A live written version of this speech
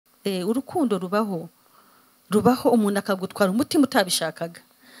urukundo rubaho umuntu akagutwara umutima utabishakaga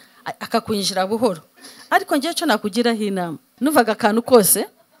akakwinjira buhoro ariko ngiye cyo nakugira hinama nuvaga akantu kose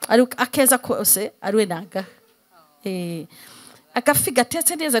ari akeza kose ariwe naga akafi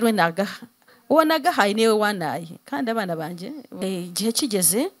gatetse neza ariwe naga uwo nagahaye niwe wanaye kandi abana banje igihe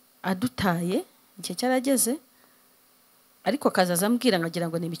kigeze adutaye igihe cyarageze ariko kazaza ambwira ngagira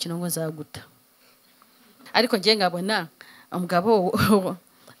ngo ni imikino ngo zaguta ariko ngiye ngabona umugabo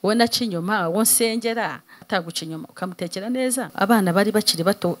wona cinyuma wonsengera ataguca inyuma ukamutekera neza abana bari bakiri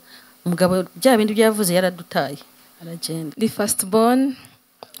bato umugabo bya bindi byo yavuze yaradutaye aragenda the first born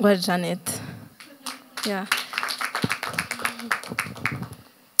wa Janet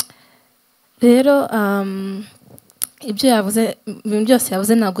rero ibyo yavuze ibintu byose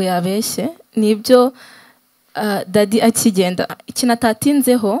yavuze ntago yabeshye nibyo daddy akigenda ikintu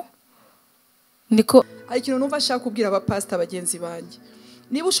atatinzeho niko hari ikintu numva ashaka kubwira abapasita bagenzi banjye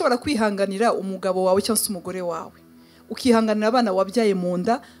niba ushobora kwihanganira umugabo wawe cyangwa se umugore wawe ukihanganira abana wabyaye mu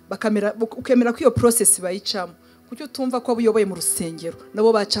nda ukemera ko iyo process bayicamo kuko utumva ko uyoboye mu rusengero nabo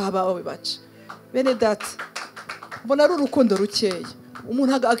baca abawe baca bene data mbona ari urukundo rukeya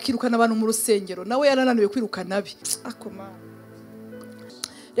umuntu akirukana abantu mu rusengero nawe yarananiwe kwirukana nabi akoma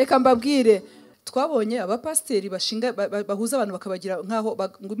reka mbabwire twabonye abapasiteri bashinga bahuza abantu bakabagira nkaho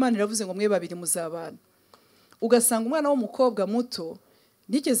ngo Imana iravuze ngo mwe babiri muzabana ugasanga umwana w'umukobwa muto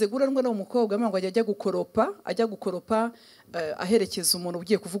nigeze gura n'umwana w'umukobwa ngo ajya gukoropa aherekeza umuntu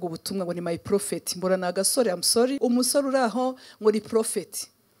ugiye kuvuga ubutumwa ngo ni my prophet mbona na gasore I'm sorry umusore uraho ngo ni prophet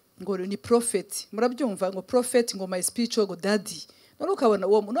ngo ni prophet murabyumva ngo prophet ngo my spiritual ngo daddy none ukabona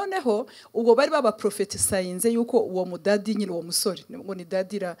uwo noneho ubwo bari baba prophet sayinze yuko uwo mudadi nyine uwo musore ngo ni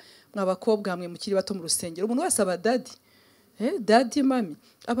dadira mwabakobwa hamwe mukiri bato mu rusengero umuntu wese aba daddy daddy mami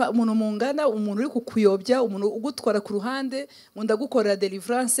aba umuntu mungana umuntu uri kukuyobya umuntu ugutwara ku ruhande ngo ndagukorera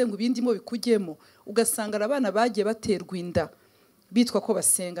deliverance ngo ibindimo bikujyemo ugasanga abana bagiye baterwa inda bitwa ko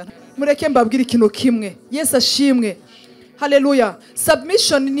basenga mureke mbabwira ikintu kimwe Yesu ashimwe haleluya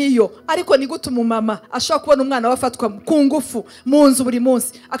submission niyo ariko ni gute umumama ashobora kubona umwana wafatwa ku ngufu mu nzu buri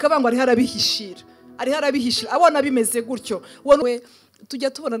munsi akabangwa ari harabihishira abona bimeze gutyo wowe tujya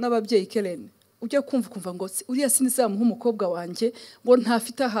tubona n'ababyeyi Kellen ujye kumva ngo uriya sinizamuha umukobwa wanjye ngo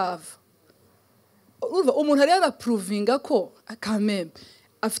ntafite ahava umuntu ari araprovinga ko akameme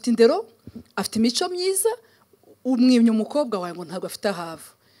afite indero afite imico myiza umwimye umukobwa wawe ngo ntabwo afite ahava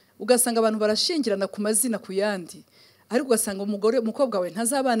ugasanga abantu barashingirana ku mazina ku yandi ariko ugasanga umukobwa wawe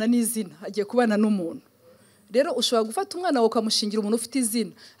ntazabana n'izina agiye kubana n'umuntu rero ushobora gufata umwana wawe ukamushingira umuntu ufite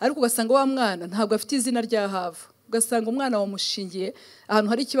izina ariko ugasanga wa mwana ntabwo afite izina ry'ahava ugasanga umwana wamushingiye ahantu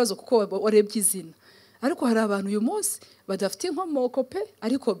hari ikibazo kuko warebye izina ariko hari abantu uyu munsi badafite inkomoko pe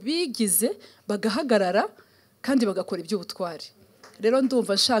ariko bigize bagahagarara kandi bagakora iby'ubutwari rero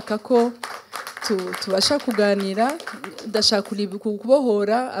ndumva nshaka ko tubasha kuganira ndashaka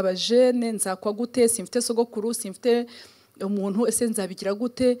kubohora abajene nzakwa gute simfite sogokuru simfite umuntu ese nzabigira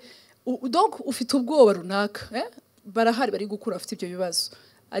gute donc ufite ubwoba runaka barahari bari gukura afite ibyo bibazo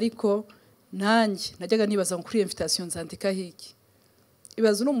ariko nanjye najyaga nibaza ngo kuri invitation nzandika hiki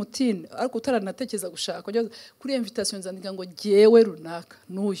ibazo n'umutini ariko utaranatekereza gushaka kuri invitation nzandika ngo jewe runaka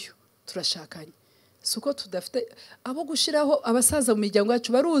n'uyu turashakanye suko tudafite abo gushiraho abasaza mu miryango yacu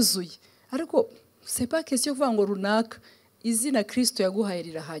baruzuye ariko c'est pas question kuvuga ngo runaka izina Kristo yaguhaye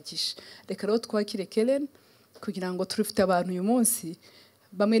rirahagije reka rero twakire Kellen kugira ngo turufite abantu uyu munsi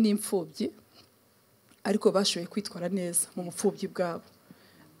bamwe n'imfubyi ariko bashoboye kwitwara neza mu mupfubyi bwabo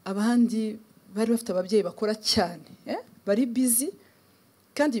abandi bari bafite ababyeyi bakora cyane bari busy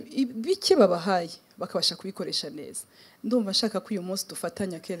kandi bike babahaye bakabasha kubikoresha neza ndumva nshaka ko uyu munsi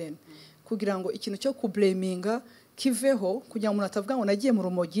dufatanya Kellen kugira ngo ikintu cyo kublaminga kiveho kugira ngo umuntu atavuga ngo nagiye mu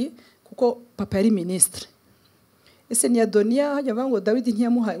rumogi kuko papa yari ministre ese ni Adonia hajya ngo David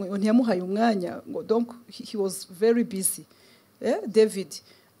ntiyamuhaye umwanya ngo donc he was very busy David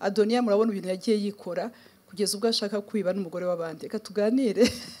Adonia murabona ibintu yagiye yikora kugeza ubwo ashaka kwiba n'umugore w'abandi reka tuganire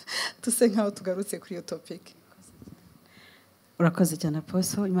tuse nkaho tugarutse kuri iyo topic urakoze cyane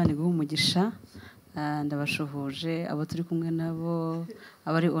Apostle Imana iguhe umugisha ndabashuhuje abo turi kumwe nabo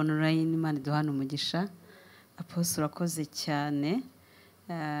abari online Imana iduhana umugisha Apostle urakoze cyane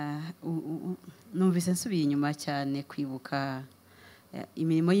numvise nsubiye inyuma cyane kwibuka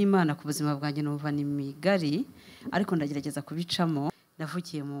imirimo y'Imana ku buzima bwanjye numva ni migari ariko ndagerageza kubicamo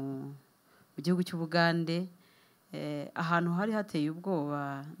navukiye mu gihugu cy'Ubugande ahantu hari hateye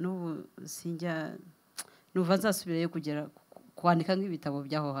ubwoba n'ubu sinjya nuva nzasubirayo kugera kwandika nk'ibitabo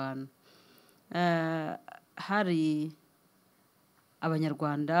by'aho hantu hari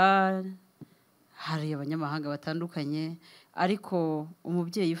abanyarwanda hari abanyamahanga batandukanye ariko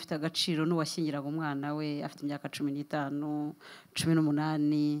umubyeyi ufite agaciro n'uwashyingiraga umwana we afite imyaka 15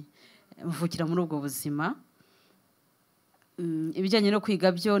 18 mvukira muri ubwo buzima. Ibijyanye no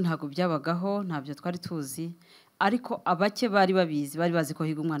kwiga byo ntago byabagaho, ntabyo twari tuzi, ariko abake bari babizi, bari bazi ko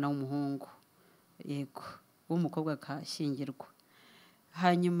higa umwana w'umuhungu, yego, w'umukobwa akashyingirwa.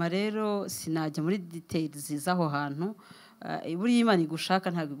 Hanyuma rero sinajya muri details z'aho hantu. Buri Imana igushaka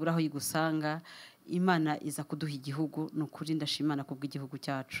ntabwo ibura aho igusanga. Imana iza kuduha igihugu, nukuri ndashimana kubw'igihugu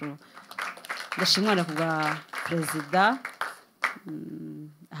cyacu, ndashimana kubwa perezida.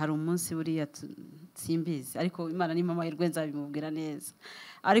 Hari umunsi buriya simbizi, ariko Imana ni mama y'Irwenza bimubwira neza,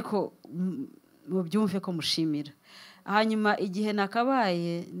 ariko mu byumve ko mushimira. Hanyuma igihe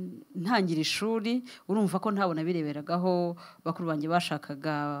nakabaye ntangira ishuri, urumva ko ntabona bireberagaho. Bakuru banjye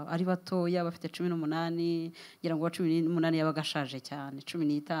bashakaga ari batoya, bafite 18, ngira ngo 18 yabagashaje cyane,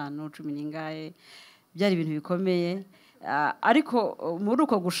 15 10 n'ingahe, byari ibintu bikomeye. Ariko muri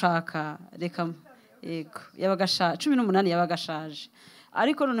uko gushaka reka yego yabagasha 18 yabagashaje,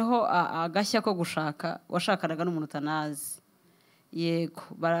 ariko noneho agashya ko gushaka washakaraga n'umuntu utanazi.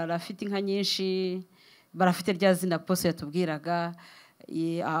 Yego barafite inka nyinshi, barafite rya zina pose yatubwiraga,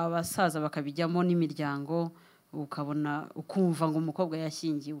 abasaza bakabijyamo n'imiryango, ukabona ukumva ngo umukobwa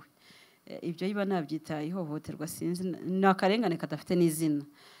yashyingiwe. Ibyo yiba nabyita ihohoterwa, sinzi, nakarengane kadafite n'izina,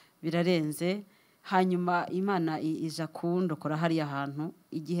 birarenze. Hanyuma Imana ija kundokora hariya hantu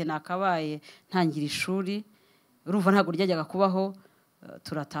igihe nakabaye ntangira ishuri, urumva ntago ryajyaga kubaho.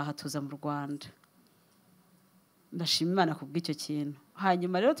 Turataha tuza mu Rwanda, ndashima Imana kubw'icyo kintu.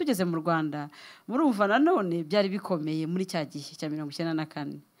 Hanyuma rero tugeze mu Rwanda, murumva nanone byari bikomeye muri cya gihe cya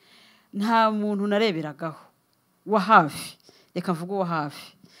 1994. Nta muntu nareberagaho wa hafi, reka mvuga wa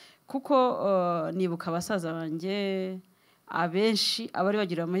hafi, kuko nibuka abasaza banjye abenshi abari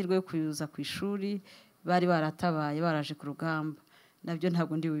bagira amahirwe yo kuyuza ku ishuri bari baratabaye, baraje ku rugamba. Nabyo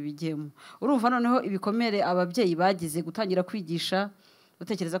ntabwo ndi bibigemo. Urumva noneho ibikomere ababyeyi bagize gutangira kwigisha,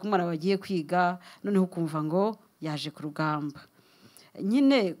 utekereza ko umwana bagiye kwiga, noneho ukumva ngo yaje ku rugamba.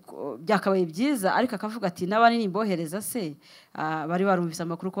 Nyine byakabaye byiza, ariko akavuga ati n'abandi nimbohereza se, bari barumvise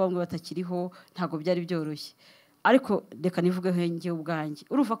amakuru ko bamwe batakiriho, ntago byari byoroshye. Ariko reka nivuge njye ubwanjye,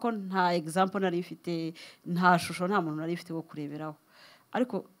 urumva ko nta example nari ifite, nta shusho, nta muntu nari ifite wo kureberaho.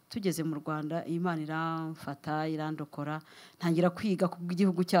 Ariko tugeze mu Rwanda Imana iramfata, irandokora, ntangira kwiga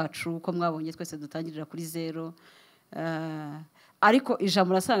kubw'igihugu cyacu, ko mwabonye twese dutangirira kuri zero. Ariko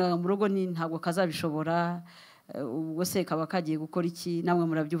ijambo rasangaga mu rugo ni ntabwo kazabishobora, ubwo se kaba kagiye gukora iki, namwe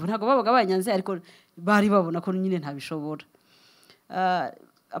murabyumva. Ntabwo babaga banyanze, ariko bari babona ko nyine ntabishobora.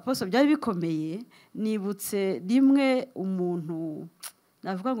 Aposo byari bikomeye. Nibutse rimwe umuntu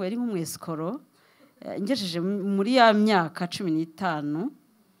navuga ngo yari nk'umwesikoro, ngejeje muri ya myaka 15,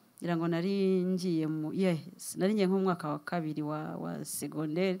 ngira ngo nari ngiye nari ngiye nk'umwaka wa 2 wa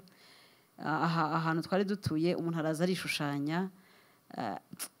secondaire. Ahantu twari dutuye, umuntu araza arishushanya,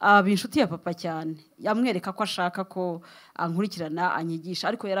 inshuti ya papa cyane, yamwereka ko ashaka ko ankurikirana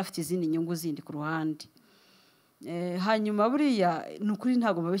anyigisha, ariko yari afite izindi nyungu zindi ku ruhande. Hanyuma buriya nukuri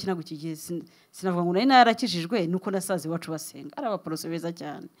ntago mabeshye, ntago kigiye sinavuga ngo nari narakijijwe, nuko nasaze iwacu basenga, ari abaporoso beza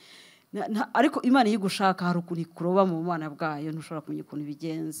cyane. Ariko Imana yigushaka hari ukuntu ikuroba mu bana bwayo, ntushobora kumenya ukuntu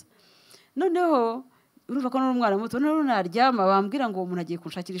bigenza. Noneho urumva ko n'umwana muto, noneho naryama bambwira ngo umuntu agiye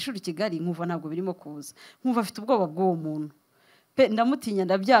kunshakira ishuri Kigali, nkumva ntabwo birimo kuza, nkumva afite ubwoba bw'uwo muntu pe, ndamutinya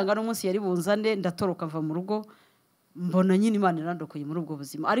ndabyanga. N'umunsi yari bunzane ndatoroka mva mu rugo, mbona nyine Imana irandokoye muri ubwo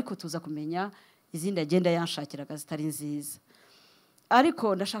buzima. Ariko tuza kumenya izindi agenda yanshakiraga zitari nziza.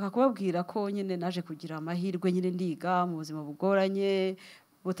 Ariko ndashaka kubabwira ko nyine naje kugira amahirwe, nyine ndiga mu buzima bugoranye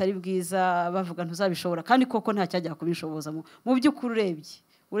butari bwiza, bavuga ntuzabishobora, kandi koko nta cyajya kubishoboza. Mu by'ukuri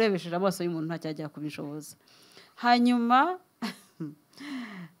urebesheje amaso y'umuntu nta cyajya kubishoboza. Hanyuma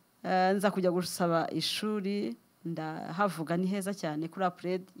nza kujya gusaba ishuri, ndahavuga ni heza cyane kuri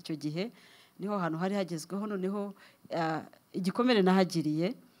Apred. Icyo gihe niho hantu hari hagezweho. Noneho igikomere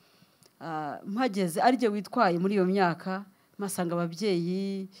nahagiriye, mpageze ari je witwaye muri iyo myaka, masanga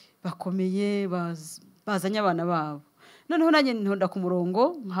ababyeyi bakomeye bazanye abana babo. Noneho nanjye ntonda ku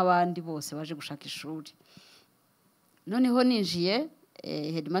murongo nk'abandi bose baje gushaka ishuri. Noneho ninjiye,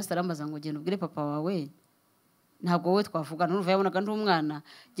 headmaster aramaza ngo genda ubwire papa wawe, ntabwo wowe twavugana, n'uruva yabonaga ndi umwana,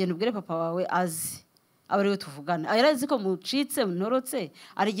 genda ubwire papa wawe azi aba ariwe tuvugana. Ayarazi ko mucitse ntorotse,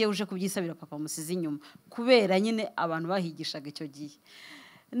 ari giye uje kubyisabira papa musize inyuma, kubera nyine abantu bahigishaga icyo gihe.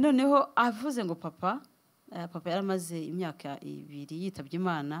 Noneho avuze ngo papa yaramaze imyaka 2 yitabye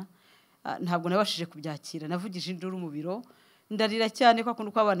Imana. Ntabwo nabashije kubyakira, navugije induru mu biro, ndarira cyane kwa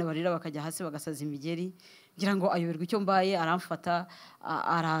kundi ko abana barira bakajya hasi bagasaza imigeri ngira ngo ayoberwa icyo mbaye aramfata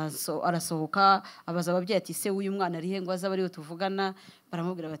arasohoka abaza ababyeyi ati se uyu mwana ari he ngo aza bariyo tuvugana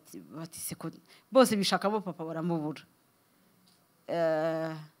baramubwira bati se ko bose bishakamo papa baramubura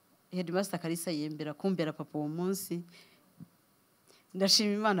Headmaster Kalisa yembera kumbera papa uwo munsi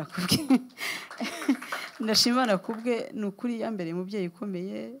ndashima Imana kubwe nukuri yambere mubyeyi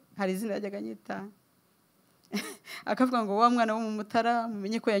ukomeye hari izina yajyaga nyita akavuga ngo wa mwana wo mu Mutara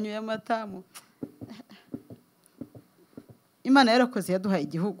mumenye ko yanyoye amata Imana yarakoze yaduhaye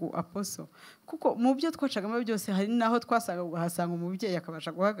igihugu aposo kuko mu byo twacagamo byose hari naho twasaga ugahasanga umubyeyi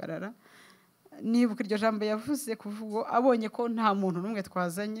akabasha guhagarara nibuka iryo jambo yavuze kuvuga abonye ko nta muntu numwe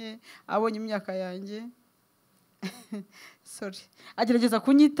twazanye abonye imyaka yanjye sorry agerageza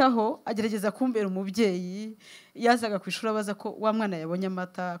kunyitaho agerageza kumbera umubyeyi yazaga ku ishuri abaza ko wa mwana yabonye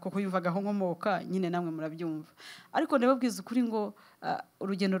amata kuko yumvagaho nkomoka nyine namwe murabyumva ariko ndababwiza ukuri ngo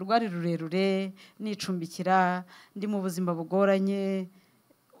urugendo rwari rurerure nicumbikira ndi mu buzima bugoranye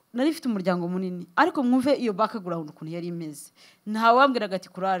nari mfite umuryango munini ariko mwumve iyo background ukuntu yari imeze nta wambwiraga ati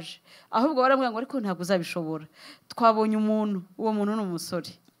courage ahubwo barambwira ngo ariko ntabwo uzabishobora twabonye umuntu uwo muntu ni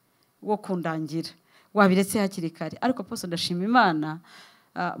umusore wo kundangira wabiretse hakiri kare ariko poso ndashima Imana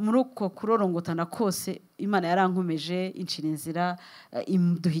muri uko kurorongotana kose Imana yarankomeje inshira inzira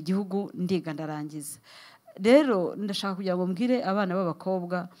imuduha igihugu ndiga ndarangiza rero ndashaka kugira ngo mbwire abana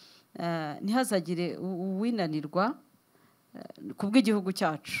b'abakobwa ntihazagire uwinanirwa kubw'igihugu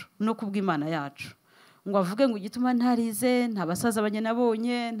cyacu no kubw'Imana yacu ngo avuge ngo igituma ntarize nta basaza banye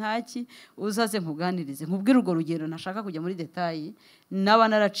nabonye ntaki uzaze nkuganirize nkubwire urwo rugero nashaka kujya muri detail naba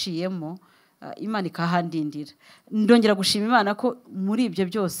naraciyemo Imana ikahandindira ndongera gushima Imana ko muri ibyo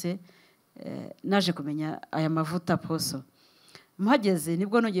byose naje kumenya aya mavuta poso mpageze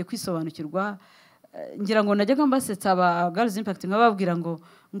nibwo nongeye kwisobanukirwa ngira ngo najyaga mbasetsa aba Girls Impact nkababwira ngo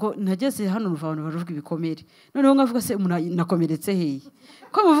nageze hano numva abantu baruvuga ibikomere noneho ngavuga se umuntu nakomeretse hehe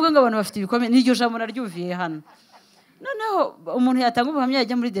ko muvuga ngo abantu bafite ibikomere n'iryo jambo naryuviye hano noneho umuntu yatanga ubuhamya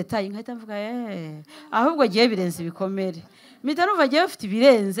yajya muri detail nkahita mvuga ahubwo giye birenze ibikomere mpita numva giye bafite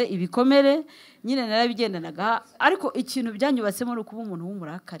ibirenze ibikomere nyine narabigendanaga ariko ikintu byanyubatsemo no kuba umuntu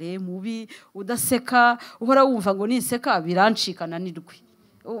w'umurakare mubi udaseka uhora wumva ngo niseka birancikana nirwe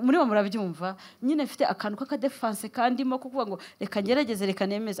muri bo murabyumva nyine mfite akantu k'akadefense kandimo kuvuga ngo reka ngerageze reka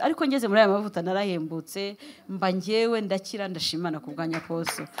nemeze ariko ngeze muri aya mavuta narahembutse mba ngewe ndakira ndashimana ku bwanya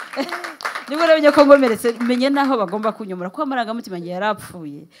poso niba rero ko ngomeretse menye naho bagomba kunyumura ko amarangamutima ngiye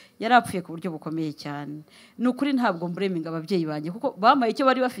yarapfuye ku buryo bukomeye cyane nukuri ntabwo mbureminga ababyeyi banjye kuko bamaye icyo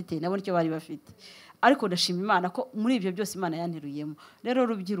bari bafite nabo icyo bari bafite ariko ndashima Imana ko muri ibyo byose Imana yanteruyemo rero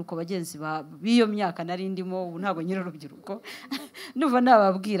rubyiruko bagenzi biyo myaka nari ndimo ubu ntabwo nyiri rubyiruko nuva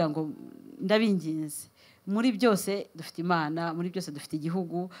nababwira ngo ndabinginze muri byose dufite Imana muri byose dufite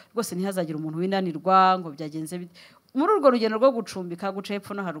igihugu rwose ntihazagira umuntu winanirwa ngo byagenze muri urwo rugendo rwo gucumbika guca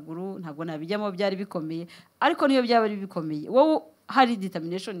hepfo no haruguru ntabwo nabijyamo byari bikomeye ariko niyo byaba ari bikomeye wowe hari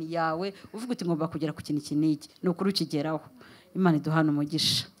determination yawe uvuga uti ngomba kugera ku kintu kiniki nukuri ukigeraho Imana iduhana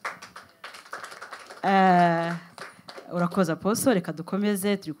umugisha urakoza poso reka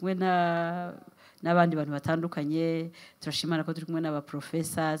dukomeze turi kumwe n'abandi bantu batandukanye turashimana ko turi kumwe n'aba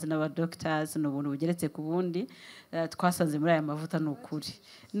professors n'aba doctors n'ubuntu bugeretse ku bundi twasanze muri aya mavuta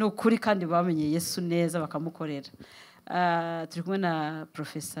nukuri kandi bamenye Yesu neza bakamukorera turi kumwe na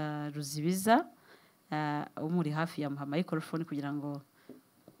Professor Ruzibiza umuri hafi yamuha microphone kugira ngo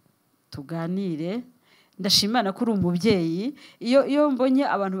tuganire ndashimana ko uri umubyeyi iyo mbonye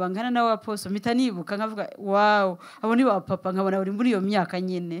abantu bangana nawe aposo mpita nibuka nkavuga wow abo ni ba papa nkabona buri muri iyo myaka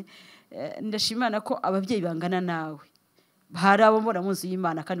nyine ndashimana ko ababyeyi bangana nawe hari abo mbona munsi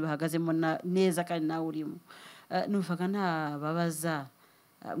y'Imana kandi bahagazemo neza kandi nawe urimo numvaga ntababaza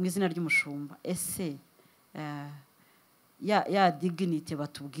mu izina ry'umushumba ese ya dignity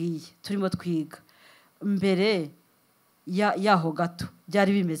batubwiye turimo twiga mbere yaho gato byari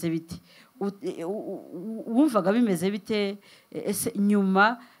bimeze biti wumvaga bimeze bite ese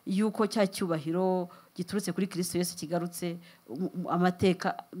nyuma yuko cya cyubahiro giturutse kuri Kristo Yesu kigarutse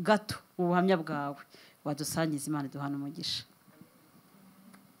amateka gato ubuhamya bwawe wadusangiza Imana duhana umugisha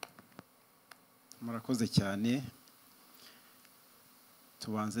murakoze cyane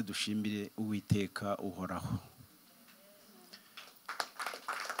tubanze dushimire Uwiteka uhoraho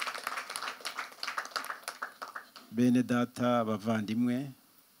bene data bavandimwe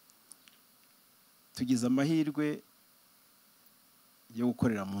tugize amahirwe yo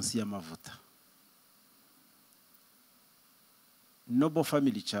gukorera munsi y'amavuta Noble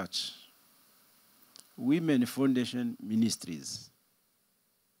Family Church Women Foundation Ministries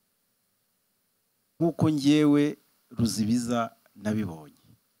nkuko ngewe ruzibiza nabibonye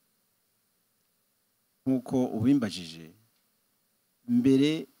nkuko ubimbajije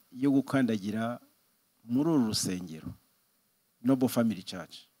mbere yo gukandagira muri uru rusengero Noble Family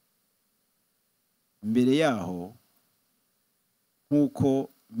Church mbere yaho nkuko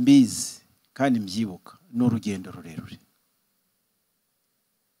mbizi kandi mbyibuka n'urugendo rurerure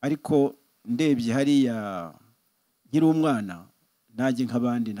ariko ndebye hariya nkiri umwana nanjye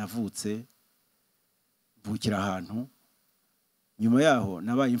nk'abandi navutse mvukira ahantu nyuma yaho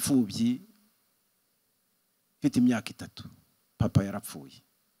nabaye imfubyi mfite imyaka 3 papa yarapfuye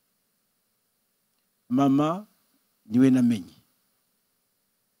mama niwe namenye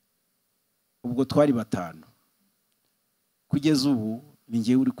ubwo twari 5 kugeza ubu ni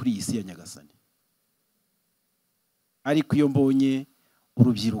ngewe uri kuri iyi si ya Nyagasani ariko iyo mbonye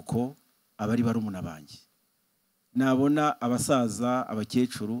urubyiruko abari barumuna banjye nabona abasaza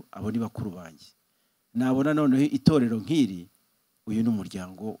abakecuru abo ni bakuru banjye nabona noneho itorero nk'iri uyu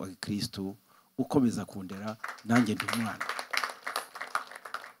n'umuryango wa Kristo ukomeza kundera nanjye ndi umwana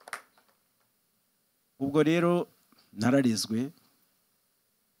ubwo rero nararezwe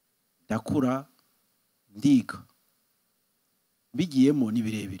ndakura ndiga bigiyemo ni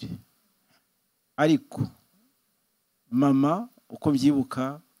birebire ariko mama uko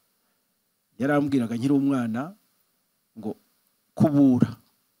mbyibuka yarambwiraga nkiri umwana ngo kubura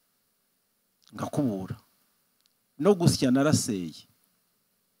ngakubura no gusya naraseye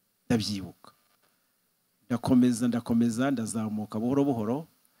ndabyibuka ndakomeza ndazamuka buhoro buhoro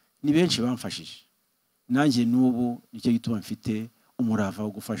ni benshi bamfashije nanjye n'ubu nicyo gituma mfite umurava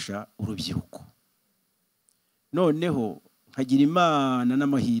wo gufasha urubyiruko noneho nkagira Imana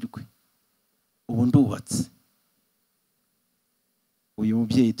n'amahirwe ubu ndubatse uyu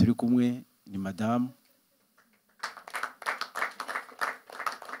mubyeyi turi kumwe ni madamu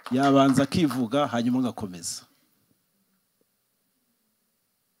yabanza akivuga hanyuma ngakomeza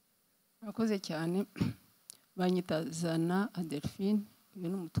Murakoze cyane banyita Zana Adelphine uyu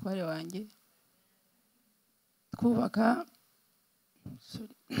ni umutware wanjye twubaka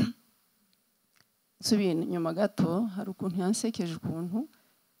subiye nyuma gato hari ukuntu yansekeje ukuntu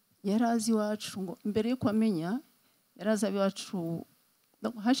yarazi iwacu ngo mbere yo kwamenya yarazi iwacu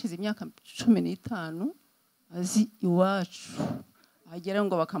hashize imyaka 15 azi iwacu agera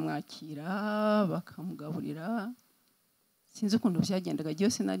ngo bakamwakira bakamugaburira sinzi ukuntu byagendaga giyo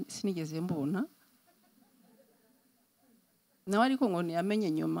sinigeze mbona nawe ariko ngo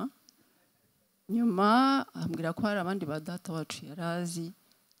ntiyamenye nyuma ambwira ko hari abandi ba data wacu yarazi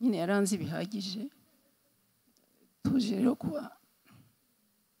nyine yaranzi bihagije tuje rero kuba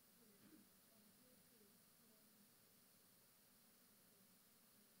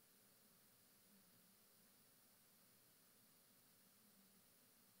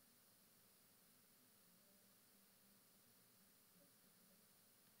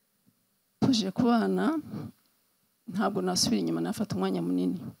tuje kubana ntabwo nasubira inyuma nafata umwanya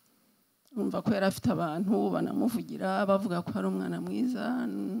munini umva ko yari afite abantu banamuvugira bavuga ko ari umwana mwiza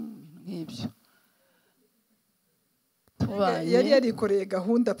nk'ibyo yari yarikoreye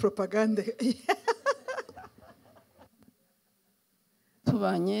gahunda propaganda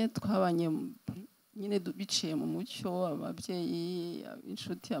twabanye nyine biciye mu mucyo ababyeyi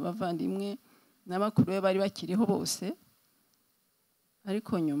inshuti abavandimwe n'abakuru be bari bakiriho bose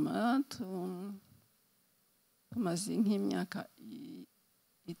ariko nyuma tumaze nk'imyaka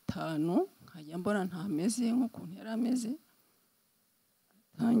 5 nkajya mbona ntameze nk'ukuntu yari ameze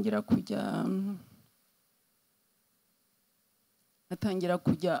atangira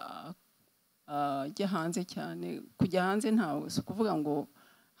kujya ajya hanze cyane kujya hanze ntawe si ukuvuga ngo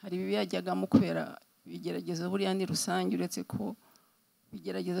hari ibibi yajyagamo kubera ibigeragezo buriya ni rusange uretse ko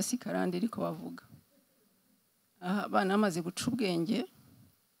bigerageza si karande ariko bavuga abana bamaze guca ubwenge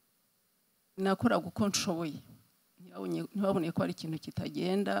nakoraga uko nshoboye ntibabone ko ari ikintu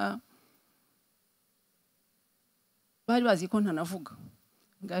kitagenda bari bazi ko ntanavuga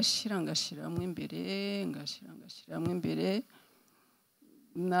ngashyiramo imbere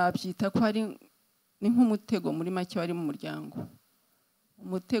nabyita ko ari ni nk'umutego muri make wari mu muryango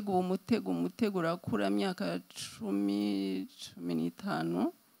umutego urakura imyaka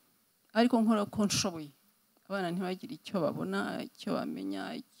 10-15 ariko nkora ko nshoboye abana ntibagire icyo babona icyo bamenya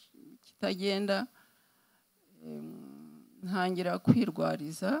kitagenda ntangira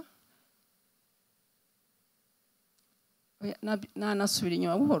kwirwariza nanasubira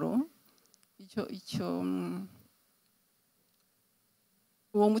inyuma buhoro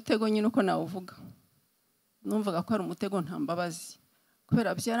uwo mutego nyine uko nawuvuga numvaga ko ari umutego nta mbabazi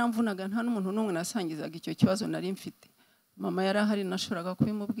kubera byaramvunaga nta n'umuntu n'umwe nasangizaga icyo kibazo nari mfite mama yari ahari nashoboraga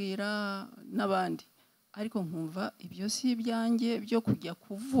kubimubwira n'abandi ariko nkumva ibyo si ibyanjye byo kujya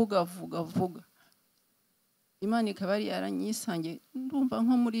kuvuga Imana ikaba yari yaranyisange ndumva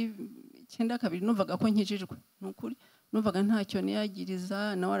nko muri 92 numvaga ko nkijijwe nukuri numvaga ntacyo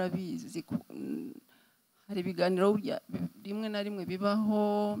niyagiriza nawe arabizi hari ibiganiro rimwe na rimwe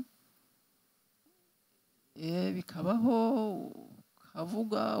bibaho bikabaho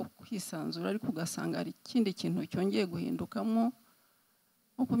kavuga kwisanzura ariko ugasanga hari ikindi kintu cyongeye guhindukamo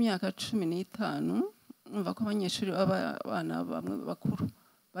nko ku myaka 15 numva ko abanyeshuri abana bamwe bakuru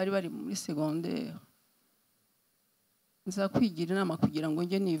bari muri secondaire nza kwigira inama kugira ngo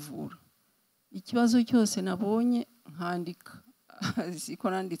nge nivura ikibazo cyose nabonye nkandika siko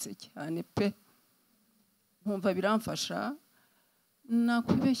nanditse cyane pe nkumva biramfasha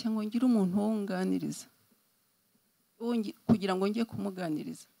nakwibeshya ngo ngire umuntu wunganiriza kugira ngo nge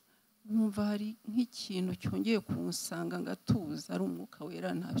kumuganiriza nkumva hari nk'ikintu cyongeye kunsanga ngatuza ari umwuka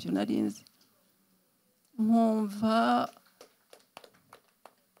wera ntabyo narinzi nkumva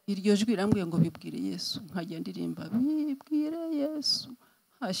iryo jwi rambwiye ngo bibwire Yesu nkajya ndirimba bibwire Yesu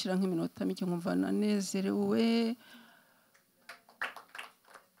hashira nk'iminota mike nkumva nanezerewe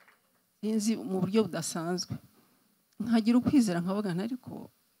sinzi mu buryo budasanzwe nkagira ukwizera nkavuga ariko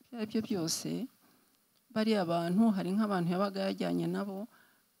byabyo byose bari abantu hari nk'abantu yabaga yajyanye nabo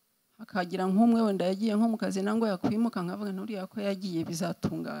akagira nk'umwe wenda yagiye nko mu kazi nango yakwimuka nkavuga nturiya ko yagiye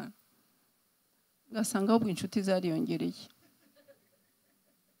bizatungana gasanga ahubwo inshuti zariyongereye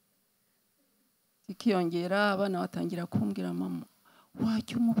zikiyongera abana batangira kumbwira mama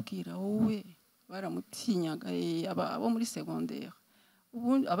wajya umubwira wowe baramutinyaga abo muri secondaire ubu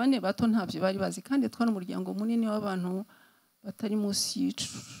abane bato ntabyo bari bazi kandi twari umuryango munini w'abantu batari munsi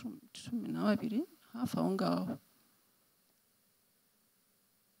y'12 hafi aho ngaho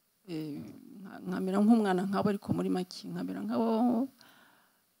nkamera nk'umwana nk'abo ariko muri make nkamera nk'abo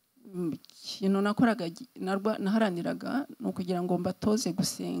ikintu nakoraga naharaniraga ni ukugira ngo mbatoze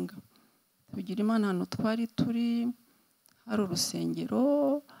gusenga tugira Imana hano twari turi hari urusengero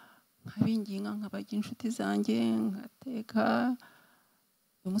nkabinginga nkabajya inshuti zanjye nkateka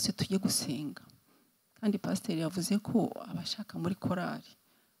uyu munsi tujye gusenga kandi pasiteri yavuze ko abashaka muri korali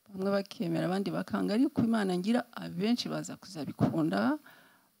bamwe bakemera abandi bakanga ariko Imana ngira abenshi baza kuzabikunda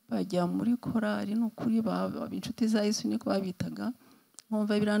bajya muri korali n'ukuri inshuti za Yesu niko babitaga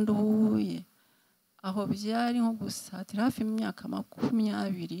nkumva biranduhuye aho byari nko gusatira hafi imyaka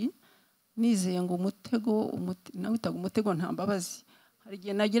 20 nizeye ngo umutego nawitaga umutego nta mbabazi hari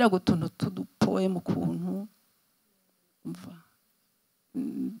igihe nagira gutuntu tudupoye mu kuntu umva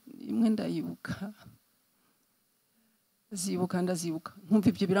imwe ndayibuka ndazibuka nkumva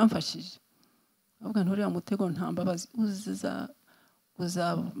ibyo biramfashije avuga nturiya mutego nta mbabazi uza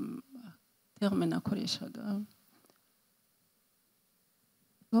terme nakoreshaga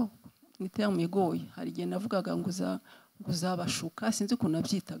ni terme igoye hari igihe navugaga ngo uzabashuka sinzi ukuntu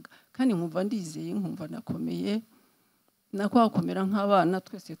nabyitaga kandi nkumva ndizeye nkumva nakomeye nakwakomera nk'abana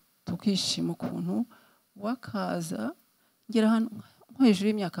twese tukishima ukuntu wakaza ngera hano hejuru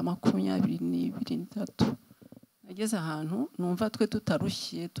y'imyaka 22-23 nageze ahantu numva twe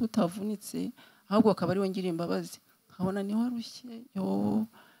tutarushye tutavunitse ahubwo akaba ari ngira imbabazi nkabona ni warushye yo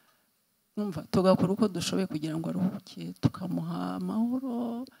numva tugakora uko dushoboye kugira ngo aruhuke tukamuha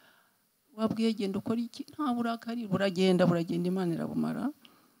amahoro wabwiye genda ukora iki nta burakari buragenda Imana irabumara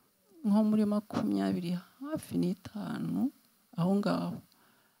nko muri 20 hafi n'5 aho ngaho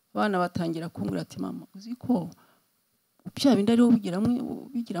abana batangira kumbwira ati mama uzi ko bya bindi ari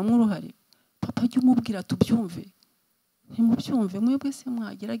bigiramo uruhare papa jya umubwira tubyumve ntimubyumve mwebwe se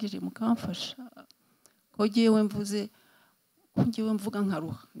mwagerageje mukamfasha ko ngewe mvuga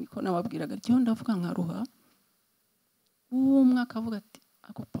nkaruha niko nababwiraga ryo ndavuga nkaruha umwe akavuga ati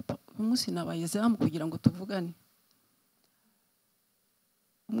ako papa uyu munsi nabaye zamu kugira ngo tuvugane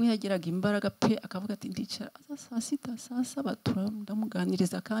umwe yagiraga imbaraga pe akavuga ati ndicara saa 7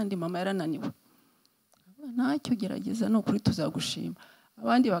 ndamuganiriza kandi mama yarananiwe ntacyo gerageza no kuri tuzagushima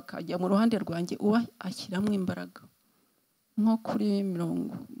abandi bakajya mu ruhande rwanjye uwa ashyiramo imbaraga nko kuri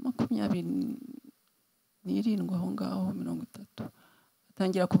 27 aho ngaho 30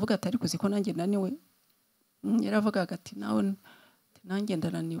 atangira kuvuga ati ariko ziko nanjye naniwe yaravugaga ati nawe nanjye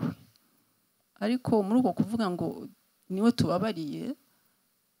ndananiwe ariko muri uko kuvuga ngo niwe tubabariye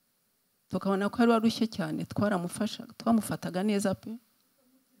tukabona ko ari warushye cyane twamufataga neza pe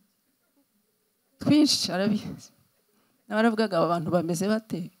twinshi arabizi n'abaravugaga abantu bameze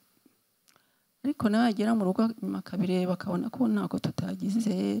bate ariko nagera mu rugo nyuma kabireba bakabona ko ntako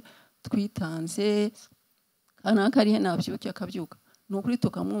tutagize twitanze kana karihe nabyuka akabyuka nukuri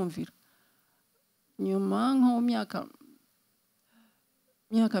tukamwumvira nyuma nko myaka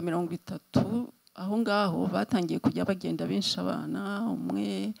 30 aho ngaho batangiye kujya bagenda benshi abana,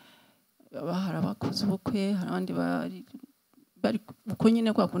 umwe hari abakoze ubukwe, hari abandi bari uko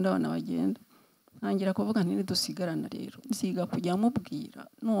nyine kwa kundi abana bagenda. Ntangira kuvuga nti dusigarana rero nziga kujya mubwira,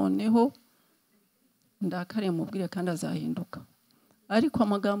 noneho ndakare mubwire kandi azahinduka, ariko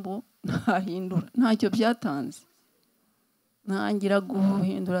amagambo ntahindura, ntacyo byatanze. Ntangira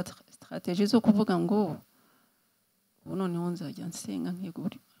guhindura strategie zo kuvuga ngo ubu noneho nzajya nsenga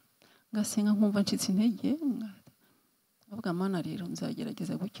nkiguri, ngasenga nkumva ncitse intege, avuga Mana rero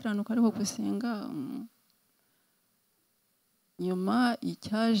nzagerageza gukiranuka ariko gusenga. Nyuma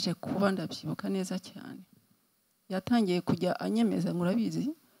icyaje kuba ndabyibuka neza cyane, yatangiye kujya anyemeza,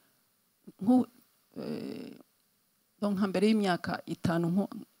 murabizi donc mbere y'imyaka 5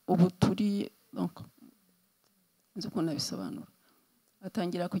 ubu turi donc nzi uko nabisobanura.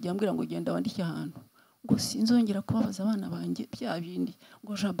 Atangira kujya ambwira ngo genda wandike ahantu ngo sinzongera kubabaza abana banjye bya bindi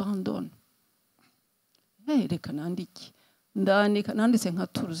ngo j'abandonne. Reka nandike, nanditse nka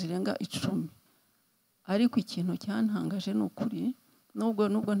turu zirenga 10, ariko ikintu cyantangaje n'ukuri,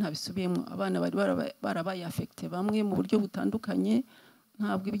 nubwo ntabisubiyemo, abana barabaye affecté bamwe mu buryo butandukanye,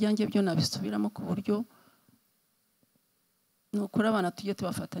 ntabwo ibyanjye byo nabisubiramo ku buryo nukuri abana tujye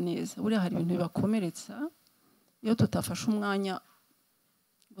tubafata neza. Buriya hari ibintu bibakomeretsa, iyo tutafashe umwanya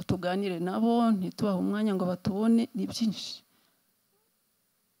ngo tuganire nabo, ntitubahe umwanya ngo batubone, ni byinshi.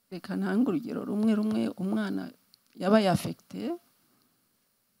 Reka ntange urugero rumwe umwana yabaye affecté,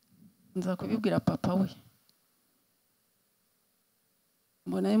 nza kubibwira papa we,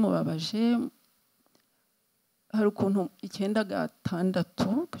 mbona bimubabaje. Hari ukuntu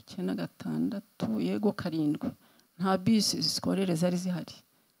 9/6 yego 7 nta bisi zikorere zari zihari,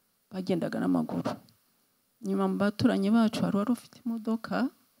 bagendaga n'amaguru. Nyuma mu baturanyi bacu hari wari ufite imodoka,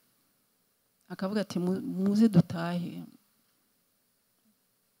 akavuga ati muze dutahe.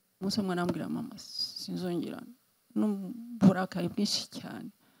 Umunsi umwe arambwira mama, sinzongera, n'uburakari bwinshi cyane,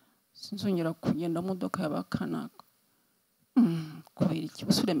 sinzongera kugenda modoka y'abakanaka. Kubera iki?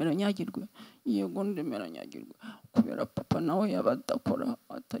 Usuremera nyagirwe. Yego ndemera nyagirwe kubera papa nawe yabadakora,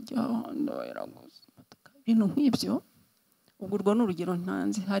 atajya ahandi yaraguze ibintu nk'ibyo. Ubwo n'urugero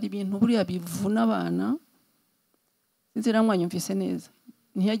ntanzi. Hari ibintu buriya bivuna abana, sinzira mwanyumvise neza.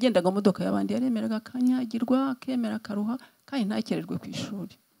 Ntiyagendaga modoka y'abandi, yaremeraga akanyagirwa, akemera akaruha, kandi ntakererwe ku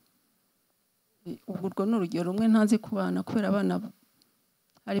ishuri. Ubwo n'urugero rumwe ntanzi ku bana, kubera abana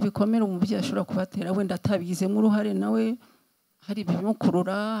hari ibikomere umubyeyi ashobora kubatera, wenda atabigizemo uruhare nawe, hari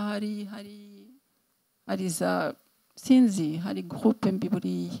ibimukurura, hari za sinzi, hari groupe mbi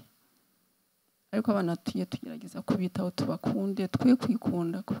buriya. Ariko abana tuye tugerageza kubitaho, tubakunde, twe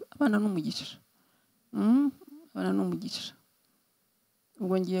kwikunda. Abana n'umugisha, abana n'umugisha.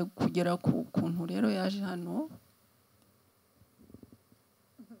 Ubwo ngiye kugera ku kuntu rero yaje hano.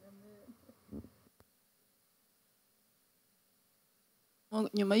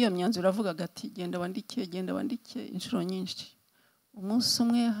 Nyuma y'iyo myanzuro avugaga ati genda wandike inshuro nyinshi. Umunsi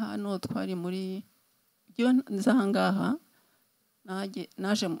umwe hano twari muri byo nzangaha,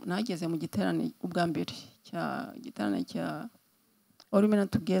 nageze mu giterane ubwa mbere cya giterane cya All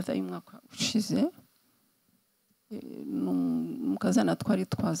Together y'umwaka ushize, mukazana twari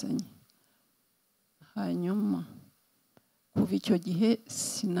twazanye. Hanyuma kuva icyo gihe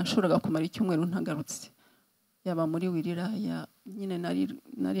sinashoboraga kumara icyumweru ntagarutse, yaba muri wirira nyine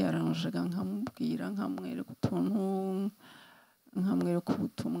nari aranjaga nkamubwira, nkamwereka utuntu, nkamwereka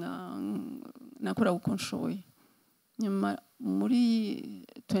ubutumwa, nakoraga uko nshoboye. Nyuma muri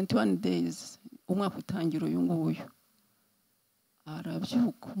 21 days umwaka utangira uyu nguyu,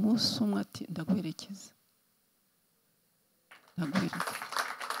 arabyuka umunsi umwe ati ndaguherekeza.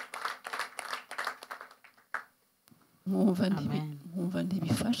 Nkumva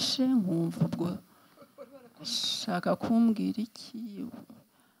ntibifashe, nkumva ubwo ashaka kumbwira iki,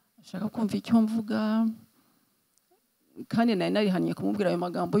 ashaka kumva icyo mvuga, kandi nari narihaniye kumubwira ayo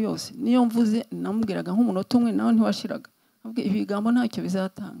magambo yose. Niyo mvuze namubwiraga nk'umunota umwe, nawe ntiwashiraga. Avuga ibigambo ntacyo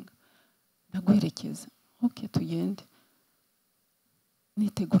bizatanga, ndaguherekeza. Okay, tugende.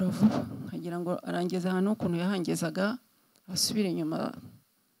 Nitegura vuba, nkagira ngo arangiza ahantu ukuntu yahangezaga asubire inyuma.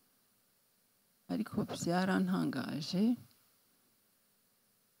 Ariko byarantangaje,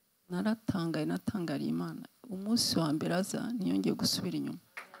 natangariye Imana. Umunsi wa mbere aza niyongeye gusubira inyuma.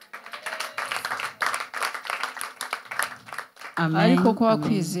 Ariko kwa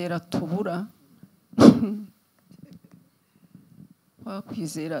kwizera tubura, kwa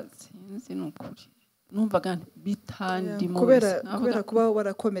kwizera sinzi n'ukuri, numvaga bitandimo. Kubera kuba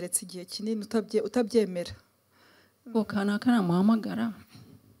warakomeretse igihe kinini utabyemera. Ngo kanaka namuhamagara,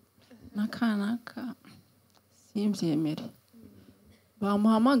 nakanaka simbyemere.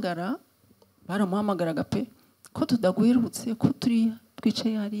 Bamuhamagara baramuhamagaraga pe ko tudaguherutse ko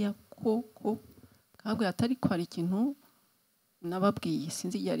twicaye hariya ko kabwe atari ko hari ikintu nababwiye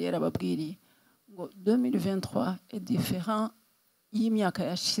sinzi yari yarababwiriye ngo 2023 est différent y'imyaka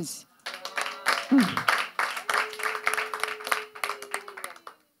yashize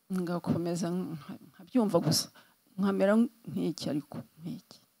ngakomeza nkabyumva gusa nkamera nk'iki ariko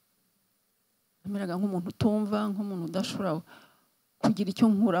nk'iki nameraga nk'umuntu utumva nk'umuntu udashobora kugira icyo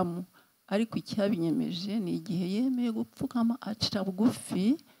nkuramo ariko icyabinyemeje ni igihe yemeye gupfukama acira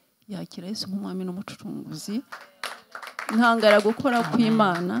bugufi yakira Yesu nk'umwami n'umucunguzi ntangara gukora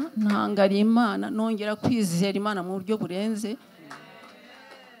kw'Imana ntangara Imana nongera kwizera Imana mu buryo burenze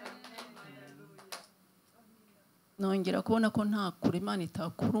nongera kubona ko nta kure Imana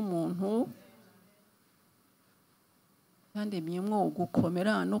itakura umuntu kandi imyemwo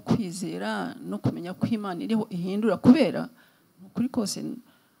gukomera no kwizera no kumenya ko Imana iriho ihindura kubera kuri kose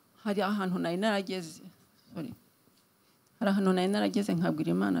hari ahantu nari narageze hari ahantu nari narageze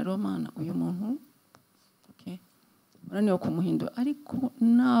nkabwira Imana Romana uyu muntu uraniwe kumuhindura ariko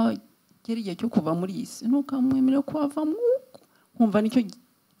nagera igihe cyo kuva muri iyi si ntukamwemerere ko avamo nkumva nicyo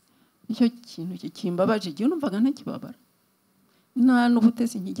kintu kimbabaje igihe numvaga ntakibabara nta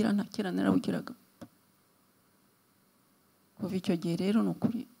n'ubutesi nkigira nta kera narabugiraga kuva icyo gihe rero ni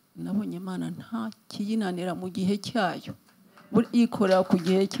ukuri nabonye Imana nta kiyinanira mu gihe cyayo ikora ku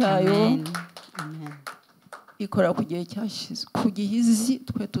gihe cyayo ikora ku gihe cyashize ku gihe izi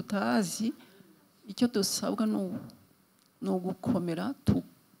twe tutazi icyo dusabwa ni ugukomera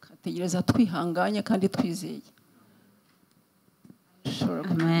tugategereza twihanganye kandi twizeye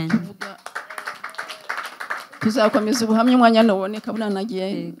tuzakomeza ubuhamya umwanya nuboneka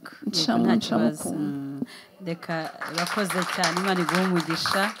bunanagiye ncamo reka bakoze cyane Imana iguhe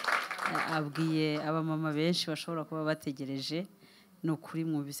umugisha abwiye abamama benshi bashobora kuba bategereje ni ukuri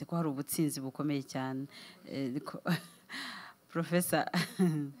mwumvise ko hari ubutsinzi bukomeye cyane Professor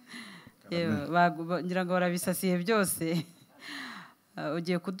ngira ngo barabisasiye byose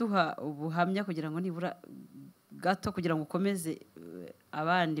ugiye kuduha ubuhamya kugira ngo nibura gato kugira ngo ukomeze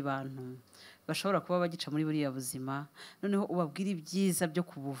abandi bantu bashobora kuba bagica muri buriya buzima noneho ubabwira ibyiza byo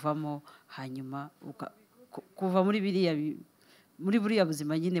kubuvamo hanyuma kuva muri buriya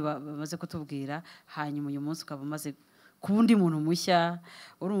buzima nyine bamaze kutubwira hanyuma uyu munsi ukaba umaze ku wundi muntu mushya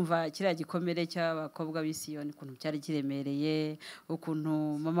urumva kiriya gikomere cy'abakobwa b'Isiyoni ukuntu cyari kiremereye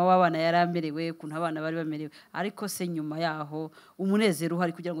ukuntu mama w'abana yaramerewe ukuntu abana bari bamerewe ariko se nyuma yaho umunezero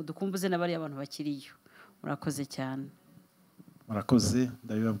uhari kugira ngo dukumbuze n'abari abantu bakiriyo murakoze cyane murakoze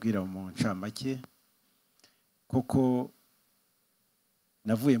ndabibabwira mu ncamake koko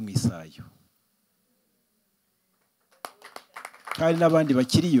navuye mu isayo kandi n'abandi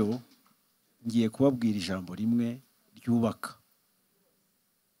bakiriyo ngiye kubabwira ijambo rimwe ryubaka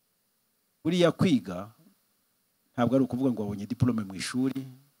buriya kwiga ntabwo ari ukuvuga ngo wabonye diplome mu ishuri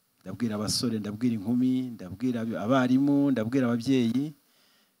ndabwira abasore ndabwira inkumi ndabwira abarimu ndabwira ababyeyi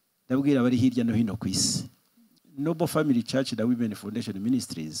ndabwira abari hirya no hino ku isi Noble Family Church na Women Foundation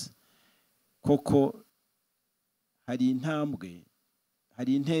Ministries koko hari intambwe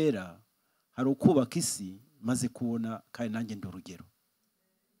hari intera hari ukubaka isi maze kubona kandi nanjye ndi urugero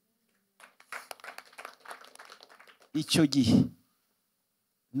icyo gihe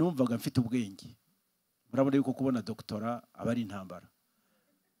numvaga mfite ubwenge murabona yuko kubona doktora aba ari intambara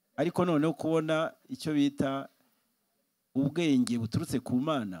ariko noneho kubona icyo bita ubwenge buturutse ku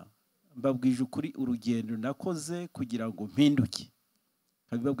Mana mbabwije ukuri urugendo nakoze kugira ngo mpinduke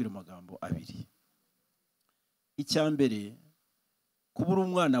nkabibabwira amagambo abiri icya mbere kuba uri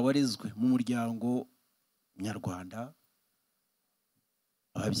umwana warezwe mu muryango nyarwanda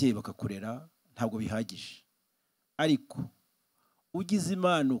ababyeyi bakakurera ntabwo bihagije ariko ugize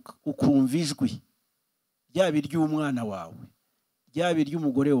impanuka ukumva ijwi ryaba iry'umwana wawe ryaba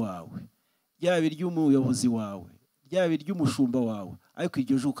iry'umugore wawe ryaba iry'umuyobozi wawe ryaba iry'umushumba wawe ariko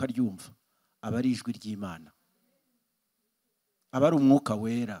iryo jwi ukaryumva aba ari ijwi ry'Imana aba ari umwuka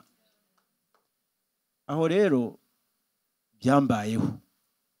wera aho rero byambayeho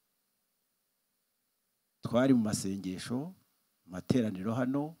twari mu masengesho mu materaniro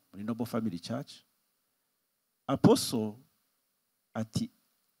hano muri Noble Family Church Apostle ati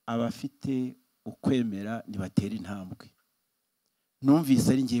abafite ukwemera nibatera intambwe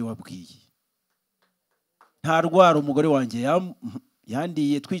numvise ari ngiye wabwiye nta rwara umugore wanjye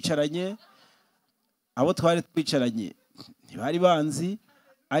yandiye twicaranye abo twari twicaranye ntibari banzi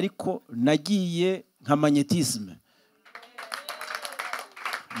ariko nagiye nka magnetisme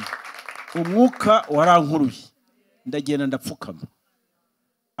umwuka warankuruye ndagenda ndapfukama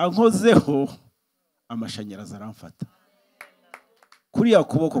ankozeho amashanyarazi aramfata kuriya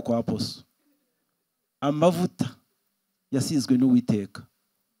kuboko kwa Apostle amavuta yasizwe n'Uwiteka.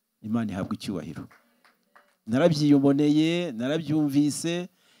 Imana ihabwa icyubahiro. Narabyiyoboneye, narabyumvise.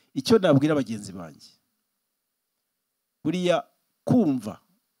 Icyo nabwira abagenzi banjye, buriya kumva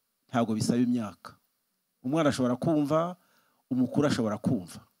ntabwo bisaba imyaka. Umwana ashobora kumva, umukuru ashobora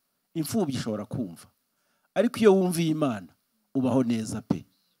kumva, imfubyi ishobora kumva, ariko iyo wumviye Imana ubaho neza pe.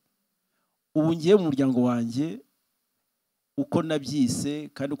 Ubu ngiye mu muryango wanjye uko nabyise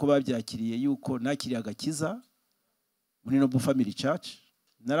kandi uko babyakiriye, yuko nakiriye agakiza muri Noble Family Church,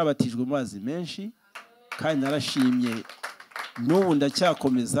 narabatijwe mu mazi menshi kandi narashimye, n'ubu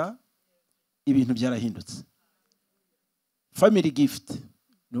ndacyakomeza. Ibintu byarahindutse. Family gift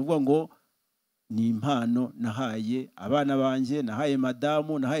ni ukuvuga ngo ni impano nahaye abana banjye, nahaye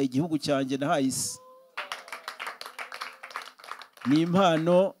madamu, nahaye igihugu cyanjye, nahaye isi. Ni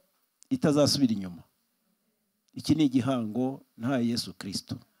impano itazasubira inyuma. Iki ni igihango nahaye Yesu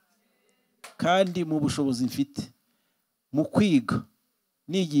Kristo, kandi mu bushobozi mfite mu kwiga,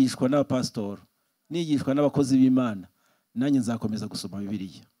 nigishwa n'abapasitoro, nigishwa n'abakozi b'Imana, nanjye nzakomeza gusoma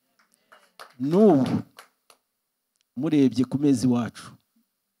Bibiliya. N'ubu murebye ku mezi wacu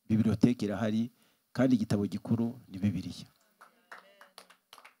biblioteke irahari, kandi igitabo gikuru ni Bibiliya.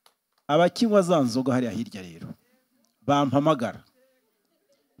 Abakinywa za nzoga hariya hirya rero bampamagara,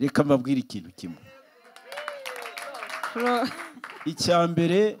 reka mbabwire ikintu kimwe. Icya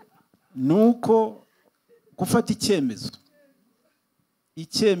mbere ni uko gufata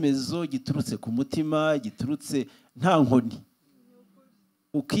icyemezo giturutse ku mutima, giturutse nta nkoni,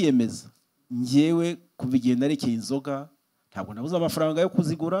 ukiyemeza. Njyewe kuva igihe narekeye inzoga ntabwo nabuze amafaranga yo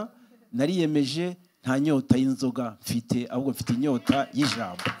kuzigura, nariyemeje, nta nyota y'inzoga mfite, ahubwo mfite inyota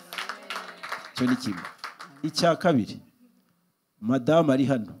y'ijambo. Cyo ni kimwe. Icya kabiri, madamu ari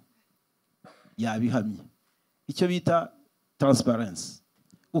hano yabihamye, icyo bita transparency,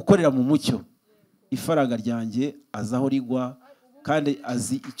 gukorera mu mucyo. Ifaranga ryanjye azi aho rigwa kandi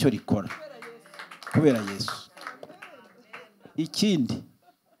azi icyo rikora kubera Yesu. Ikindi,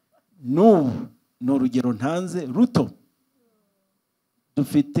 n'ubu ni urugero ntanze ruto.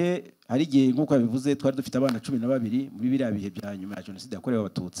 Dufite, hari igihe nk'uko yabivuze, twari dufite abana 12 muri biriya bihe bya nyuma ya Jenoside yakorewe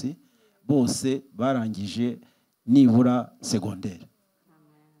Abatutsi, bose barangije nibura segondere.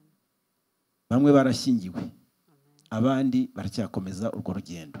 Bamwe barashyingiwe, abandi baracyakomeza urwo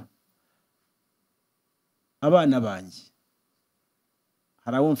rugendo. Abana banjye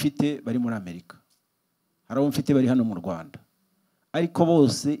hari abo mfite bari muri Amerika, hari abo mfite bari hano mu Rwanda, ariko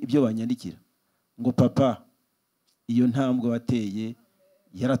bose ibyo banyandikira ngo papa, iyo ntambwe wateye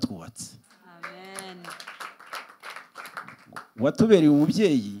yaratwubatse. Amen. Watubereye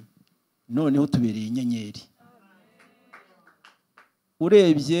umubyeyi, noneho tubereye inyenyeri.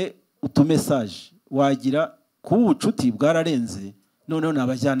 Urebye utumesaje wagira ku bucuti bwararenze, noneho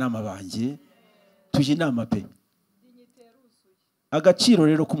n'abajyanama banjye tuje inama pe. Agaciro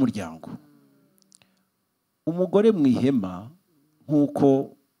rero k'umuryango, umugore mu ihema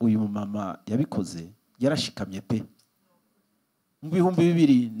nk'uko uyu mama yabikoze, yarashikamye pe. Mu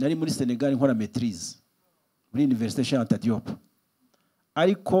 2000 nari muri Senegal nkora maîtrise muri Université Cheikh Anta Diop,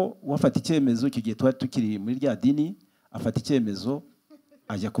 ariko wafata icyemezo, icyo gihe twari tukiri muri rya dini, afata icyemezo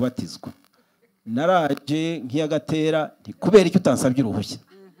ajya kubatizwa. Naraje nk'iyagatera, kubera icyo utansabye uruhushya,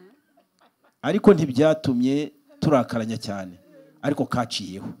 ariko ntibyatumye turakaranya cyane, ariko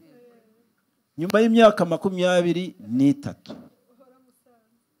kaciyeho. Nyuma y'imyaka 23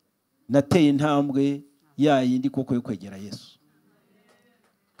 nateye intambwe yayindi koko yo kwegera Yesu,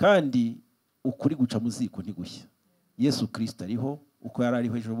 kandi ukuri guca mu ziko ntigushya. Yesu Kristo ariho, uko yari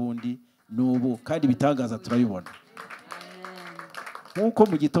ariho ejo bundi n'ubu, kandi bitangaza turabibona. Nk'uko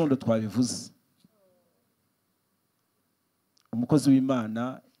mu gitondo twabivuze, umukozi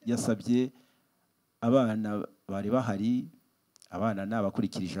w'Imana yasabye abana bari bahari, abana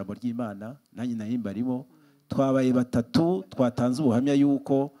n'abakurikira ijambo ry'Imana, nanjye nahimbarimo, twabaye 3 twatanze ubuhamya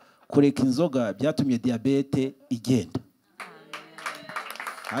yuko kureka inzoga byatumye diabete igenda.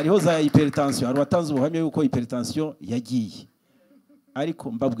 Hariho za hypertension, hari watanze ubuhamya yuko hypertension yagiye.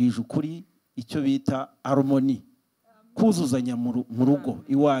 Ariko mbabwije ukuri, icyo bita harmony, kuzuzanya mu rugo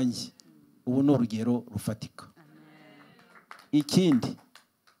iwanjye, ubu ni urugero rufatika. Ikindi,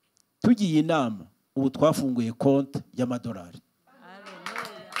 tugiye inama, ubu twafunguye konti y'amadolari,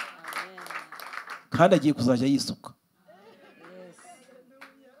 kandi agiye kuzajya yisuka.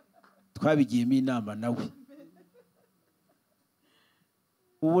 Twabigiyemo inama nawe.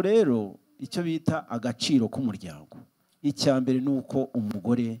 Ubu rero icyo bita agaciro k'umuryango, icya mbere ni uko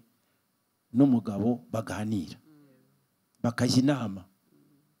umugore n'umugabo baganira, bakajya inama,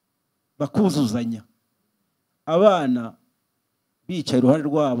 bakuzuzanya. Abana bicaye iruhande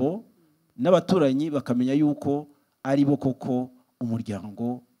rwabo, n'abaturanyi bakamenya yuko ari bo koko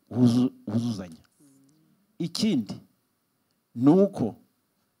umuryango wuzuzanya. Ikindi nuko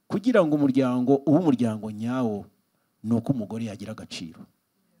kugira ngo umuryango ube umuryango nyawo nuko umugore yagira agaciro.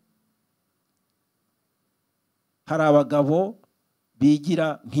 Hari abagabo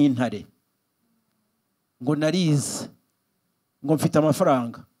bigira nk'intare ngo narize ngo mfite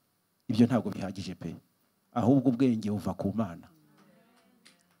amafaranga, ibyo ntabwo bihagije pe, ahubwo ubwenge buva ku Mana.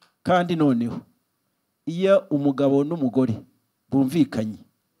 Kandi noneho iyo umugabo n'umugore bumvikanye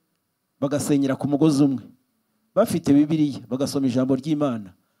bagasenyera ku mugozi umwe, bafite Bibiliya bagasoma ijambo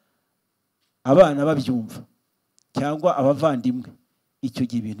ry'Imana, abana babyumva cyangwa abavandimwe, icyo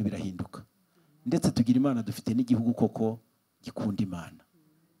gihe ibintu birahinduka. Ndetse tugira Imana, dufite n'igihugu koko gikunda Imana.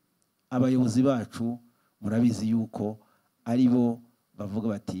 Abayobozi bacu murabizi yuko ari bo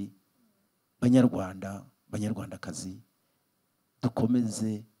bavuga bati Banyarwanda, Banyarwandakazi,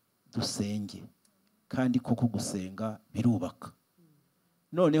 dukomeze dusenge, kandi koko gusenga birubaka.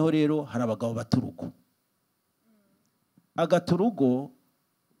 Noneho rero hari abagabo baturugo, agaturugo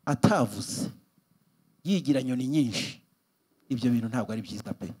atavuze yigira nyoni nyinshi, ibyo bintu ntabwo ari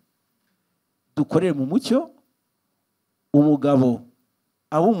byiza pe. Dukorere mu mucyo, umugabo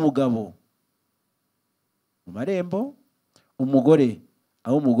abo umugabo mu marembo, umugore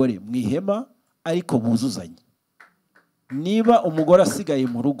abo umugore mu ihema, ariko buzuzanye. Niba umugore asigaye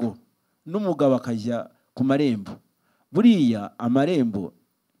mu rugo n'umugabo akajya ku marembo, buriya amarembo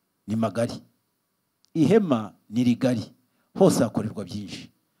ni magari, ihema ni rigari, hose hakorerwa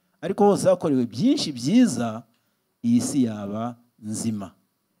byinshi. Ariko hose hakorewe byinshi byiza, iyi si yaba nzima.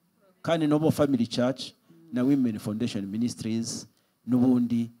 Kandi Noble Family Church na Women Foundation Ministries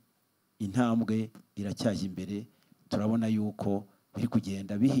n'ubundi intambwe iracyajya imbere. Turabona yuko biri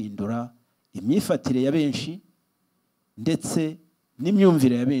kugenda bihindura imyifatire ya benshi ndetse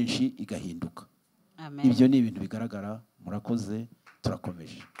n'imyumvire ya benshi igahinduka. Ibyo ni ibintu bigaragara. Murakoze,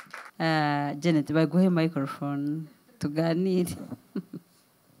 turakomeje. Janet, baguhe microphone tuganire.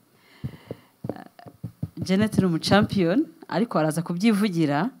 Janet ni umuchampion ariko araza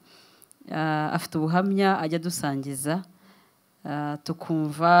kubyivugira, afite ubuhamya ajya dusangiza,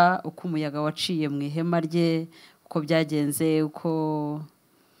 tukumva uko umuyaga waciye mu ihema rye, uko byagenze, uko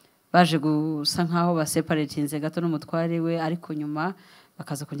baje gusa nkaho baseparatinze gato n'umutware we, ariko nyuma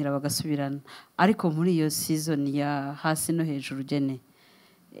bakaza kongera bagasubirana. Ariko muri iyo season ya hasi no hejuru, Jene,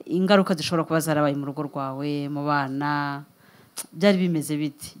 ingaruka zishobora kuba zarabaye mu rugo rwawe, mu bana, byari bimeze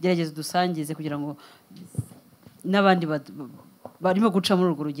biti? Gerageza dusangize kugira ngo n'abandi barimo guca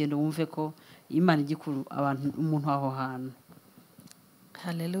muri urwo rugendo wumve ko Imana igikuru abantu umuntu aho hantu.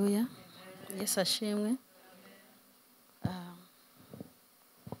 Haleluya, Yesu ashimwe.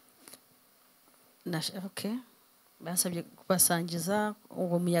 Okay, basabye kubasangiza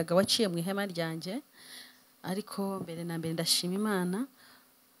uwo muyaga waciye mu ihema ryanjye, ariko mbere na mbere ndashima Imana.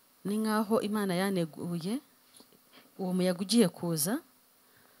 Ni nkaho Imana yaneguye uwo muyaga ugiye kuza.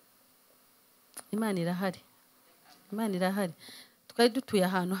 Imana irahari, Imana irahari. Twari dutuye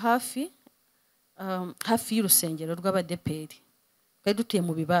ahantu hafi y'urusengero rw'abadeperi, twari dutuye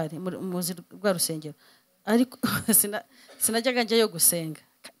mu Bibare, muzi rwa rusengero, ariko sinajyaga njyayo gusenga.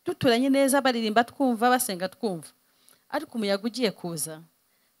 Duturanye neza, baririmba twumva, basenga twumva, ariko umuyaga ugiye kuza,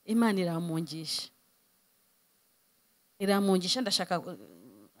 Imana iramungisha. Ndashaka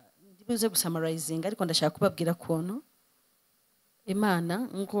ndibuze gusummarizinga, ariko ndashaka kubabwira kuntu Imana,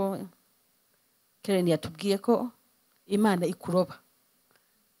 ngo Karen yatubwiye ko Imana ikuroba.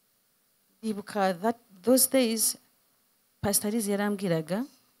 Ndibuka those days Pastor Liz yarambwiraga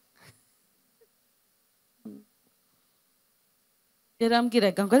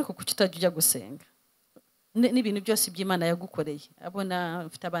ngo ariko kuki utajya ujya gusenga n'ibintu byose by'Imana yagukoreye, abona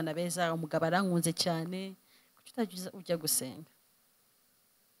mfite abana beza, umugabo arankunze cyane, kuki utajya ujya gusenga?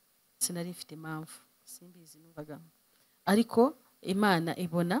 Sinari mfite impamvu, simbizi, numvaga. Ariko Imana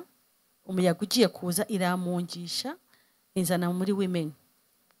ibona umuyaga ugiye kuza, iramungisha, inzana muri Women.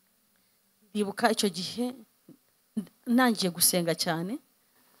 Ndibuka icyo gihe nangiye gusenga cyane,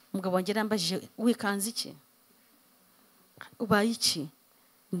 umugabo wanjye yarambajije, wikanze iki? Ubaye iki?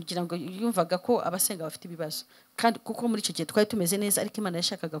 Ngira ngo yumvaga ko abasenga bafite ibibazo, kandi kuko muri icyo gihe twari tumeze neza, ariko Imana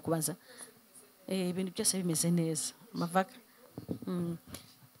yashakaga kubaza ibintu byose bimeze neza.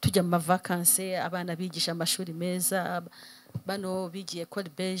 Tujya mu mavakanse, abana bigisha amashuri meza, bano bigiye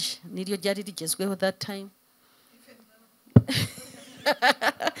Code Beige, niryo ryari rigezweho that time.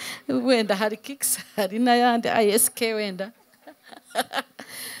 Wenda hari Kicks, hari n'ayandi ISK wenda.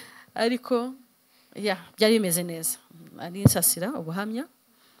 Ariko byari bimeze neza. Ari nsasira ubuhamya,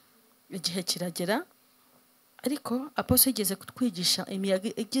 igihe kiragera, ariko Apostle yigeze kutwigisha imiyaga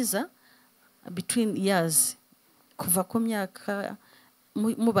igiza between years kuva ku myaka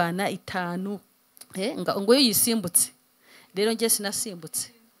mubana 5 ngo yisimbutse rero nge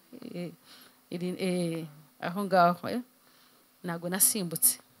sinasimbutse aho ngaho nago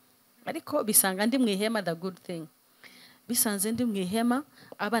nasimbutse ariko bisanga ndi mwihema the good thing bisanze ndi mwihema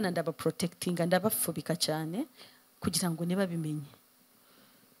abana ndaba protectinga ndabafubika cyane kugira ngo niba bimenye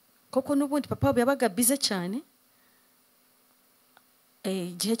koko nubundi papa yabaga bize cyane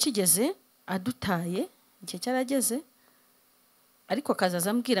gihe kigeze adutaye gihe cyarageze ariko kazaza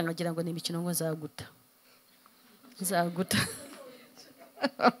ambwira ngagira ngo ni imikino ngo nzaguta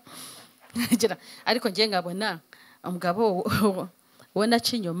ariko ngiye ngabona umugabo wona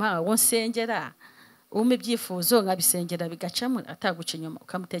cinyuma wonsengera ume byifuzo nkabisengera bigacamo ataguca inyuma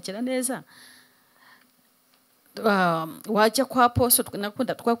ukamutekera neza wajya kwa poso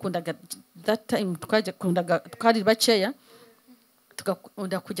twakundaga that time twari baceya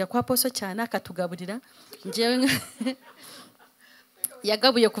tugakunda kujya kwa poso cyane akatugaburira ngewe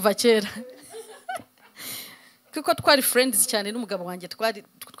yagabuye kuva kera kuko twari friends cyane n'umugabo wanjye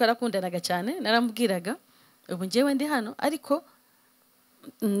twarakundanaga cyane naramubwiraga ubu ngewe ndi hano ariko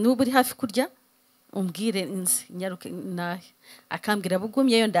nubu uri hafi kurya umbwire inzi nyaruke nahe akambwira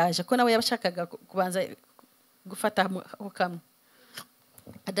bugumyeyo ndaje ko nawe yabashakaga kubanza gufata ho kamwe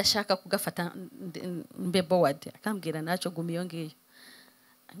adashaka kugafata mbe board akambwira naco gumiyo ngiyo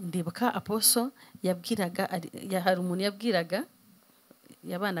ndibuka aposo yabwiraga hari umuntu yabwiraga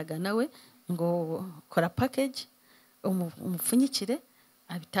yabanaga nawe ngo kora package umupfunyikire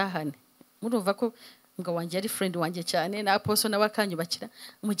abitahane murumva ko ngo wanje ari friend wanje cyane na aposo nawe akanyubakira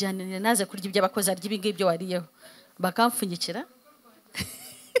umujyanire naze kurya ibyo abakozi arya ibingi byo wariyeho bakamfunyikira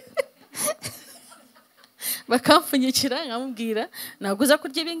bakamfunyikira nkamubwira naguza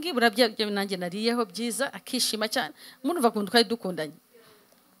kurya ibingi burabya nanjye nariyeho byiza akishima cyane murumva kundu twari dukundanye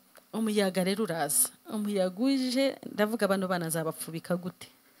umuyaga rero uraza umuyaguje ndavuga abantu banazabapfubika gute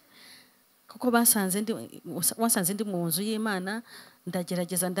kuko wasanze ndi mu nzu y'Imana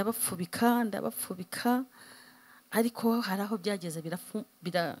ndagerageza ndabapfubika ariko haraho byageze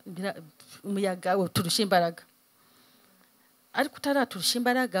umuyaga turusha imbaraga ariko utaraturusha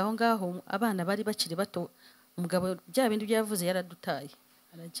imbaraga aho ngaho abana bari bakiri bato umugabo bya bindi byavuze yaradutaye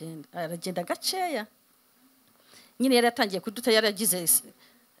aragenda gaceya nyine yaratangiye kuduta yaragize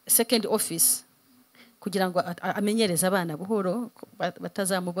second office kugira ngo amenyereze abana buhoro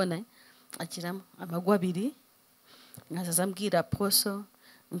batazamubona akiramo amagwa 2 nkazaza mbwira poso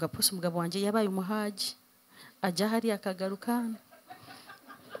ngaposo umugabo wanje yabaye umuhaji ajya hari akagaruka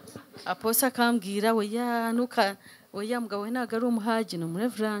aposo akambwira oya nuka oya mugabo we ntago ari umuhaji no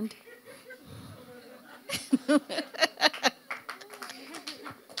reverend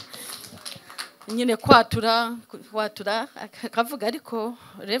nyine kwatura akavuga ariko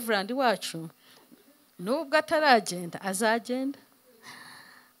reverend wacu nubwo ataragenda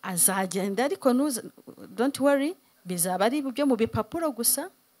azagenda ariko don't worry bizaba ari byo mu bipapuro gusa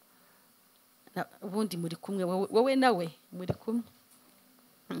ubundi muri kumwe wowe nawe muri kumwe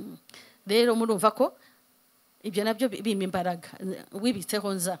rero murumva ko ibyo nabyo bima imbaraga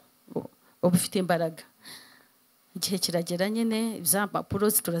wibitseho nza ubufite imbaraga igihe kiragera nyine za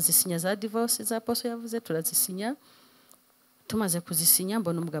papuro turazisinya za divorce za poso yavuze turazisinya tumaze kuzisinya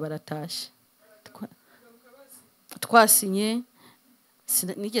mbona umugabo aratashe twasinye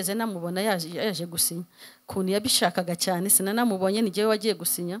nigeze namubona yaje gusinya kuntu yabishakaga cyane sinanamubonye nigiye wagiye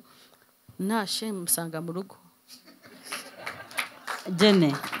gusinya nashe musanga mu rugo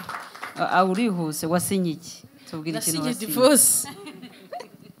Jene urihuse wasinye iki tubwira ikintu wasinye divorce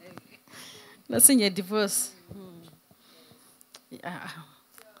nasinye divorce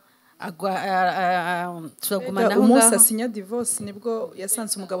turagumana aho umunsi asinya divorce nibwo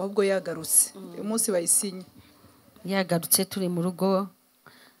yasanze umugabo ahubwo yagarutse umunsi bayisinye yagarutse turi mu rugo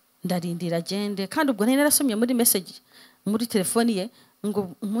ndarindira agende kandi ubwo nari narasomye muri message muri telefoni ye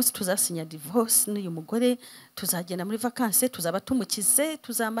ngo umunsi tuzasinya divorce n'uyu mugore tuzagenda muri vacances tuzaba tumukize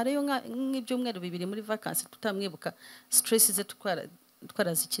tuzamarayo nk'ibyumweru 2 muri vacances tutamwibuka stress ze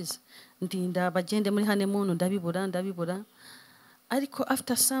twarazikiza ndinda bagende muri honeymoon ndabibura ariko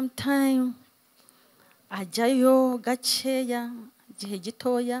after some time ajyayo gaceya gihe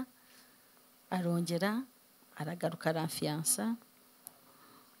gitoya arongera aragaruka aramfiansa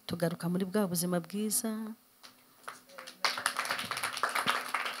tugaruka muri bwa buzima bwiza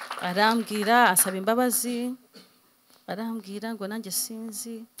arambwira asaba imbabazi arambwira ngo nanjye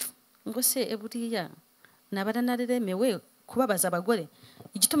sinzi ngo se buriya nabara nareremewe kubabaza abagore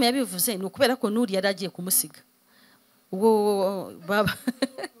igituma yabivuze ni ukubera ko nuri yaragiye kumusiga uwo baba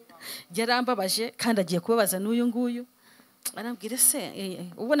yarambabaje kandi agiye kubabaza n'uyu nguyu arambwira se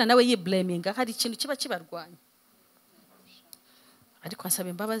ubona nawe yiblaminga hari ikintu kiba kibarwanya ariko asaba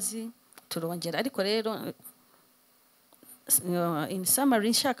imbabazi turongera ariko rero in summary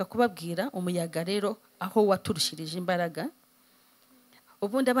nshaka kubabwira umuyaga rero aho waturushirije imbaraga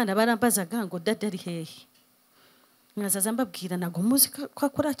ubundi abana barambazaga ngo dada ari hehe nkazaza mbabwira nago muzi ko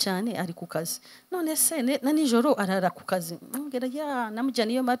akora cyane ari ku kazi none se na nijoro arara ku kazi mbwira ya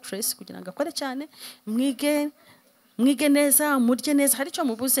namujyana iyo mattress kugira ngo akore cyane mwige neza murye neza hari cyo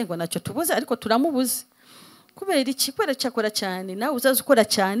mubuze ngo nacyo tubuze ariko turamubuze kubera iki kwera cyakora cyane nawe uzaza ukora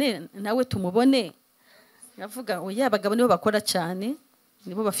cyane nawe tumubone yavuga oya abagabo nibo bakora cyane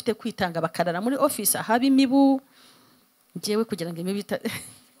nibo bafite kwitanga bakarara muri office ahaba imibu ngewe kugira ngo imibu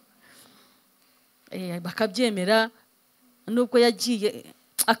bakabyemera nubwo yagiye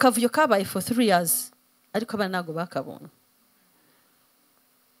akavuyo kabaye for 3 years ariko abana nago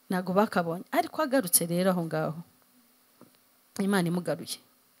bakabonye ariko agarutse rero aho ngaho Imana imugaruye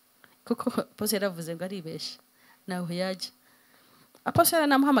kuko pose yaravuze ngo aribeshe naho yaje apose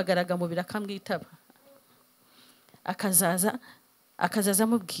yaramuhamagaraga mu birakamwitaba akazaza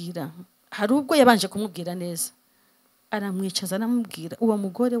amubwira hari ubwo yabanje kumubwira neza aramwicaza anamubwira uwo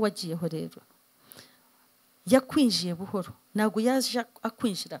mugore wagiyeho rero yakwinjiye buhoro nago yaje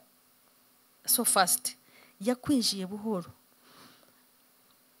akwinjira so fast yakwinjiye buhoro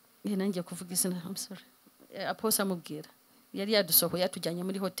nanjye kuvuga izina I'm sorry apose amubwira yari yadusohoye yatujyanye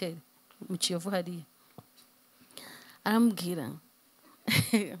muri hotel mu Kiyovu hariya arambwira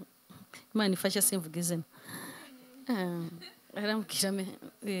Imana ifashe simvuga izina arambwira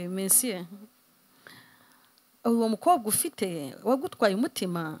monsieur uwo mukobwa ufite wagutwaye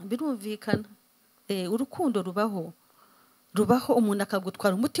umutima birumvikana urukundo rubaho umuntu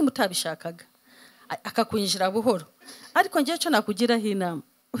akagutwara umutima utabishakaga akakwinjira buhoro ariko ngiye cyo nakugira inama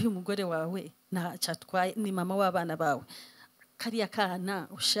uyu mugore wawe ntacyatwaye ni mama w'abana bawe kariya kana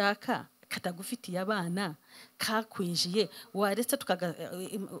ushaka katagufitiye abana kakwinjiye waretse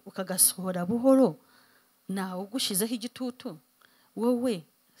ukagasohora buhoro nawe ugushizeho igitutu wowe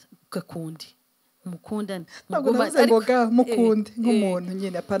gakundi mukundane ntabwo navuze ngo mukunde nk'umuntu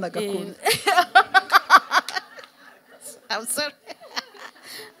nyine apana gakundi I'm sorry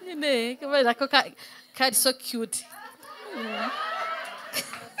nyine kubera ko kari so cute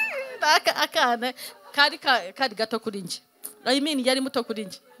akana kari gato kuri nje I mean yari muto kuri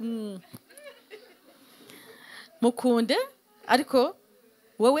nje mukunde ariko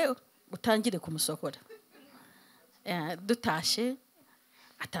wowe utangire kumusohora dutashe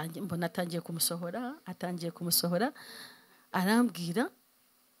atangiye kumusohora arambwira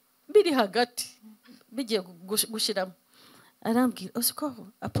biri hagati bigiye gushiramo arambwira osiko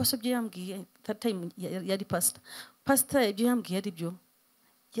aposo byo yambwiye time yari pastor ibyo yambwiye ari byo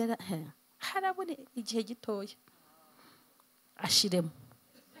harabone igihe gitoya ashiremo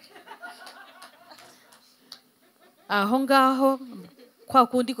aho ngaho kwa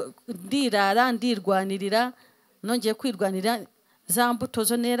kundi ndirwanirira nongeye kwirwanira za mbuto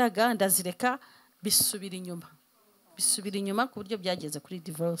zo neraga ndazireka bisubira inyuma ku buryo byageze kuri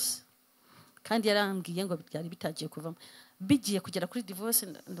divorce kandi yarambwiye ngo byari bitagiye kuvamo bigiye kugera kuri divorce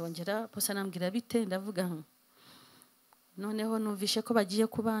ndongera posa nambwira bite ndavuga noneho numvishe ko bagiye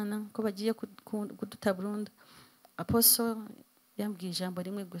kubana ko bagiye kuduta burundu aposo yambwiye ijambo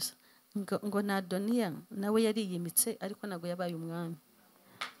rimwe gusa ngo na Doniya nawe yari yimitse ariko nago yabaye umwami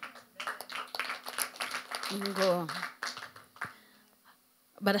ngo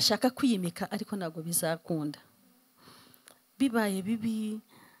barashaka kwiyimika ariko nago bizakunda bibaye bibi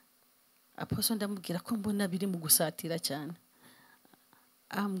aposo ndamubwira ko mbona biri mu gusatira cyane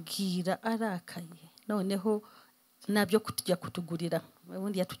ambwira arakaye noneho nabyo kutujya kutugurira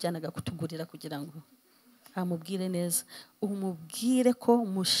ubundi yatujyanaga kutugurira kugira ngo amubwire neza umubwire ko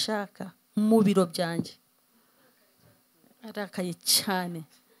mushaka mu biro byanjye arakaye cyane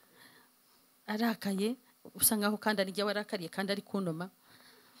arakaye usa nkaho kandi ari jye warakariye kandi ari kunoma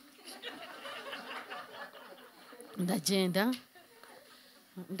ndagenda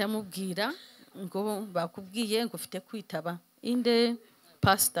ndamubwira ngo bakubwiye ngo ufite kwitaba inde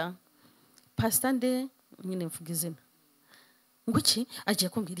pastor nde nyine mvuga izina ngo iki agiye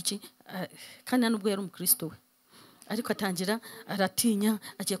kumbwira iki kandi nubwo yari umukristo we ariko atangira aratinya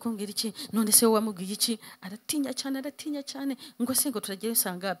agiye kumbwira iki none se wowe wamubwiye iki aratinya cyane ngo se ngo turagiye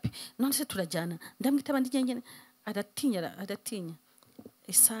sangapi none se turajyana ndamwitaba ndi nyene aratinya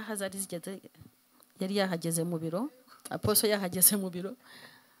isaha zari zigeze yari yahageze mu biro aposo yahageze mu biro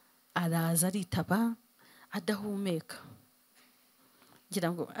araza aritaba adahumeka ngira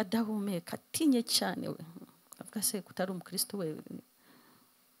ngo adahumeka atinye cyane we avuga se kutari umukristo we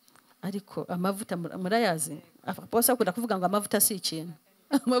ariko amavuta murayazi bose akunda kuvuga ngo amavuta si ikintu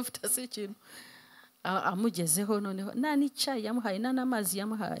amavuta si ikintu amugezeho noneho nta n'icyayi yamuhaye nta n'amazi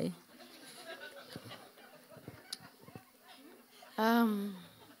yamuhaye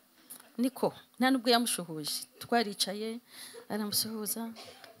niko nta nubwo yamushuhuje twaricaye aramusuhuza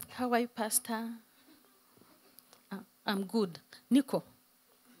how are you pastor I'm good niko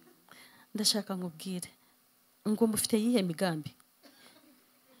ndashaka nkubwire ngo mufite yihe migambi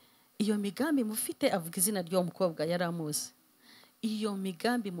iyo migambi mufite avuga izina ry'uwo mukobwa yari amuzi iyo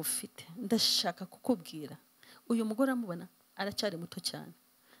migambi mufite ndashaka kukubwira uyu mugore amubona aracyari muto cyane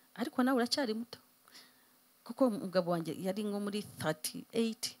ariko nawe uracyari muto kuko umugabo wanjye yari nko muri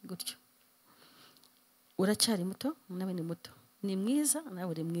 38 gutyo uracyari muto nawe ni muto ni mwiza nawe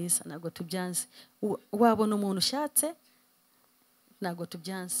uri mwiza ntabwo tubyanze wabona umuntu ushatse ntabwo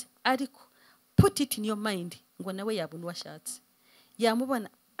tubyanze ariko put it in your mind ngo nawe yabona uwashatse yamubona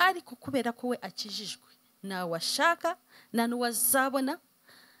ariko kubera ko we akijijwe nawe ashaka nta n'uwazabona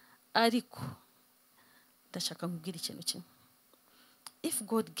ariko ndashaka nkubwira ikintu kimwe if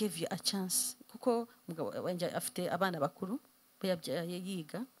God gave you a chance kuko umugabo wanjye afite abana bakuru yabyaye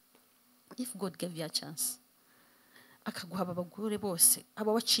yiga if God gave you a chance akaguha abagore bose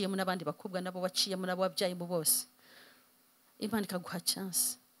aba waciyemo n'abandi bakobwa nabo waciyemo nabo wabyaye mu bose Imana ikaguha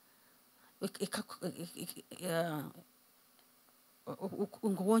chance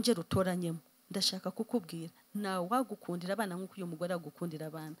ngo wongere utoranyemo ndashaka kukubwira nawe wagukundira abana nk'uko uyu mugore agukundira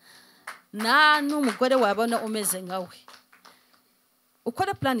abana nta n'umugore wabona umeze nkawe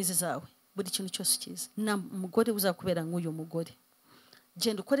ukora plans zawe buri kintu cyose cyiza na mugore uzakubera nk'uyu mugore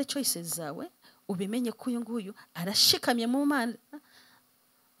genda ukore choices zawe ubimenye ko uyu nguyu arashikamye mu Mana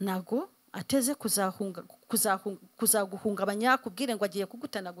nago ateze kuzaguhungabanya kubwire ngo agiye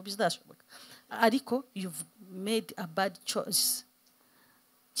kugutana ngo bizashoboka ariko you've made a bad choice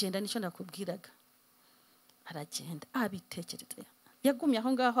genda nicyo nakubwiraga aragenda abitekereza yagumye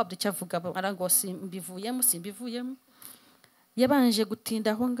aho ngaho abducyavuga arango simbivuyemo yabanje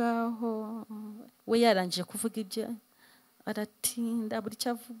gutinda aho ngaho we yarangije kuvuga ibyo aratinda buri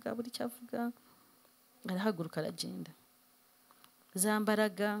cyavuga arahaguruka aragenda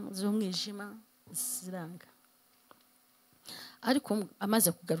zambaraga z'umwijima ziranga ariko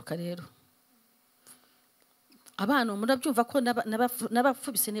amaze kugaruka rero abana murabyumva ko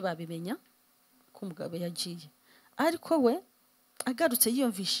n'abafubise ntibabimenya ko umugabo yagiye ariko we agarutse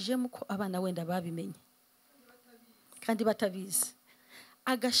yiyumvishijemo ko abana wenda babimenye kandi batabizi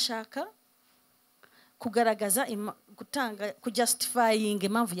agashaka kugaragaza gutanga kujustifying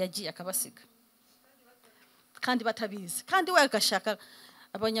impamvu yagiye akabasiga kandi batabizi kandi we agashaka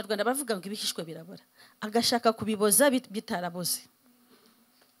abanyarwanda bavuga ngo ibihishwe birabora agashaka kubiboza bitaraboze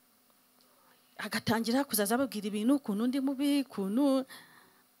agatangira kuzaza ababwira ibintu ukuntu ndi mubi kuntu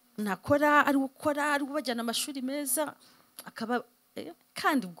nakora ari gukora ari kubajyana amashuri meza akaba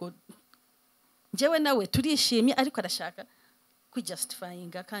kandi ubwo njyewe nawe turishimye ariko arashaka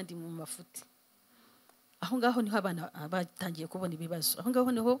kujustifyinga kandi mu mafuti aho ngaho niho abana batangiye kubona ibibazo aho ngaho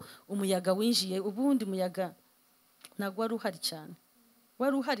niho umuyaga winjiye ubundi umuyaga ntabwo wari uhari cyane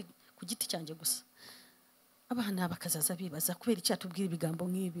wari uhari ku giti cyanjye gusa abana bakazaza bibaza kubera iki atubwira ibigambo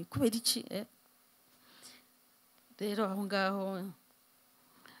nk'ibi kubera iki rero aho ngaho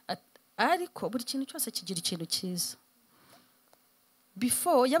ariko buri kintu cyose kigira ikintu cyiza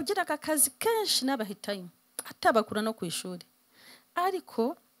before yabgiraga akazi kenshi n'abahitayo atabakura no ku ishuri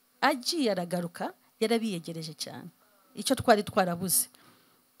ariko agiye aragaruka yarabiyegereje cyane icyo twari twarabuze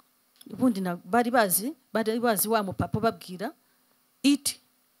ubundi bari bazi wa mupapa babwira eat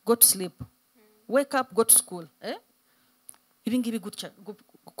go to sleep wake up go to school ibingibi gutya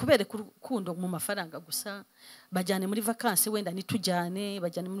kubera kurukundo mu mafaranga gusa bajyane muri vacances wenda nitujyane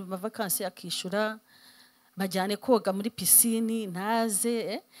bajyane muri vacances akishura bajyane koga muri piscine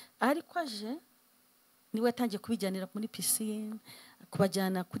naze ariko aje niwe atangiye kubijyanira muri piscine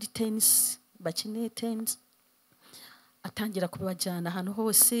kubajyana kuri tennis bakine tennis atangira kubajyana ahantu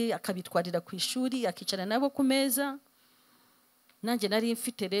hose akabitwarira ku ishuri akicara nabo ku meza nanjye nari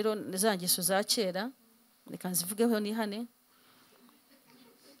mfite rero zangeso za kera reka nzivugeho ni hane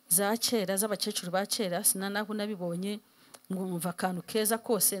za kera z'abakecuru ba kera sinanaho nabibonye ngumva akantu keza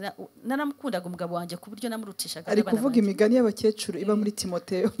kose nanamukundaga umugabo wanjye ku buryo namurutishaga ari kuvuga imigani y'abakecuru iba muri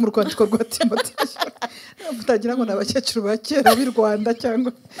Timoteyo mu rwandiko rwa Timoteyo mutagira ngo n'abakecuru ba kera b'i Rwanda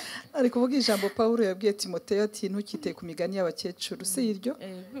cyangwa ari kuvuga ijambo Paulo yabwiye Timoteyo ati ntukite ku migani y'abakecuru se iryo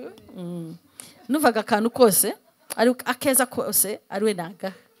nuvaga akantu kose ari akeza kose ari we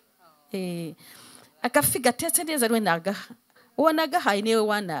naga agafi gatetse neza ari we naga uwo nagahaye niwe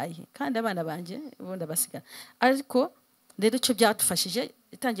wanaye kandi abana banje ubundi abasiga ariko rero cyo byadufashije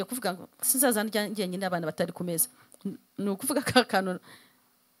itangiye kuvuga ngo sinzaza njyenyine abana batari ku meza, ni ukuvuga ka kantu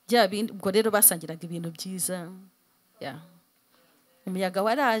bya bindi. Ubwo rero basangiraga ibintu byiza. Umuyaga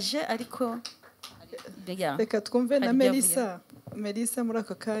waraje ariko reka twumve na Melissa muri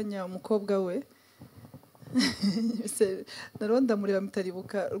aka kanya umukobwa we naronda muri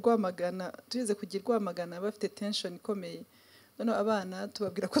bamutaribuka Rwamagana, tugeze kugira Rwamagana bafite tension ikomeye. None abana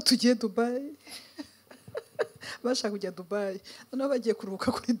tubabwira ko tugiye Dubai bashaka kujya Dubai, none bagiye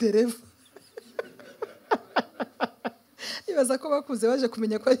kuruhuka kuri dereva ibaza ko bakuze baje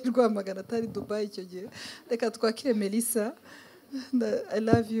kumenya ko ari Rwamagana atari Dubai icyo gihe. Reka twakire Melissa. I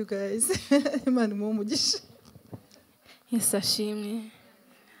love you guys. Imana umugisha. Yes, Ashimiye.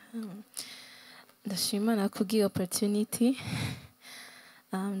 Ndashimana kubw'iyo opportunity.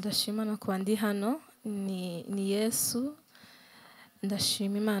 Ndashimana kuba ndi hano ni Yesu.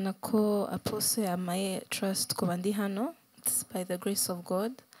 Ndashima Imana ko Apostle yamaye trust kuba ndi hano. It's by the grace of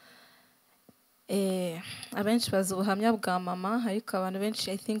God. Abenshi bazi ubuhamya bwa mama, ariko abantu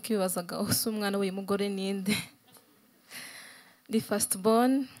benshi I think bibazaga ose umwana w'umugore ninde. The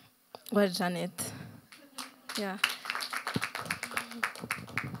firstborn was Janet. Yeah.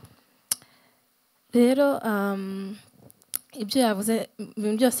 Rero ibyo yavuze,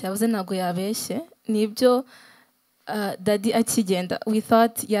 ibintu byose yavuze ntabwo yabeshye. Nibyo daddy akigenda we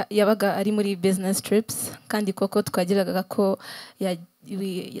thought yabaga ari muri business trips, kandi koko twagiraga ko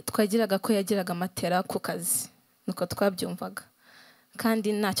yagiraga matera ku kazi, nuko twabyumvaga,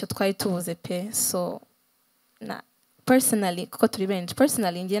 kandi ntacyo twari tubuze pe. So personally, kuko turi benshi,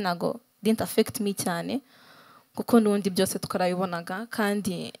 personally njye ntago didn't affect me cyane, kuko n'undi byose twarabibonaga,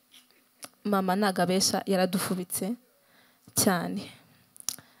 kandi mama nagabesha yaradufubitse cyane.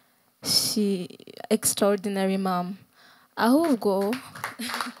 She extraordinary mom. Ahubwo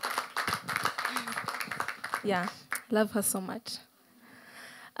yeah, love her so much.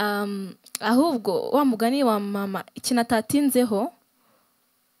 Ahubwo wa mugani wa mama ikintu atatinzeho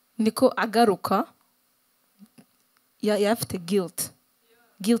niko agaruka yafite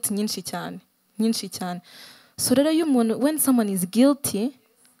guilt nyinshi cyane. So rero when someone is guilty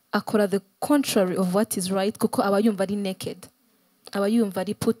akora the contrary of what is right, kuko aba yumva ari naked, aba yumva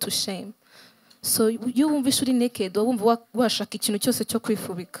ari put to shame. So iyo wumvisha uri naked wumva washaka ikintu cyose cyo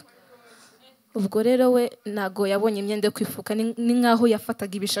kwifubika. Ubwo rero we nago yabonye imyenda yo kwifuka, ni nkaho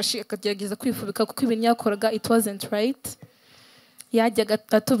yafataga ibishashi akagerageza kwifubika, kuko ibintu yakoraga it wasn't right. Yajyaga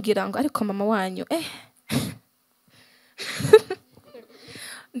atubwira ngo ariko mama wanyu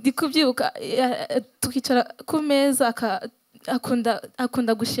ndi kubyibuka tukicara ku meza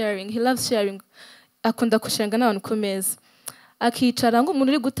akunda gusharing, he loves sharing, akunda gusharinga n'abantu ku meza, akicara ngo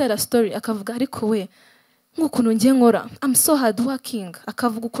umuntu uri gutera story akavuga ariko we nk'ukuntu ngiye nkora I'm so hard working,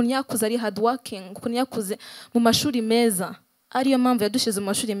 akavuga ukuntu yakuze ari hard working, ukuntu yakuze mu mashuri meza, ariyo mpamvu yadushize mu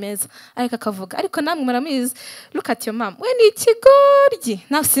mashuri meza. Ariko akavuga ariko namwe muramizi, look at your mom, we ni ikigoryi.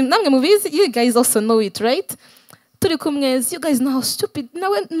 Namwe mubizi, you guys also know it, right? Turi kumwezi, you guys know how stupid,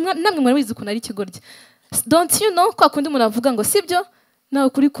 namwe murabizi ukuntu ari ikigoryi. Don't you know, kwa kundi umuntu avuga ngo sibyo, nawe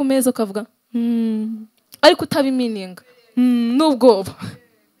kuri ku meza ukavuga ariko utabimeaninga n'ubwoba,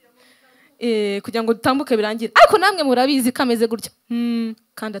 kugira ngo dutambuke birangire, ariko namwe murabizi kameze gutya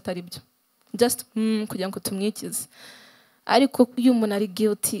kandi atari byo, just kugira ngo tumwikize. Ariko iyo umuntu ari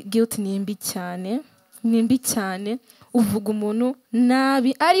guilt ni mbi cyane, uvuga umuntu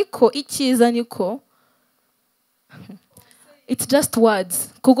nabi, ariko icyiza niko it's just words.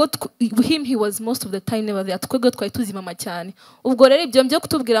 Kuko him he was most of the time never there. Twego twari tuzi mama cyane. Ubwo rero ibyo byo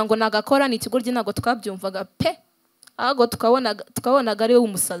kutubwira ngo nagakora ni ikigoryi ntago twabyumvaga pe. Ahubwo tukabonaga ari we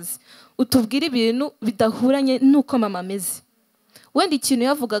umusazi. Utubwira ibintu bidahuranye nuko mama ameze. Wenda ikintu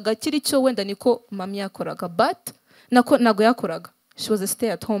yavugaga kiri cyo wenda niko mama yakoraga, but nago yakoraga. She was a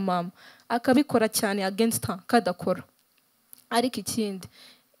stay at home mom. Akabikora cyane against her kadakora. Ariko ikindi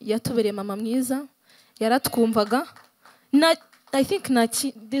yatubereye mama mwiza, yaratwumvaga. I think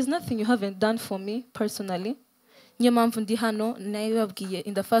there's nothing you haven't done for me personally. Niyo mpamvu ndi hano nabibabwiye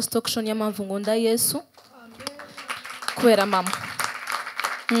in the first talk show, niyo mpamvu ngunda Yesu kubera mama.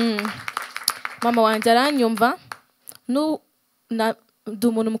 Mama wanjye aranyumva ndi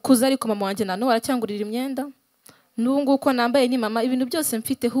umuntu mukuze, ariko mama wanjye nano aracyangurira imyenda. N'ubu uko nambaye ni mama, ibintu byose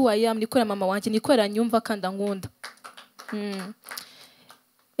mfite who I am nikorera mama wanjye, nikorera nyumva kandi ankunda.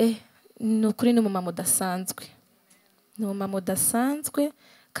 Nukuri ni umumama udasanzwe. Ni umumama udasanzwe,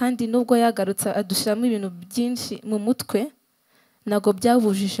 kandi nubwo yagarutse adushiramo ibintu byinshi mu mutwe, nago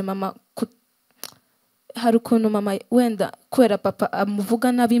byabujije mama. Hari ukuntu mama wenda kwera papa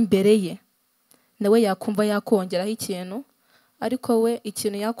amuvuga nabi imbere ye, nawe yakumva yakongeraho ikintu, ariko we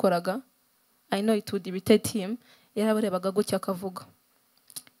ikintu yakoraga I know it would irritate him, yarabarebaga gutya akavuga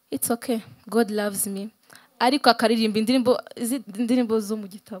it's okay, God loves me. Ariko akaririmba indirimbo zo mu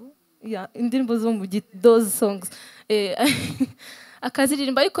gitabo, indirimbo zo mu those songs,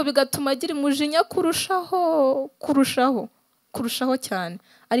 akaziririmba ariko bigatuma agira umujinya kurushaho cyane,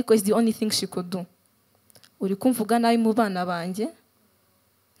 ariko is the only thing she could do. Uri kumvuga nabi mu bana banjye,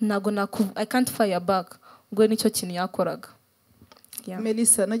 I can't fire back. Ubwo nicyo kintu yakoraga.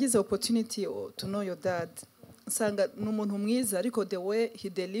 Melissa, nagize opportunity to know your dad. Nsanga n'umuntu mwiza, ariko the way he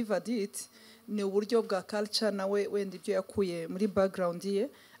delivered it ni uburyo bwa culture nawe wenda ibyo yakuye muri background ye,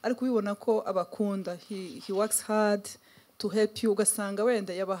 ariko ubibona ko abakunda. He works hard to help you, ugasanga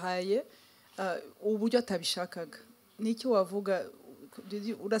wenda yabahaye uburyo atabishakaga. Nicyo wavuga,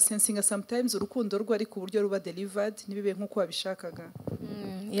 urasensinga sometimes urukundo rwe ariko uburyo ruba delivered nibibe nkuko wabishakaga?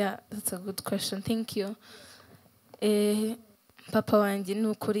 Yeah, that's a good question. Thank you. Papa wanjye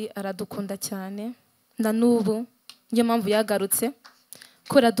n'ukuri aradukunda cyane, na nubu niyo mpamvu yagarutse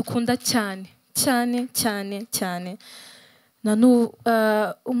ko aradukunda cyane. Na nubu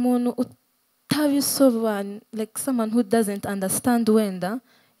umuntu utabisobanura, like someone who doesn't understand wenda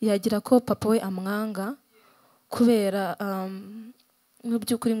yagira ko papa we amwanga kubera mu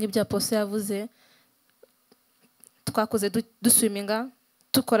by'ukuri mw'ibya Pose yavuze, twakoze duswiminga,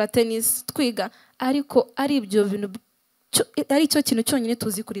 tukora tennis, twiga, ariko ari ibyo bintu ari cyo kintu cyonyine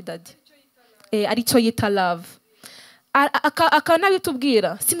tuzi kuri daddy, ari cyo yita love.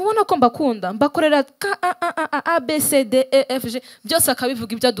 Akanabitubwira, simubona ko mbakunda, mbakorera A B C D E F G, byose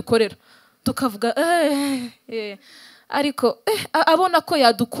akabivuga ibyo adukorera, tukavuga ariko abona ko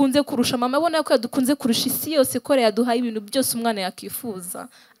yadukunze kurusha mama, abona ko yadukunze kurusha isi yose, ko yaduhaye ibintu byose umwana yakifuza,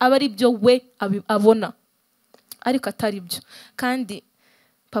 aba ari byo we abona, ariko atari byo. Kandi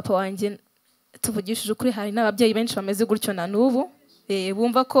papa wanjye, tuvugishije ukuri, hari n'ababyeyi benshi bameze gutyo na nubu,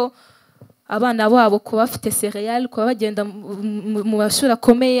 bumva ko abana babo kuba bafite cereal, kuba bagenda mu mashuri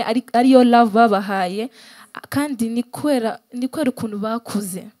akomeye ariyo love babahaye, kandi ni kwera ukuntu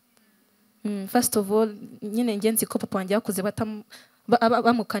bakuze. First of all, nyine ngenzi ko papa wanjye yakuze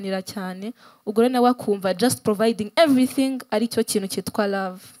bamukanira cyane, ubwo rero nawe akumva just providing everything ari cyo kintu cyitwa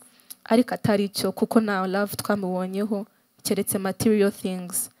love, ariko atari cyo, kuko nta love twamubonyeho keretse material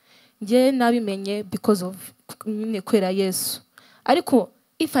things. Nge nabimenye because of nyine kwera Yesu, ariko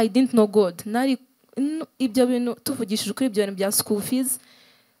if I didn't know God, nari ibyo bintu tuvugishije kuri ibyo bintu bya school fees,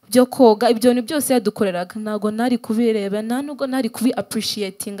 byo koga, ibyo bintu byose yadukoreraga, ntago nari kubireba, nta nubwo nari kubi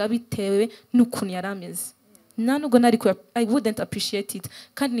appreciating bitewe n'ukuntu yarameze, nta nubwo nari I wouldn't appreciate it.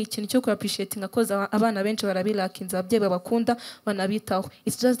 Kandi ni ikintu cyo ku appreciating akoze abana benshi barabilakinza, ababyeyi babakunda banabitaho.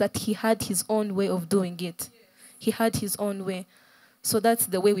 It's just that he had his own way of doing it. He had his own way. So that's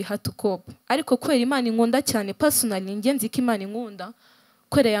the way we had to cope. Ariko kwera Imana inkunda cyane, personally ngenzi ko Imana inkunda,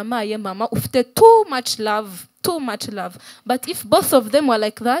 kwera yamaye mama ufite too much love. But if both of them were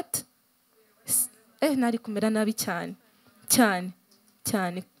like that, nari kumera nabi cyane.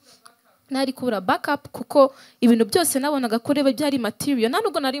 Nari kubura backup, kuko ibintu byose nabonaga kureba byari material, nta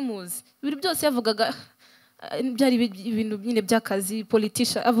nubwo nari muzi. Ibintu byose yavugaga byari ibintu nyine by'akazi,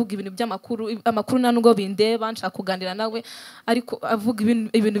 politician, avuga ibintu by'amakuru, amakuru nta nubwo bindeba, nshaka kuganira nawe, ariko avuga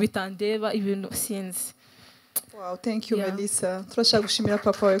ibintu bitandeba, ibintu sinzi. Wow, thank you, Melissa. Turashaka gushimira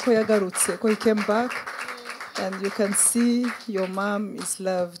papa wawe ko yagarutse, ko he came back, and you can see your mom is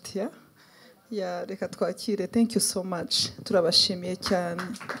loved. Reka twakire. Thank you so much. Turabashimiye cyane.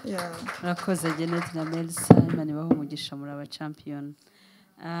 Murakoze Janet na Melissa, Imana ibahe umugisha, muri aba champion.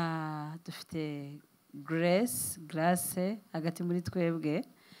 Dufite Grace hagati muri twebwe,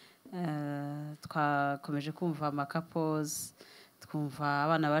 twakomeje kumva amakapos, twumva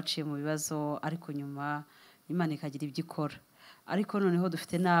abana baciye mu bibazo, ariko nyuma Imana ikagira ibyo ikora. Ariko noneho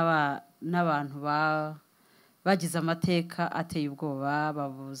dufite n'abantu bagize amateka ateye ubwoba,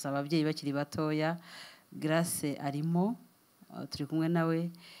 babuza ababyeyi bakiri batoya. Grace arimo, turi kumwe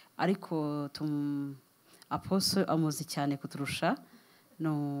nawe, ariko Apostle amuzi cyane kuturusha.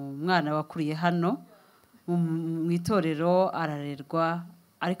 No umwana wakuriye hano mu itorero, ararerwa,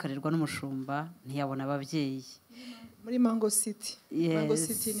 ariko arerwa n'umushumba, ntiyabona ababyeyi. Muri Mango City. Yes. Mango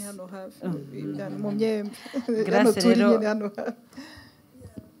City ni hano hafi, mu Myembe. Grace rero,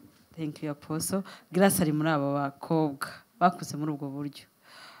 thank you Apostle. Grace ari muri abo bakobwa bakuze muri ubwo buryo.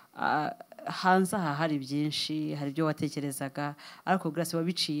 Hanze aha hari byinshi, hari ibyo watekerezaga, ariko Grace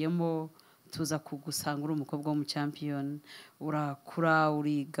wabiciyemo, tuza kugusanga uri umukobwa wo mu champion, urakura,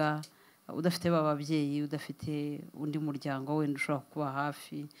 uriga, udafite bababyeyi, udafite undi muryango wenda ushobora kuba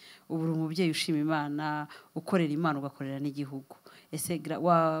hafi, ubura umubyeyi ushima Imana, ukorera Imana, ugakorera n'igihugu. Ese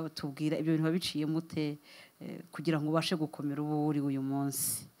watubwira ibyo bintu wabiciye mute kugira ngo ubashe gukomera ubu uri uyu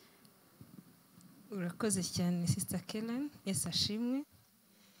munsi? Urakoze cyane Sister Kellen, Yesu ashimwe.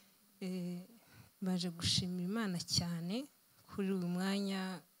 baje gushimira Imana cyane kuri uyu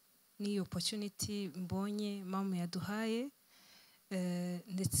mwanya n'iyo opportunity mbonye mama yaduhaye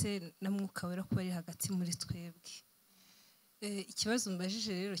ndetse na mwuka wera kuba ari hagati muri twebwe. Ikibazo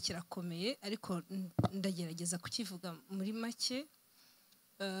mbajije rero kirakomeye ariko ndagerageza kukivuga muri make.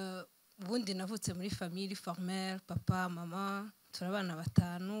 Ubundi navutse muri famille formelle, papa mama turabana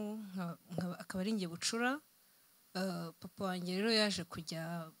batanu, akaba ari nge bucura. Papa wanjye rero yaje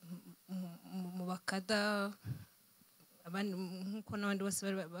kujya mu bakada nkuko n'abandi bose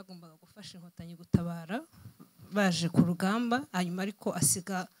bari bagombaga gufasha inkotanyi gutabara baje ku rugamba, hanyuma ariko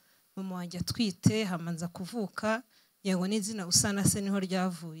asiga mama wanjye atwite hamanza kuvuka yango n'izina usana se niho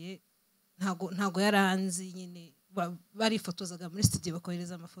ryavuye. Ntago yaranzi nyine barifotozaga muri studio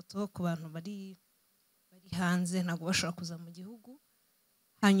bakohereza amafoto ku bantu bari hanze, ntago bashobora kuza mu gihugu.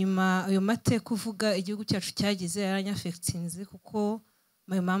 Hanyuma ayo mateka uvuga igihugu cyacu cyagize yaranyafectinze kuko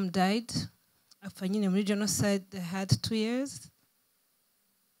my mom died apfa nyine muri genocide. I had 2 years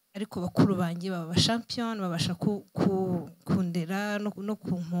ariko bakuru banjye baba champion babasha kundera no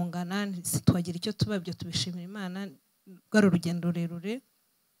kumpungana sitwagira icyo tuba byo tubishimira Imana. Rwari urugendo rurerure.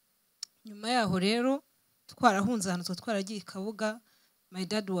 Nyuma yaho rero twarahunze ahantu twaragiye Kabuga. My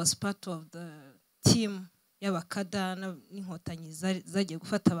dad was part of the team y'abakada n'inkotanyi zagiye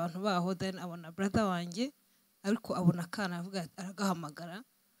gufata abantu baho. Then abona brother wanjye ariko abona kana avuga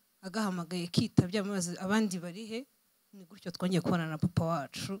agahamagaye kitabye amazi abandi barihe. Ni gutyo twongeye kubona na papa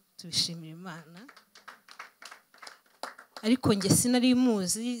wacu tubishimira Imana. Ariko nge sinari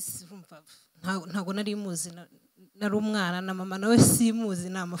muzi, ntago nari muzi, nari umwana na mama nawe simuzi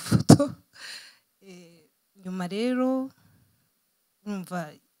na amafoto. Nyuma rero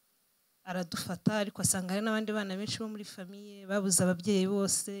numva aradufata ariko asanga hari n'abandi bana benshi bo muri famille babuze ababyeyi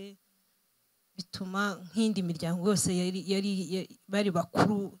bose, bituma nk'indi miryango yose bari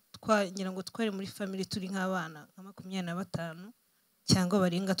bakuru. Ngira ngo twari muri famille turi nk'abana nka 25 cyangwa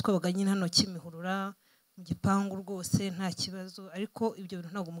barenga, twabaga nyine hano Kimihurura mu gipangu rwose nta kibazo. Ariko ibyo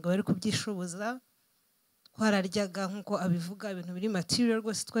bintu ntabwo umugabo ari kubyishoboza. Twararyaga nkuko abivuga ibintu biri material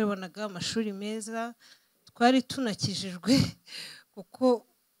rwose, twaribonaga amashuri meza, twari tunakijijwe kuko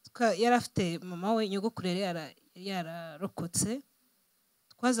yari afite mama we nyogokuru yararokotse.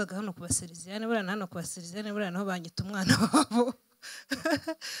 Twazaga hano ku baseriziyane, burana hano ku baseriziyane burana naho banyita umwana wabo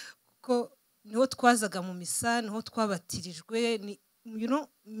kuko niho twazaga mu misa, niho twabatirijwe.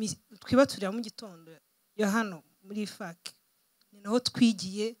 Twibaturira mu gitondo yo hano muri fake ni naho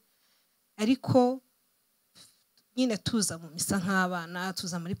twigiye. Ariko nyine tuza mu misa nk'abana,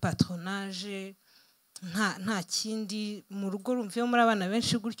 tuza muri patronage, nta kindi. Mu rugo rumviye muri abana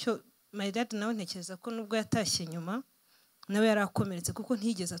benshi gutyo. My dad nawe ntekereza ko nubwo yatashye nyuma nawe yarakomeretse kuko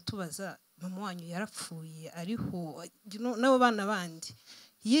ntigeze atubaza mama wanyu yarapfuye ariho. Nabo bana bandi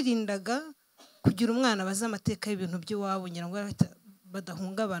yirindaga kugira umwana baza amateka y'ibintu by'iwabo ngira ngo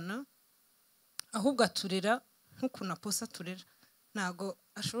badahungabana, ahubwo aturera nk'ukuntu aposa turera. Ntago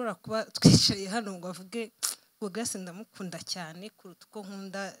ashobora kuba twicaye hano ngo avuge ngo Grace ndamukunda cyane kuruta uko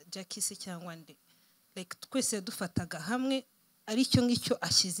nkunda Jackie se cyangwa nde. Like twese dufataga hamwe ari cyo ngicyo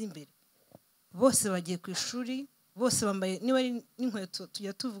ashyize imbere. Bose bagiye ku ishuri, bose bambaye niba ari n'inkweto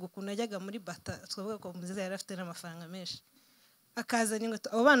tujya tuvuga ukuntu yajyaga muri bata, twavuga ko muziza yari afite n'amafaranga menshi. Akaza n'inkweto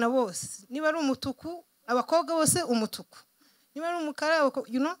abo bana bose, niba ari umutuku abakobwa bose umutuku, niba ari umukara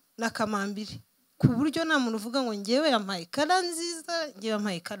nakamambiri, ku buryo nta muntu uvuga ngo ngewe yampaye kara nziza ngewe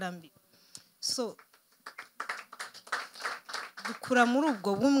yampaye kara mbi. So dukura muri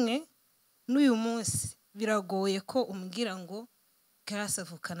ubwo bumwe. N'uyu munsi biragoye ko umbwira ngo Grace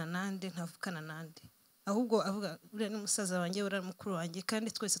avukana nande ntavukana nande, ahubwo avuga uriya ni musaza wanjye uriya mukuru wanjye,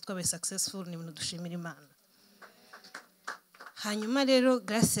 kandi twese twabaye successful. Ni ibintu dushimira Imana. Hanyuma rero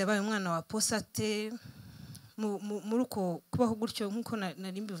Grace yabaye umwana wa posate muri uko kubaho gutyo nkuko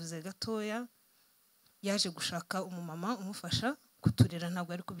nari mbivuze gatoya. Yaje gushaka umumama umufasha kuturera,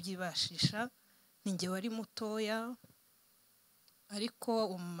 ntabwo ari kubyibashisha. Ninjye wari mutoya ariko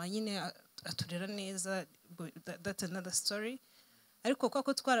umumama nyine aturera neza. That's another story. Ariko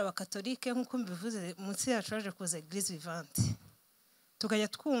kwako twara abakatolike nkuko mbivuze, munsi yacu yaje kuza Eglise Vivante, tukajya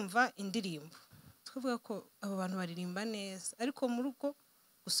twumva indirimbo, twavuga ko abo bantu baririmba neza. Ariko mu rugo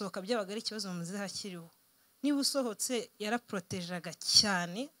gusohoka byabaga ari ikibazo muze hakiriho. Niba usohotse yaraprotejaga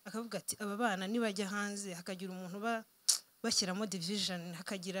cyane, akavuga ati aba bana nibajya hanze hakagira umuntu bashyiramo division,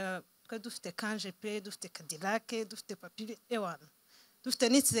 hakagira dufite kanje pe, dufite Cadillac, dufite papire ewana, dufite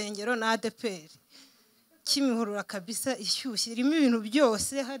n'itsengero na ADPR Kimihurura kabisa ishyushye, irimo ibintu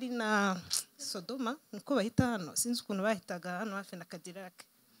byose. Hari na Sodoma niko bahita hano, sinzi ukuntu bahitaga hano hafi na Cadillac,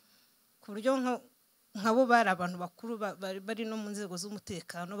 ku buryo nko nkabo bari abantu bakuru bari no mu nzego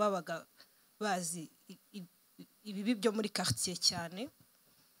z'umutekano babaga bazi ibibi byo muri quartier cyane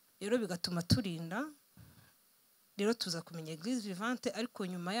rero bigatuma turinda rero tuza kumenya Église Vivante ariko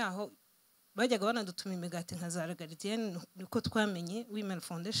nyuma yaho bajyaga banadutuma imigati nka za Gardienne niko twamenye Women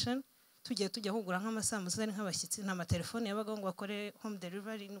Foundation tujya hugura nk'amasambusa ari nk'abashyitsi nta matelefone yabaga ngo bakore home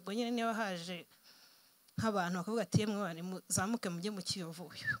delivery nubwo nyine niba haje nk'abantu bakavuga ati yemwe bari muzamuke mujye mu Kiyovu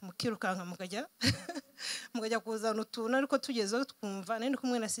mukirukanka mukajya kuzana utuntu ariko tugezeho twumva nari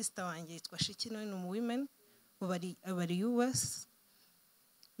kumwe na sister wanjye yitwa Shikino ni mu women bari US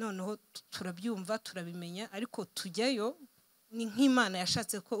noneho turabyumva turabimenya ariko tujyayo ni nk'Imana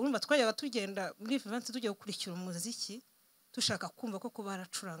yashatse ko urumva twajyaga tugenda muri Vivante tujya gukurikira umuziki dushaka kumva ko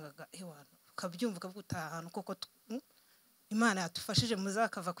baracurangaga ewana ukabyumva ukavuga ahantu koko Imana yatufashije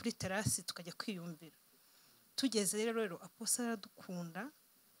muzakava kuri terasi tukajya kwiyumvira tugeze rero Apostle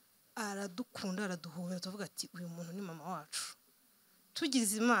aradukunda araduhobera tuvuga ati uyu muntu ni mama wacu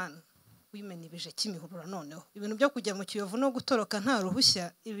tugize Imana wimena ibije Kimihurura noneho ibintu byo kujya mu Kiyovu no gutoroka nta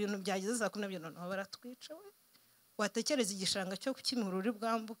ruhushya ibintu byageze za kunabyo noneho baratwica we watekereza igishanga cyo Kimihurura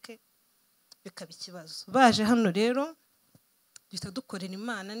bwambuke bikaba ikibazo baje hano rero duhita dukorera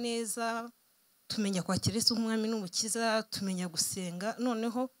Imana neza tumenya kwakira Yesu umwami n'umukiza tumenya gusenga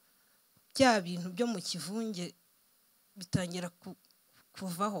noneho bya bintu byo mu kivunge bitangira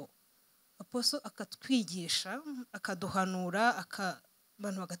kuvaho Apostle akatwigisha akaduhanura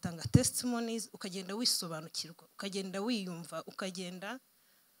abantu bagatanga testimonies ukagenda wisobanukirwa ukagenda wiyumva ukagenda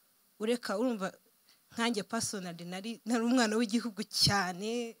ureka urumva nkanjye personally nari umwana w'igihugu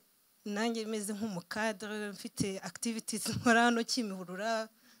cyane nanjye meze nk'umukadre mfite activities nkora hano Kimihurura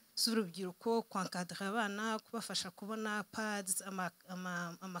z'urubyiruko kwankadra abana kubafasha kubona pads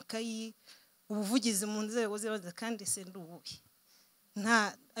amakayi ubuvugizi mu nzego z'ibanze kandi se ndubuye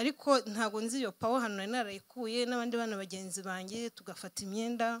ariko ntago nzi iyo power hano narayikuye n'abandi bana bagenzi banjye tugafata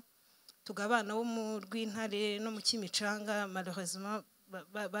imyenda tugabana bo mu Rwintare no mu Kimicanga malheureusement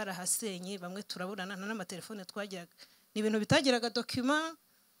barahasenye bamwe turaburana n'amatelefone twajyaga ni ibintu bitagiraga document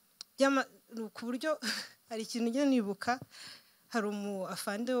ku buryo hari ikintu ngiye nibuka hari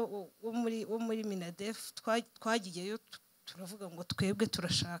afande wo muri Minadef twagiyeyo turavuga ngo twebwe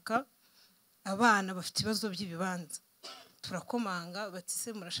turashaka abana bafite ibibazo by'ibibanza turakomanga bati se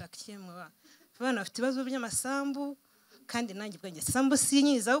murashaka ikiyemwe abana bafite ibibazo by'amasambu kandi nanjye bwanjye sambu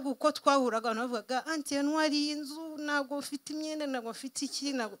sinyiza ahubwo uko twahuraga abantu bavugaga anti yanwari inzu nago ufite imyenda nago ufite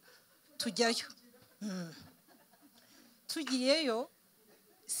iki nago tujyayo tugiyeyo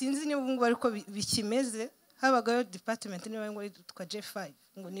sinzi niba ubungu ariko bikimeze habagayo department niba ngo twa J5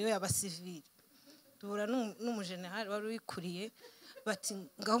 ngo niyo y'abasivili duhura n'umujenerali wari wikuriye bati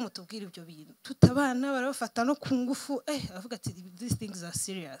ngaho mutubwira ibyo bintu tutabana barabafata no ku ngufu avuga ati these things are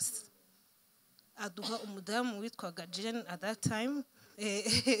serious aduha umudamu witwaga Jane at that time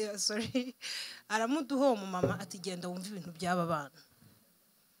sorry aramuduha umumama ati genda wumva ibintu by'aba bana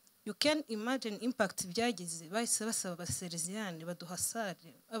you can imagine impact byagize bahise basaba abasereziyani baduha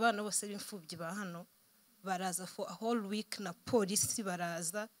sale abana bose b'imfubyi ba hano baraza for a whole week na polisi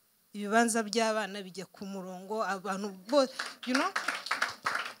baraza ibibanza by'abana bijya ku murongo abantu you know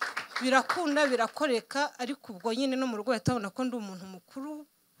birakunda birakoreka ariko ubwo nyine no mu rugo yatabona ko ndi umuntu mukuru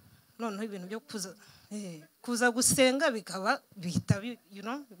noneho ibintu byo kuza gusenga bikaba bihita you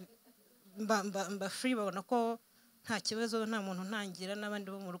know mba free babona ko nta kibazo nta muntu ntangira n'abandi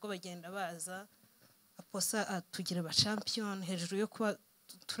bo mu rugo bagenda baza Apostle atugira aba champion hejuru yo kuba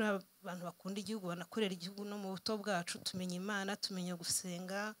turi abantu bakunda igihugu banakorera igihugu no mu buto bwacu tumenya Imana tumenya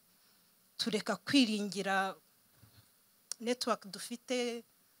gusenga tureka kwiringira network dufite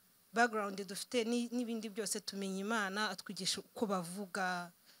background dufite n'ibindi byose tumenya Imana atwigisha uko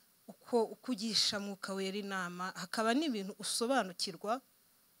bavuga uko ukugisha mwuka wera inama hakaba n'ibintu usobanukirwa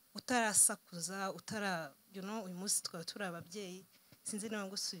utarasakuza you know uyu munsi twaba turi ababyeyi sinzi niba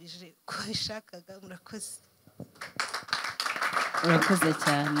ngusubije ko bishakaga murakoze urakoze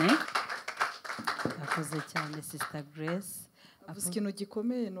cyane Sister Grace avuze ikintu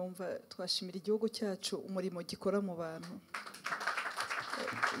gikomeye numva twashimira igihugu cyacu umurimo gikora mu bantu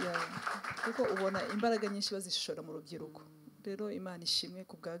kuko ubona imbaraga nyinshi bazishora mu rubyiruko rero Imana ishimwe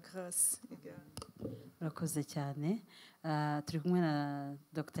ku bwa Grace urakoze cyane turi kumwe na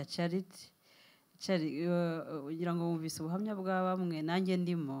Dr. Charity ugira ngo wumvise ubuhamya bwa bamwe nanjye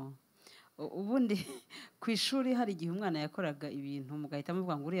ndimo ubundi ku ishuri hari igihe umwana yakoraga ibintu mugahita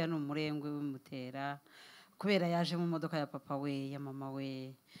muvuga ngo uriya ni umurengwe w'imutera kubera yaje mu modoka ya papa we ya mama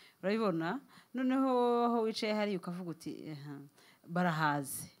we urabibona noneho aho wicaye hari ukavuga uti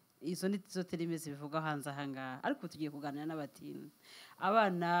barahaze izo ni zo terime zivuga hanze ahangaha ariko tugiye kuganira n'abatini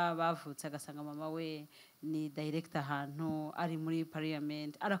abana bavutse agasanga mama we ni director ahantu ari muri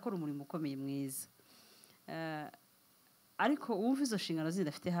parliament arakora umurimo ukomeye mwiza ariko wumva izo nshingano zindi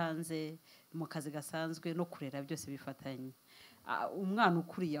afite hanze mu kazi gasanzwe no kurera byose bifatanye umwana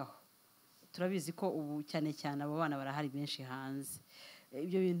ukuriyaho turabizi ko ubu cyane cyane abo bana barahari benshi hanze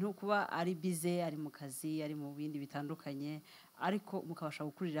ibyo bintu kuba ari bize ari mu kazi ari mu bindi bitandukanye ariko mukabasha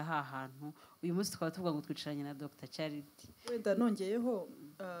gukurira ha hantu uyu munsi twaba tuvuga ngo twicaranye na Dr. Charity wenda nongeyeho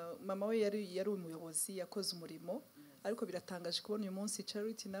mama we yari umuyobozi yakoze umurimo ariko biratangaje kubona uyu munsi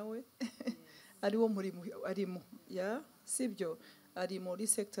Charity nawe ari wo murimo arimo ya sibyo ari muri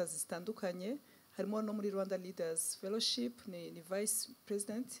sectors zitandukanye harimo no muri Rwanda Leaders Fellowship ni vice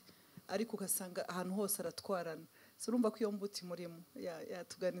president ariko ugasanga ahantu hose aratwarana urumva ko iyo mbuti murimo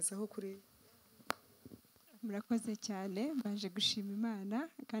yatuganizaho kuri murakoze cyane baje gushima Imana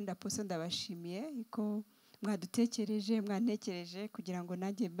kandi aposo ndabashimiye ko mwadutekereje mwantekereje kugira ngo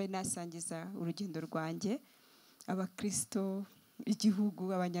nanjye mbe nasangiza urugendo rwanjye abakristo igihugu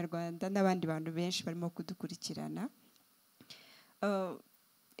abanyarwanda n'abandi bantu benshi barimo kudukurikirana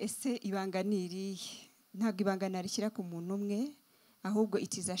ese ibanga ni irihe ntabwo ibanga narishyira ku muntu umwe ahubwo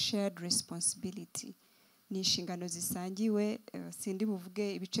it is a shared responsibility ni inshingano zisangiwe sindi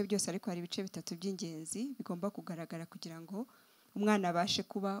buvuge ibice byose ariko hari ibice bitatu by'ingenzi bigomba kugaragara kugira ngo umwana abashe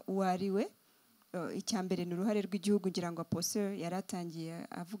kuba uwo ari we icya mbere ni uruhare rw'igihugu ngira ngo aposo yaratangiye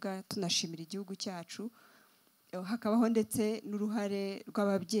avuga tunashimira igihugu cyacu hakabaho ndetse n'uruhare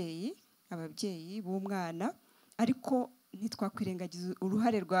rw'ababyeyi ababyeyi b'umwana ariko ntitwakwirengagiza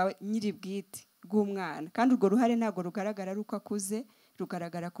uruhare rwawe nyiri bwite rw'umwana kandi urwo ruhare ntabwo rugaragara ari uko akuze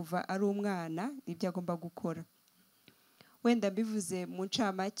rugaragara kuva ari umwana ibyo agomba gukora wenda mbivuze mu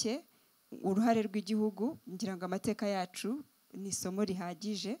ncamake uruhare rw'igihugu ngira ngo amateka yacu ni isomo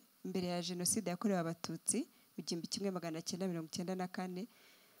rihagije mbere ya jenoside yakorewe abatutsi mu 1994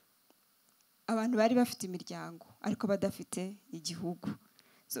 abantu bari bafite imiryango ariko badafite igihugu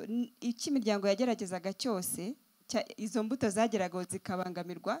icyo imiryango yageragezaga cyose izo mbuto zageraga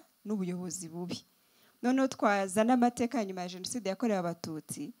zikabangamirwa n'ubuyobozi bubi noneho twazana amateka nyuma ya jenoside yakorewe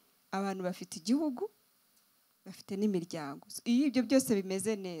abatutsi abantu bafite igihugu bafite n'imiryango iyo ibyo byose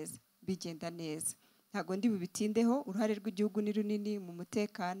bimeze neza bigenda neza ntago ndi bubitindeho uruhare rw'igihugu ni runini mu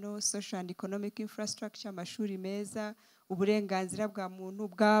mutekano social and economic infrastructure amashuri meza uburenganzira bwa muntu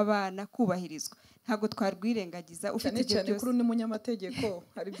bw'abana kubahirizwa ntago twarwirengagiza ufite ibyo cyane kuri n'umunyamategeko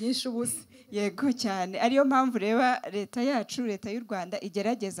hari byinshi ubuze yego cyane ariyo mpamvu reba leta yacu leta y'u Rwanda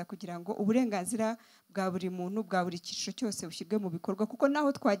igerageza kugira ngo uburenganzira bwa buri muntu bwa buri cyiciro cyose bushyirwe mu bikorwa kuko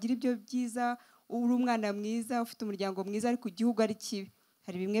naho twagira ibyo byiza uri umwana mwiza ufite umuryango mwiza ariko igihugu ari kibi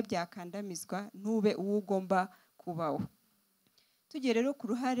hari bimwe byakandamizwa ntube uwo ugomba kubaho tugiye rero ku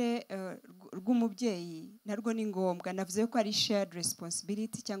ruhare rw'umubyeyi narwo ni ngombwa navuze ko ari shared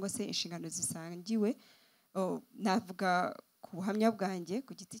responsibility cyangwa se inshingano zisangiwe navuga ku buhamya bwanjye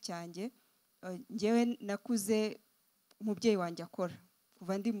ku giti cyanjye ngewe nakuze umubyeyi wanjye akora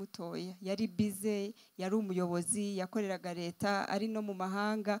kuva ndi mutoya yari bize yari umuyobozi yakoreraga leta ari no mu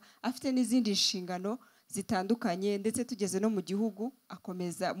mahanga afite n'izindi nshingano zitandukanye ndetse tugeze no mu gihugu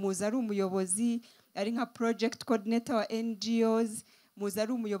akomeza muza ari umuyobozi ari nka project coordinator wa NGOs muza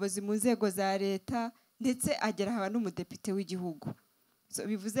ari umuyobozi mu nzego za leta ndetse agera haba n'umudepite w'igihugu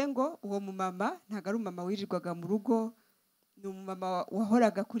bivuze ngo uwo mumama ntago ari umumama wirirwaga mu rugo ni umumama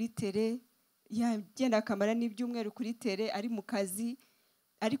wahoraga kuri tele yagenda akamara n'ibyumweru kuri tele ari mu kazi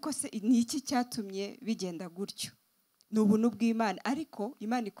ariko se ni iki cyatumye bigenda gutyo ni ubuntu bw'Imana ariko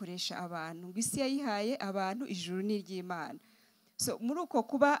Imana ikoresha abantu ngo isi yayihaye abantu ijuru ni iry'Imana muri uko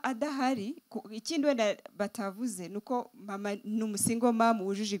kuba adahari ikindi wenda batavuze nuko mama ni umusingo mama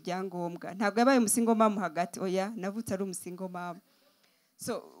wujuje ibyangombwa ntabwo yabaye umusingo mama hagati oya navutse ari umusingo mama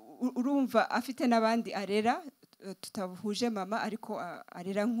urumva afite n'abandi arera tutahuje mama ariko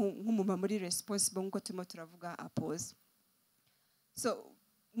arera nk'umumama muri responsible nk'uko turimo turavuga apose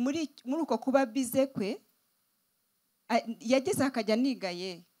muri uko kuba bize kwe yageze akajya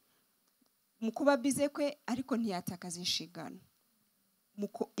nigaye mu kuba bize kwe ariko ntiyatakaza inshingano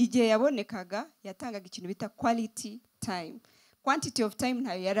igihe yabonekaga yatangaga ikintu bita quality time quantity of time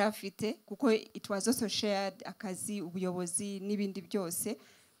ntayo yari afite kuko it was also shared akazi ubuyobozi n'ibindi byose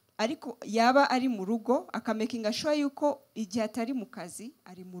ariko yaba ari mu rugo akamakinga sure yuko igihe atari mu kazi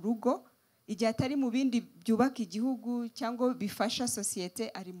ari mu rugo igihe atari mu bindi byubaka igihugu cyangwa bifasha societe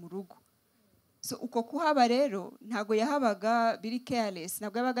ari mu rugo uko kuhaba rero ntago yahabaga biri careless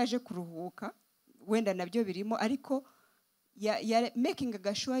ntabwo yabaga aje kuruhuka wenda nabyo birimo ariko ya making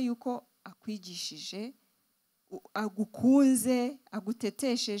agashuwa yuko akwigishije agukunze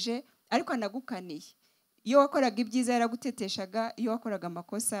agutetesheje ariko anagukaniye. Iyo wakoraga ibyiza yaraguteteshaga, iyo wakoraga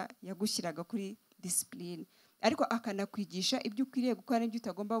amakosa yagushyiraga kuri discipline, ariko akanakwigisha ibyo ukwiriye gukora n'ibyo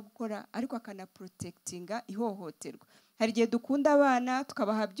utagomba gukora, ariko akanaprotectinga ihohoterwa. Hari igihe dukunda abana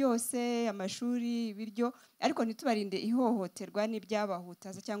tukabaha byose, amashuri, ibiryo, ariko ntitubarinde ihohoterwa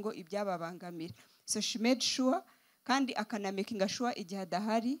n'ibyabahutaza cyangwa ibyababangamira. So she made sure, kandi akanamakinga sure igihe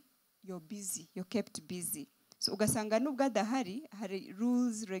adahari you're busy, you're kept busy. So ugasanga nubwo adahari hari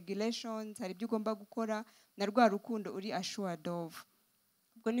rules, regulations, hari ibyo ugomba gukora, na rwa rukundo uri assured of.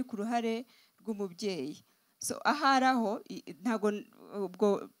 Ubwo ni ku ruhare rw'umubyeyi. So aharaho ntago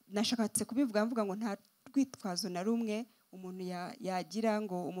ubwo nashakatse kubivuga mvuga ngo nta rwitwazo na rumwe umuntu yagira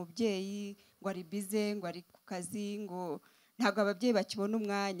ngo umubyeyi ngo ari bize, ngo ari ku kazi, ngo ntago ababyeyi bakibona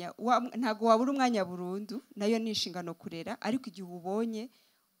umwanya. Ntago wabura umwanya burundu, nayo ni inshingano kurera, ariko igihe ubonye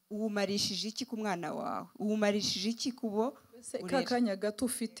uwumarishije iki ku mwana wawe, uwumarishije iki kubo kakanya gato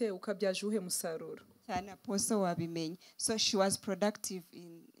ufite ukabyaje uhe musaruro cyane aposo wabimenye. So she was productive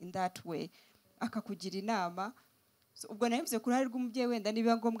in that way. Akakugira inama. So ubwo nabivuze ku ruhare rw'umubyeyi, wenda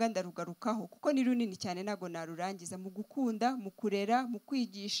niba ngombwa ndarugarukaho kuko ni runini cyane, nago narurangiza. Mu gukunda, mu kurera, mu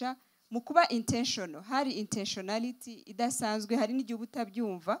kwigisha, mu kuba intentional. Hari intentionality idasanzwe, hari n'igihe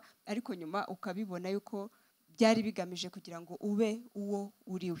utabyumva ariko nyuma ukabibona yuko byari bigamije kugira ngo ube uwo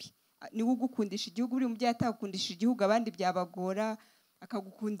uriwe. Ni ugukundisha igihugu. Buri mubyeyi atagukundisha igihugu abandi byabagora,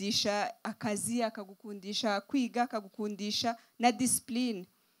 akagukundisha akazi, akagukundisha kwiga, akagukundisha na discipline.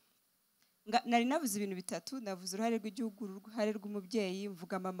 Nari navuze ibintu bitatu. Navuze uruhare rw'igihugu, uruhare rw'umubyeyi,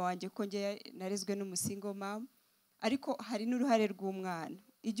 mvuga mama wanjye ko nge narezwe n'umusingle mom, ariko hari n'uruhare rw'umwana.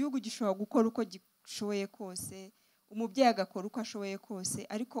 Igihugu gishobora gukora uko gishoboye kose, umubyeyi agakora uko ashoboye kose,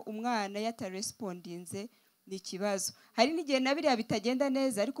 ariko umwana yatarespondinze ni ikibazo. Hari n'igihe nabiriya bitagenda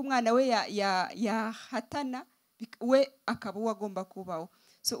neza, ariko umwana we yahatana, we akaba uwo agomba kubaho.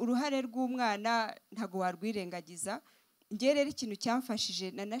 So uruhare rw'umwana ntago warwirengagiza. Ngiye rero ikintu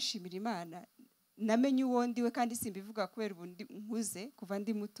cyamfashije, nanashimira Imana, namenye uwo ndiwe, kandi simbivuga kubera ubundi nkuze, kuva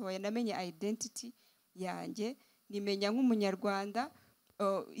ndi mutoya namenye identity yanjye, nimenya nk'umunyarwanda.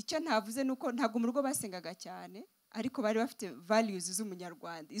 Icyo ntavuze nuko ntago mu rugo basengaga cyane, ariko bari bafite values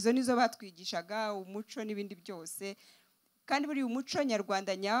z'umunyarwanda. Izo nizo batwigishaga, umuco n'ibindi byose. Kandi buri umuco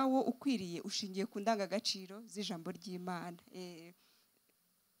nyarwanda nyawo ukwiriye ushingiye ku ndangagaciro z'ijambo ry'Imana.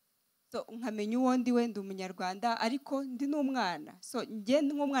 So nkamenya uwo ndiwe, ndi umunyarwanda ariko ndi n'umwana. So nge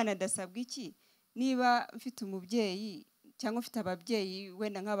nk'umwana ndasabwa iki? Niba mfite umubyeyi cyangwa mfite ababyeyi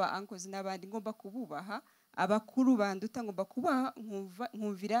wenda nk'aba uncles n'abandi, ngomba kububaha. Abakuru banduta ngomba kubaha,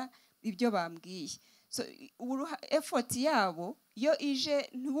 nkumvira ibyo bambwiye. So effort yabo yo ije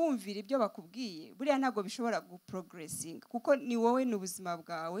ntiwumvire ibyo bakubwiye, buriya ntago bishobora guprogressing kuko ni wowe n'ubuzima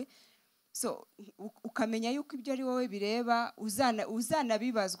bwawe. So ukamenya yuko ibyo ari wowe bireba,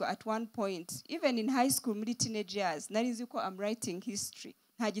 uzanabibazwa at one point. Even in high school muri teenage years narizi ko I'm writing history,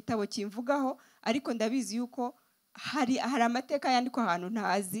 nta gitabo kimvugaho, ariko ndabizi yuko hari amateka yandikwa ahantu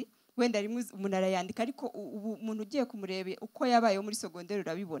ntazi, wenda rimwe umuntu arayandika, ariko umuntu ugiye kumurebe uko yabayeho muri segonderi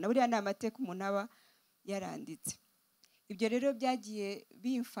urabibona. Buriya ni amateka umuntu aba yaranditse. Ibyo rero byagiye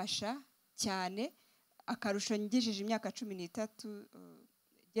bimfasha cyane. Akarusho ngejeje imyaka 13,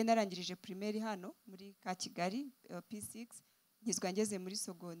 nge narangirije primaire hano muri ka Kigali P6, ngizwa ngeze muri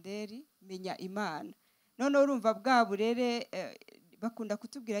segonderi menya Imana. None urumva bwa burere, bakunda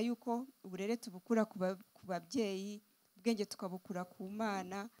kutubwira yuko uburere tubukura ku babyeyi, ubwenge tukabukura ku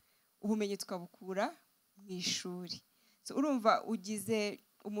Mana, ubumenyi tukabukura mu ishuri. So urumva ugize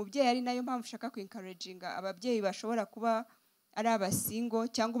umubyeyi, ari nayo mpamvu ushaka ku encouraginga ababyeyi bashobora kuba ari abasingo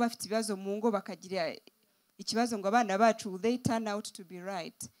cyangwa bafite ibibazo mu ngo, bakagira ikibazo ngo abana bacu they turn out to be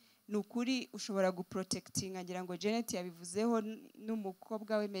right. Nukuri ushobora guprotecting, ngira ngo Janet yabivuzeho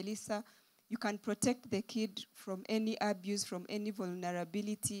n'umukobwa we Melissa, you can protect the kid from any abuse, from any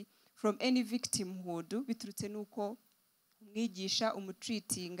vulnerability, from any victimhood, biturutse nuko umwigisha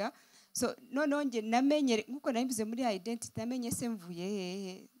umutreatinga. So noneho nge namenye nkuko nabivuze muri identity, namenye se mvuye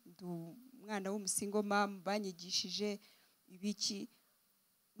hehe, ndu mwana w'umusingle mom, banyigishije ibiki,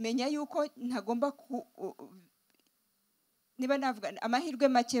 menya yuko ntagomba niba navuga amahirwe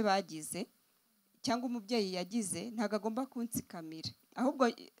make bagize cyangwa umubyeyi yagize, ntagomba kunsikamira,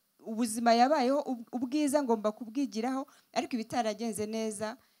 ahubwo ubuzima yabayeho ubwiza ngomba kubwigiraho, ariko ibitaragenze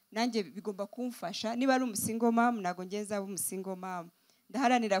neza nanjye bigomba kumfasha. Niba ari umusingle mom nago ngenza abo umusingle mom,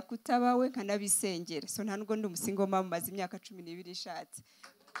 ndaharanira kutabawe nkanabisengera. So nta nubwo ndi umusingle mom maze imyaka 12 ishatse.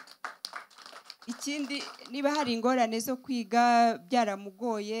 Ikindi, niba hari ingorane zo kwiga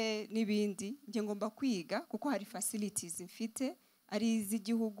byaramugoye n'ibindi, nge ngomba kwiga kuko hari facilities mfite, ari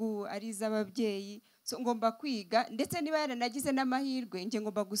iz'igihugu, ari iz'ababyeyi. so ngomba kwiga ndetse niba yaranagize n'amahirwe nge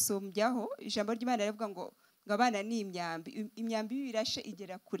ngomba gusombyaho ijambo ry'Imana rivuga ngo abana ni imyambi birashe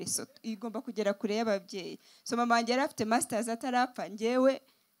igera kure, so igomba kugera kure y'ababyeyi. So mama wanjye yari afite masters atarapfa, ngewe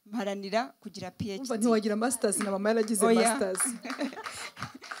mparanira kugira PhD. Umva ntiwagira masters na mama yaragize masters.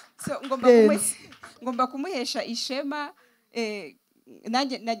 So ngomba kumuhesha ishema.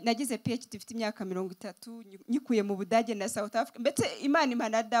 Nanjye nagize PhD mfite imyaka 30 nyikuye mu Budage na South Africa, mbese Imana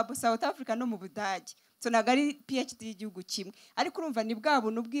impana double South Africa no mu Budage. So nagari PhD y'igihugu kimwe, ariko urumva ni bwa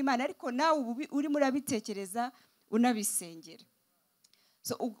buntu bw'Imana, ariko nawe uri murabitekereza unabisengera.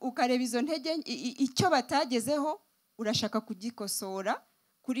 So ukareba izo ntege icyo batagezeho urashaka kugikosora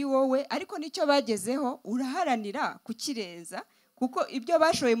kuri wowe, ariko nicyo bagezeho uraharanira kukirenza, kuko ibyo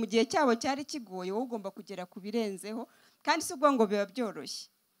bashoye mu gihe cyabo cyari kigoye, wowe ugomba kugera kubirenzeho. Kandi si ubwo ngo biba byoroshye,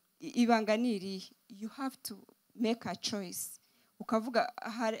 ibanga ni irihe, you have to make a choice. Ukavuga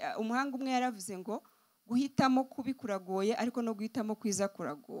umuhanga umwe yaravuze ngo guhitamo kubi kuragoye, ariko no guhitamo kwiza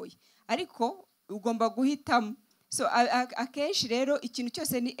kuragoye, ariko ugomba guhitamo. So akenshi rero ikintu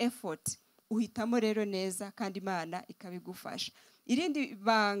cyose ni effort, uhitamo rero neza kandi Imana ikabigufasha. Irindi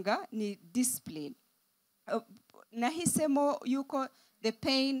banga ni discipline. Nahisemo yuko the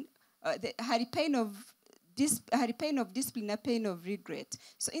pain hari pain of discipline na pain of regret.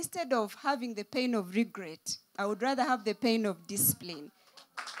 So instead of having the pain of regret, I would rather have the pain of discipline.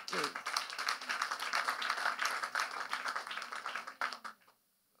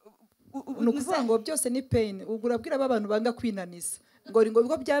 Nukuvuga ngo byose ni pain. Ugurabwira abantu banga kwinaniza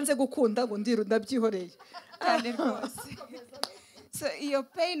ngo byanze gukunda ngo ndabyihoreye cyane rwose. So your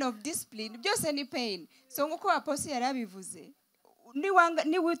pain of discipline byose ni pain. So nkuko apostle yarabivuze,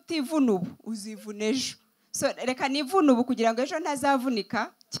 ni utivuna ubu uzivuna ejo. So reka nivuna ubu kugira ngo ejo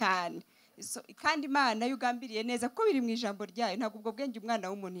ntazavunika cyane. So kandi Imana yugambiriye neza ko biri mu ijambo ryayo, ntabwo ubwo bwenge umwana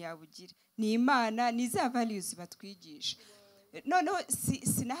w'umuntu yabugira. Ni Imana, ni za values batwigisha. No,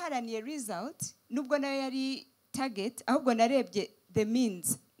 sinaharaniye result nubwo nayo yari target, ahubwo narebye the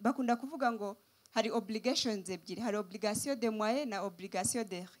means. Bakunda kuvuga ngo hari obligations ebyiri, hari obligation de moyen na obligation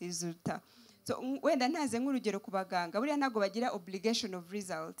de résultat. So wenda ntaze nk'urugero ku baganga, buriya ntago bagira obligation of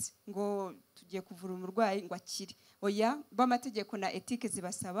results ngo tugiye kuvura umurwayi ngo akire. Oya, b'amategeko na ethique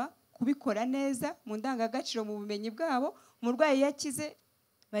zibasaba kubikora neza mu ndangagaciro, mu bumenyi bwabo. Umurwayi yakize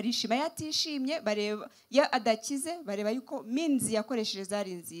barishima, yatishimye bareba, ya adakize bareba yuko means yakoresheje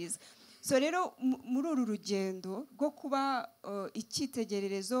zari nziza. So rero muri uru rugendo rwo kuba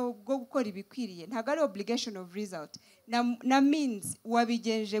icyitegererezo bwo gukora ibikwiriye, ntago ari obligation of result na means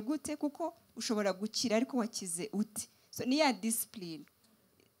wabigenje gute, kuko ushobora gukira ariko wakize uti. So ni ya discipline,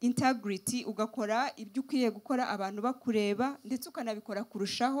 integrity, ugakora ibyo ukwiye gukora abantu bakureba, ndetse ukanabikora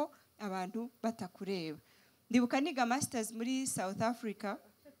kurushaho abantu batakureba. Ndibuka niga masters muri South Africa,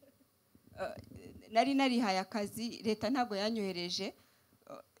 nari narihaye akazi, leta ntago yanyohereje,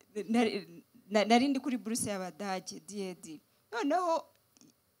 nari ndi kuri buruse y'Abadage DAD. Noneho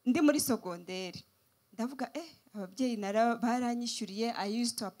ndi muri secondaire ndavuga ababyeyi baranyishyuriye, I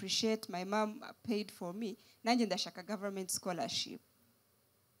used to appreciate my mom paid for me, nanjye ndashaka government scholarship.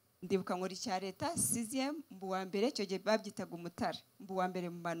 Ndibuka nkora icya leta 6e mbuwa mbere, cyo gihe babyitaga umutara, mbuwa mbere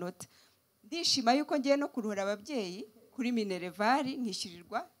mu manota. Ndishima yuko ngiye no kuruhura ababyeyi kuri Minervari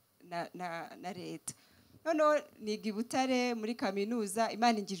nkishyurirwa na leta. Noneho niga i Butare muri kaminuza,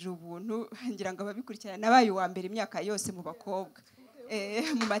 Imana ingirije ubuntu, ngira ngo ababikurikirana nabaye uwa mbere imyaka yose mu bakobwa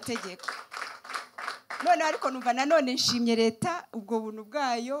mu mategeko. None ariko numva nanone nshimye leta ubwo buntu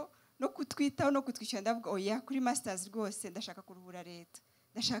bwayo no kutwitaho no kutwishyura. Ndavuga oya, kuri masters rwose ndashaka kuruhura leta,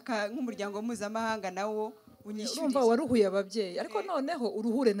 ndashaka nk'umuryango mpuzamahanga nawo unyishyurira. Urumva waruhuye ababyeyi, ariko noneho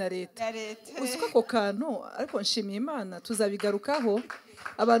uruhure na leta. Uziko ako kantu, ariko nshimiye Imana tuzabigarukaho.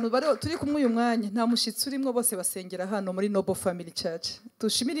 Abantu turi kumwe uyu mwanya nta mushitsi urimo, bose basengera hano muri Noble Family Church.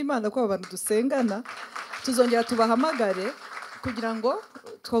 Tushimira Imana ko abantu dusengana, tuzongera tubahamagare kugira ngo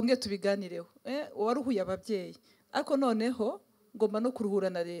twongere tubiganireho. Waruhuye ababyeyi, ariko noneho ngomba no kuruhura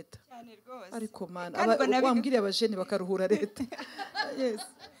na leta. Ariko Mana wambwiriye abajeni bakaruhura leta. Yes.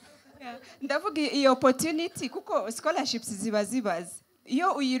 Ndavuga iyo opportunity kuko scholarships zibaze.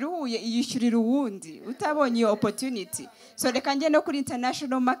 Iyo uyiruhuye iyishyurira uwundi utabonye iyo opportunity. So reka njye no kuri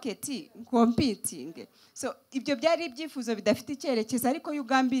international market competing. So ibyo byari ibyifuzo bidafite icyerekezo, ariko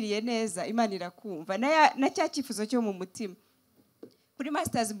yugambiriye neza Imana irakumva. Na cya cyifuzo cyo mu mutima. Kuri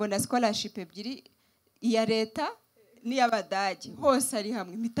masters mbona scholarship ebyiri, iya leta n'iy'Abadage, hose ari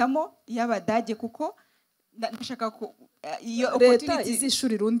hamwe mpitamo iy'Abadage kuko ndashaka ko iyo opportunity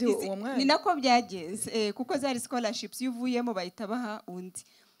izishurira undi uwo mwanya. Ni nako byagenze kuko zari scholarships yuvuyemo bahita baha undi.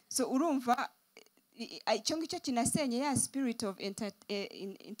 So urumva icyo ngicyo kinasenye ya spirit of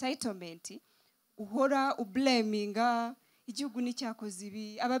entitlement, uhora ubleminga igihugu nicyakoze ibi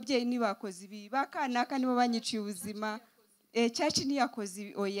ababyeyi nibakoze ibi bakanaka nibo banyiciye ubuzima cyaci niyakoze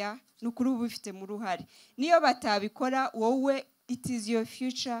ibi oya nukuri ubu bifite mu ruhare niyo batabikora wowe it is your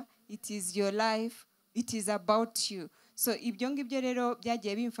future it is your life it is about you so ibyo ngibyo rero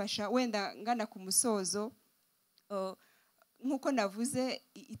byagiye bimfasha wenda ngana ku musozo nkuko navuze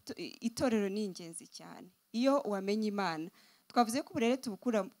itorero ni ingenzi cyane iyo wamenye Imana twavuze ko uburere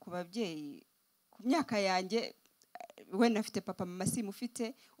tubukura ku babyeyi ku myaka yanjye wenda afite papa mama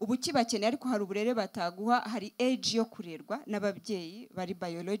simufite ubu kibakeneye ariko hari uburere bataguha hari age yo kurerwa n'ababyeyi bari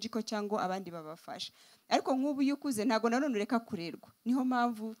biological cyangwa abandi babafasha ariko nk'ubu yukuze ntago nanone ureka kurerwa niho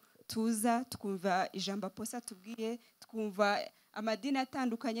mpamvu tuza twumva ijambo aposa tubwiye twumva amadini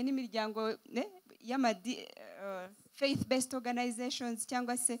atandukanye n'imiryango faith based organizations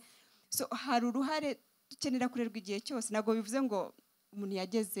cyangwa se so hari uruhare dukenera kurerwa igihe cyose nago bivuze ngo umuntu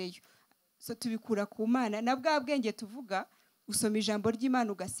yagezeyo so tubikura ku Mana na bwa bwenge tuvuga usoma ijambo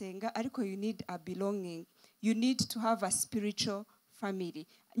ry'Imana ugasenga ariko you need a belonging you need to have a spiritual family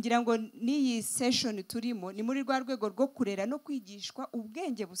ngira ngo niyi session turimo ni muri rwa rwego rwo kurera no kwigishwa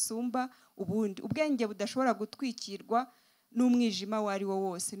ubwenge busumba ubundi ubwenge budashobora gutwikirwa n'umwijima wari wo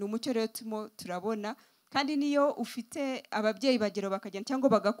wose ni umucyo rero turabona kandi niyo ufite ababyeyi bagero bakagenda cyangwa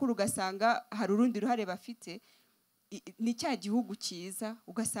bagakura ugasanga hari urundi ruhare bafite ni cya gihugu cyiza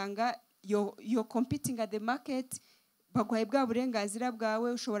ugasanga you're competing at the market bagwaye bwa burenganzira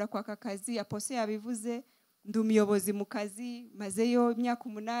bwawe ushobora kwaka akazi apose yabivuze ndi umuyobozi mu kazi mazeyo imyaka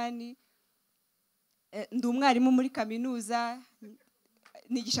 8 ndi umwarimu muri kaminuza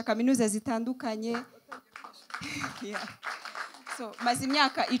nigisha kaminuza zitandukanye so maze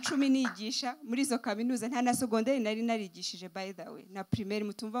imyaka 10 nigisha muri zo kaminuza nta na secondaire nari narigishije by the way na primaire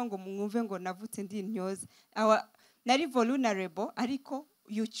mutumva ngo mwumve ngo navutse ndi intyoza nari vulnerable ariko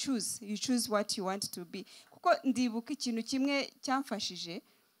you choose what you want to be kuko ndibuka ikintu kimwe cyamfashije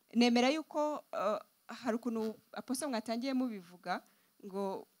nemera yuko hari ukuntu aposo mwatangiye mubivuga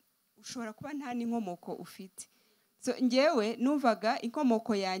ngo ushobora kuba nta n'inkomoko ufite so ngewe numvaga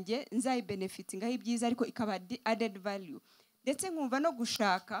inkomoko yanjye nzayi benefitinga ibyiza ariko ikaba added value ndetse nkumva no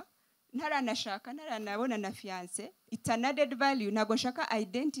gushaka ntaranabona na fiance it's an added value ntago nshaka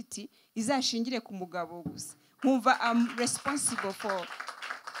identity izashingire ku mugabo gusa nkumva I'm responsible for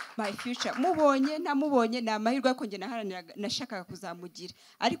my future mubonye ntamubonye na amahirwe ko nge nashakaga kuzamugira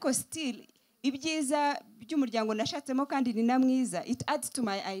ariko still ibyiza by'umuryango nashatsemo kandi ni namwiza it adds to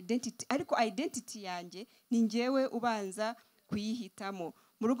my identity ariko identity yanjye ni ngewe ubanza kuyihitamo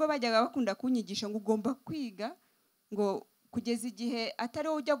mu rugo bajyaga bakunda kunyigisha ngo ugomba kwiga ngo kugeza igihe atari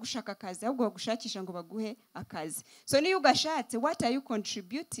wowe ujya gushaka akazi ahubwo bagushakisha ngo baguhe akazi so niyo ugashatse what are you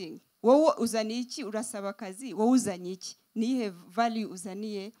contributing wowe uzaniye iki urasaba akazi wowe uzaniye iki nihe value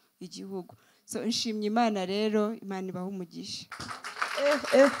uzaniye igihugu so nshimye Imana rero Imana ibaha umugisha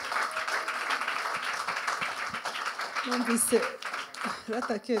numvise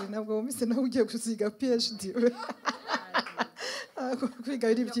ratakeri nabwo wumvise nawe ugiye gusiga PhD kwiga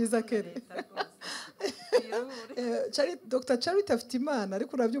ari byiza kere Dr. Charity afite Imana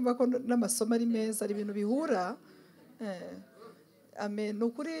ariko urabyumva ko n'amasomo ari meza ari ibintu bihura amen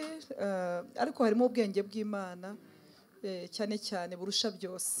nukuri ariko harimo ubwenge bw'Imana cyane cyane burusha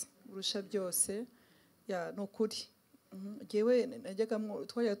byose ya nukuri jewe najyaga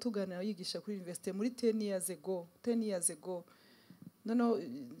twajya tuganira yigisha kuri university muri 10 years ago noneho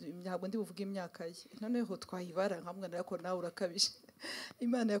ntabwo ndi buvuga imyaka ye noneho twayibara nkamwe narako nawe urakabije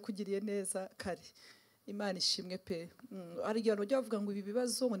Imana yakugiriye neza kare Imana ishimwe pe ari igihe bajya bavuga ngo ibi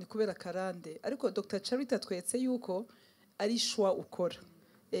bibazo ngo ni kubera karande ariko Dr. Charity twetse yuko ari shwa ukora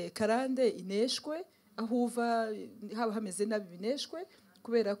karande ineshwe aho uva haba hameze nabi bineshwe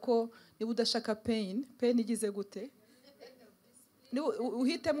kubera ko niba udashaka pain igize gute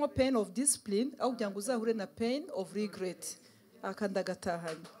uhitemo pain of discipline aho kugira ngo uzahure na pain of regret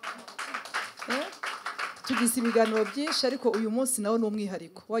akandagatahanye tugize ibiganiro byinshi ariko uyu munsi nawo ni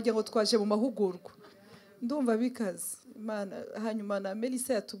umwihariko wagira ngo twaje mu mahugurwa ndumva bikaze Imana hanyuma na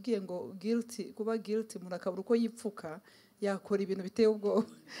Melissa yatubwiye ngo kuba guilty umuntu akabura uko yipfuka yakora ibintu biteye ubwoba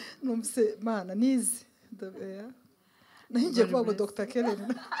numvise Mana nize nahingiye kuvuga ngo Dr. Kellen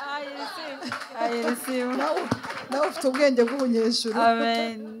nawe ufite ubwenge bw'ubunyeshuri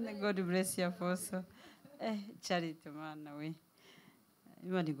amen God bless you apostle Charity Mana we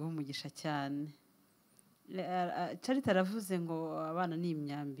Imana iguha umugisha cyane Charity aravuze ngo abana ni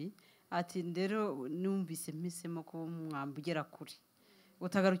imyambi ati ndero numvise mpisemo ko umwambi ugera kuri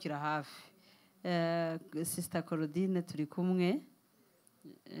utagarukira hafi Sister Claudine turi kumwe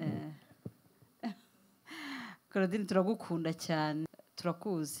Claudine turagukunda cyane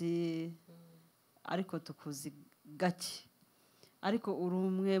turakuzi ariko tukuzi gake ariko uri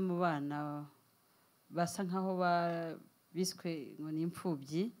umwe mu bana basa nkaho biswe ngo ni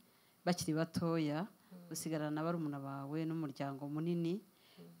imfubyi bakiri batoya usigarana na barumuna bawe n'umuryango munini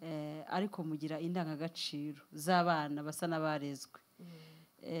ariko mugira indangagaciro z'abana basa n'abarezwe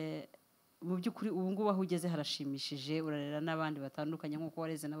mu by'ukuri ubu ngubu aho ugeze harashimishije urarera n'abandi batandukanye nk'uko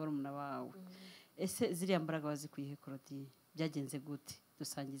wareze na barumuna bawe ese ziriya mbaraga wazikuye Claudie byagenze gute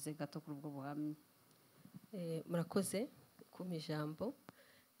dusangize gato kuri ubwo buhamya murakoze kumpa ijambo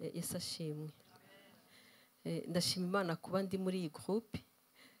Yesu ashimwe ndashima Imana kuba ndi muri iyi groupe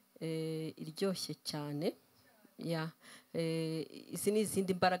iryoshye cyane izi ni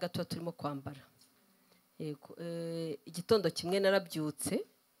izindi mbaraga tuba turimo kwambara yego igitondo kimwe narabyutse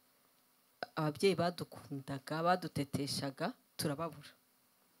ababyeyi badukundaga baduteteshaga turababura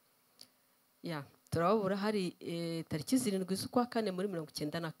turababura hari tariki 7 z'ukwa kane muri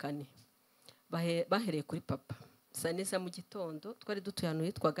 1994 bahereye kuri papa saa neza mu gitondo twari dutuye ahantu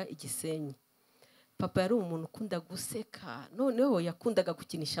hitwaga Igisenyi papa yari umuntu ukunda guseka noneho yakundaga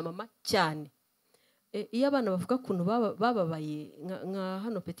gukinisha mama cyane iyo abana bavuga kuntu bababaye nka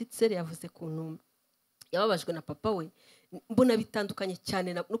hano petite sœur yavuze kuntu yababajwe na papa we mbona bitandukanye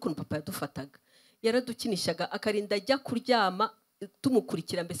cyane n'ukuntu papa yadufataga yaradukinishaga akarinda ajya kuryama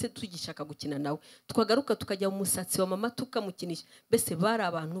tumukurikira mbese tugishaka gukina nawe twagaruka tukajya mu musatsi wa mama tukamukinisha mbese bari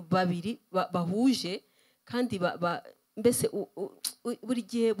abantu babiri bahuje kandi mbese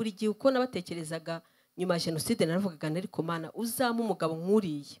buri gihe uko nabatekerezaga nyuma ya jenoside naravugaga ariko Mana uzama umugabo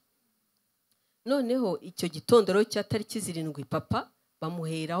nkuriye noneho icyo gitondo rero cya tariki 7 papa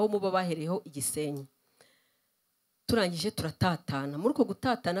bamuheraho muba bahereyeho Igisenyi turangije turatatana muri uko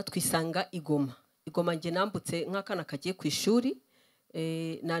gutatana twisanga igoma nge nambutse nk'akana kagiye ku ishuri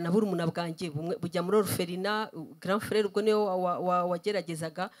na burumuna bwanjye bujya muri orphelinat grand frère ubwo niyo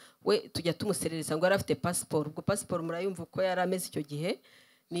wageragezaga we tujya tumuserereza ngo yari afite passport ubwo passport murayumva uko yari ameze icyo gihe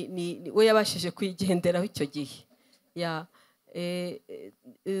we yabashije kwigenderaho icyo gihe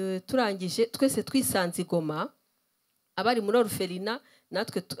turangije twese twisanze igoma abari muri orphelinat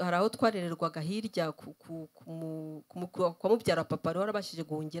natwe hari aho twarererwaga hirya kwa mubyara papa rero arabashije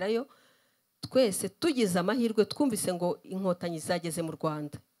guhungirayo twese tugize amahirwe twumvise ngo inkotanyi zageze mu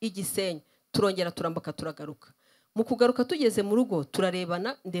Rwanda Igisenyi turongera turambuka turagaruka mu kugaruka tugeze mu rugo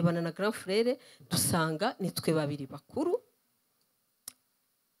ndebana na grand frère dusanga nitwe babiri bakuru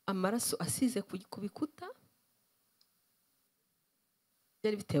amaraso asize ku bikuta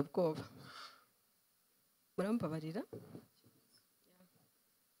byari biteye ubwoba murambabarira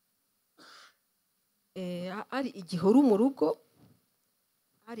ari igihuru mu rugo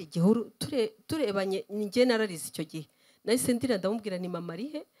hari igihuru turebanye njye nararize icyo gihe nahise ndira ndamubwira ni mama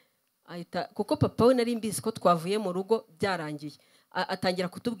arihe kuko papa we nari mbizi ko twavuye mu rugo byarangiye atangira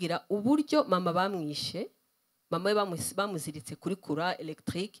kutubwira uburyo mama bamwishe mama we bamuziritse kuri courant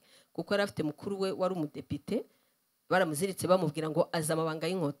électrique kuko yari afite mukuru we wari umudepite baramuziritse bamubwira ngo aza amabanga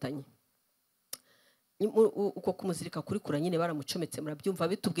y'inkotanyi uko kumuzirika kuri courant nyine baramucometse murabyumva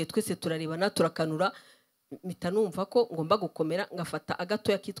bitubwiye twese turarebana turakanura mpita numva ko ngomba gukomera ngafata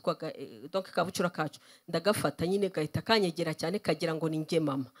agatoya kitwaga donc kabucura kacu ndagafata nyine gahita kanyegera cyane kagira ngo ni nge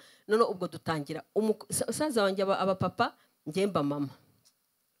mama none ubwo dutangira umusaza wanjye aba papa ngemba mama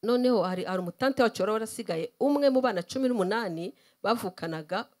noneho hari umutante wacu warasigaye umwe mu bana 18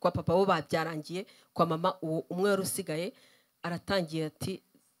 bavukanaga kwa papa bo babyarangiye kwa mama umwe warusigaye aratangiye ati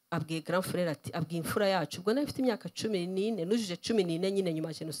abwiye grand frère ati abwiye imfura yacu ubwo nayo ifite imyaka 14 nujuje 14 nyine nyuma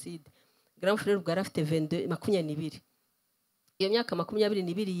ya jenoside grand frère ubwo arafite 22 iyo myaka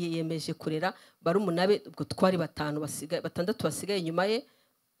 22 yemeje kurera barumunabe ubwo twari batandatu basigaye nyuma ye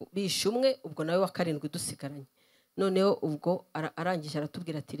bishe umwe ubwo nawe wa 7 dusigaranye noneho ubwo arangije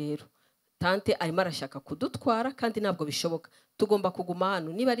aratubwira ati rero tante arimo arashaka kudutwara kandi ntabwo bishoboka tugomba kuguma hano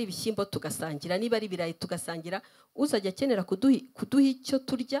niba ari ibishyimbo tugasangira niba ari birayi tugasangira uzajya akenera kuduha icyo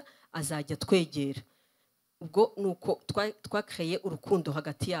turya azajya twegera ubwo nuko twakreye urukundo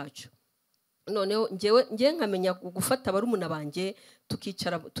hagati yacu noneho ngewe nkamenya gufata barumuna banjye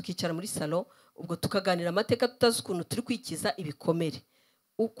tukicara muri salon ubwo tukaganira amateka tutazi ukuntu turi kwikiza ibikomere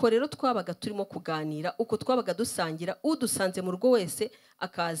uko rero twabaga turimo kuganira uko twabaga dusangira udusanze mu rugo wese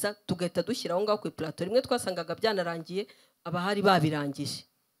akaza tugahita dushyiraho ngaho ku plateau rimwe twasangaga byanarangiye abahari babirangije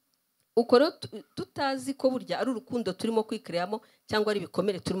uko rero tutazi ko burya ari urukundo turimo kwikireyamo cyangwa ari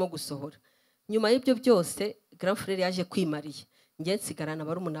ibikomere turimo gusohora nyuma y'ibyo byose grand frère yaje kwimariye nge nsigarana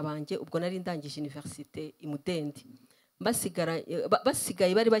barumuna banjye ubwo nari ndangije université imudende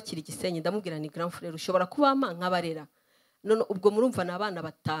basigaye bari bakiri Igisenyi ndamubwira ni grand frère ushobora kubama nkabarera none ubwo murumva na abana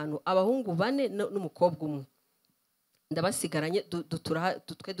 5 abahungu 4 n'umukobwa umwe ndabasigaranye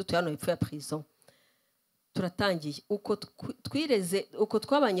twe dutuye hano hepfo ya prison turatangiye uko twireze uko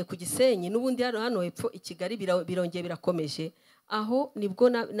twabanye ku Gisenyi n'ubundi hano hepfo i Kigali birongeye birakomeje aho nibwo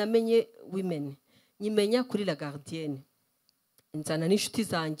namenye women nyimenya kuri la gardienne nzana n'inshuti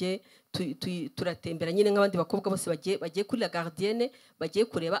zanjye turatembera nyine nk'abandi bakobwa bose bagiye kuri la gardienne bagiye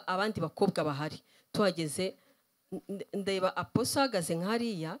kureba abandi bakobwa bahari tuhageze ndeba Apostle ahagaze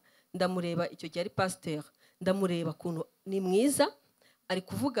nk'ariya ndamureba icyo gihe ari pasteur ndamureba kuntu ni mwiza ari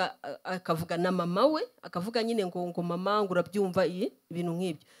kuvuga akavuga na mama we akavuga nyine ngo mama ngo urabyumva ibintu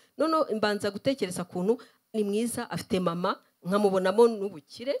nk'ibyo none imbanza gutekereza kuntu ni mwiza afite mama nkamubonamo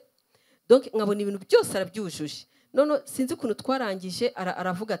n'ubukire donc nkabona ibintu byose arabyujuje none sinzi kuntu twarangije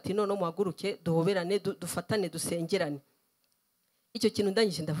aravuga ati none muhaguruke duhoberane dufatane dusengerane icyo kintu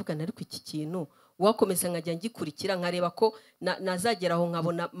ndangije ndavuga nari ku iki kintu wakomeza nkajya ngikurikira nkareba ko nazageraho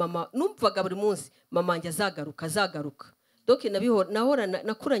nkabona mama numvaga buri munsi mama wanjye azagaruka donc nahora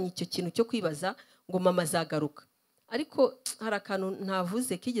nakuranye icyo kintu cyo kwibaza ngo mama azagaruka ariko hari akantu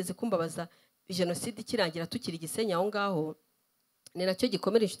ntavuze kigeze kumbabaza jenoside ikirangira tukiri Gisenyi aho ngaho ni nacyo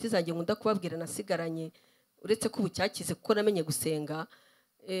gikomera inshuti zanjye nkunda kubabwira nasigaranye uretse ko ubucyakize kuko namenye gusenga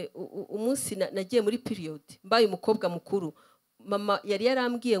umunsi nagiye muri period mbaye umukobwa mukuru mama yari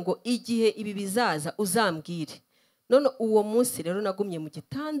yarambwiye ngo igihe ibi bizaza uzambwire none uwo munsi rero nagumye mu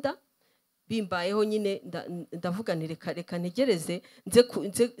gitanda bimbayeho nyine ndavuga nti reka ntegereze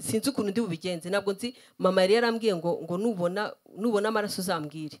sinzi ukuntu ndi bubigenze nabwo nzi mama yari yarambwiye ngo nubona amaraso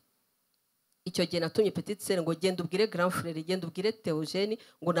uzambwire icyo gihe natumye petite sœur ngo genda ubwire grand frère genda ubwire Theogene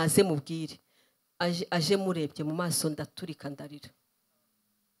ngo naze mubwire aje murebye mu maso ndaturika ndarira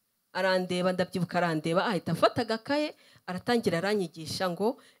arandeba ndabyibuka arandeba ahita afata agakaye aratangira aranyigisha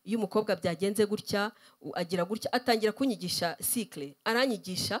ngo iyo umukobwa byagenze gutya agira gutya atangira kunyigisha cycle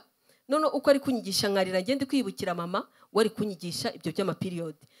aranyigisha none uko ari kunyigisha nkarira ngende kwibukira mama wari kunyigisha ibyo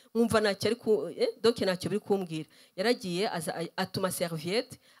by'amaperiod nkumva ntacyo ari donc ntacyo biri kumbwira yaragiye atuma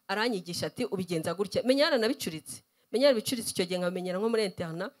serviette aranyigisha ati ubigenza gutya menyana nabicuritse icyo gihe nkamenyera nko muri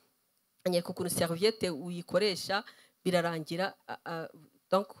internet anyereka ukuntu serviette uyikoresha birarangira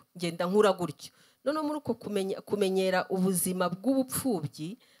donc ngenda nkura gutyo none muri uko kumenyera ubuzima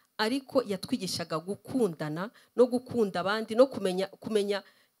bw'ubupfubyi ariko yatwigishaga gukundana no gukunda abandi no kumenya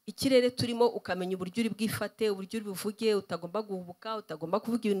ikirere turimo ukamenya uburyo uri bwifate uburyo uri buvuge utagomba guhubuka utagomba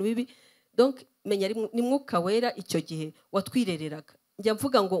kuvuga ibintu bibi donc menya ni mwuka wera icyo gihe watwirereraga njya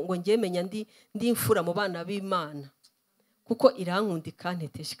mvuga ngo ngemenya ndi imfura mu bana b'Imana kuko irankunda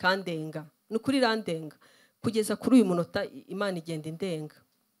ikantetesha kandenga nukuri randenga kugeza kuri uyu munota Imana igenda indenga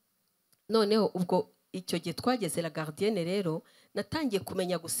noneho ubwo icyo gihe twageze la gardienne rero natangiye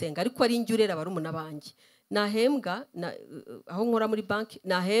kumenya gusenga ariko ari njyurera barumuna banjye nahembwa aho nkora muri banki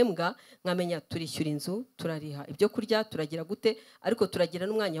nahembwa nkamenya turishyura inzu turariha ibyo kurya turagira gute ariko turagira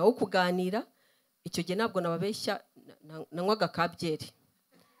n'umwanya wo kuganira icyo gihe ntabwo nababeshya nanywaga kabyeri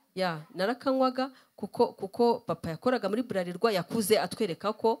narakanywaga kuko papa yakoraga muri Burarirwa yakuze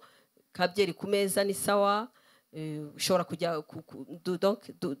atwereka ko kabyeri ku meza ni sawa ushobora kujya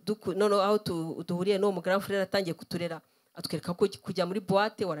none aho duhuriye n'uwo mu grand frère atangiye kuturera atwereka ko kujya muri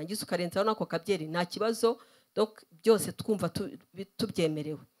boîte warangiza ukarenzaho nako kabyeri nta kibazo donc byose twumva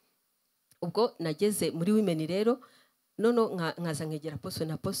tubyemerewe ubwo nageze muri women rero none nkaza nkegera Apostle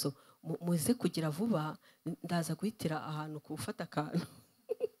na Apostle muze kugira vuba ndaza guhitira ahantu kufata akantu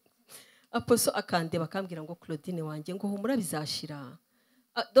Apostle akandeba akambwira ngo Claudine wanjye ngo humura bizashira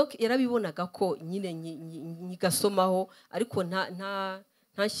donc yarabibonaga ko nyine nyigasomaho ariko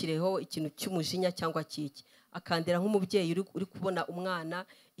ntashireho ikintu cy'umujinya cyangwa kiki akandera nk'umubyeyi uri kubona umwana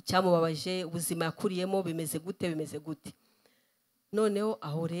icyamubabaje ubuzima yakuriyemo bimeze gute noneho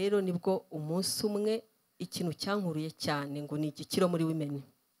aho rero nibwo umunsi umwe ikintu cyankuruye cyane ngo ni igikiro muri women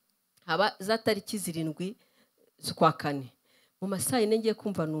haba za tariki 7 z'ukwa 4 mu masaha ine ngiye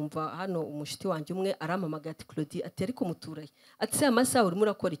kumva numva hano umushiti wanjye umwe arampamagaye ati Claudie ati ariko muturaye ati se amasaha urimo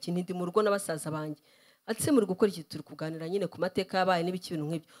urakora iki ndi mu rugo n'abasaza banjye ati se muri gukora iki turi kuganira nyine ku mateka yabaye n'ibiki bintu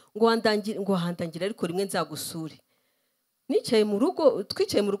nk'ibyo ngo handangira ariko rimwe nzagusure nicaye mu rugo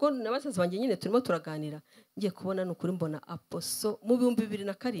twicaye mu rugo n'abasaza banjye nyine turimo turaganira ngiye kubona n'ukuri mbona Apostle mu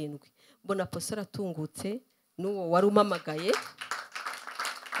 2007 mbona Apostle aratungutse n'uwo wari umamagaye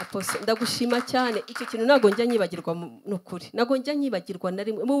Apostle ndagushima cyane icyo kintu nago njya nyibagirwa n'ukuri nago njya nyibagirwa na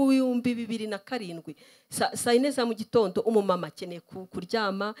rimwe mu 2007 saa 4 za mu gitondo umumama akeneye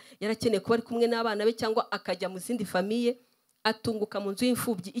kuryama yarakeneye kuba ari kumwe n'abana be cyangwa akajya mu zindi famille atunguka mu nzu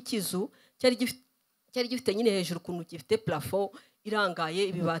y'imfubyi ikizu cyari gifite nyine hejuru kuntu gifite plafond irangaye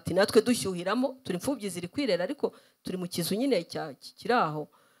ibibati natwe dushyuhiramo turi imfubyi ziri kwirera ariko turi mu kizu nyine kiraho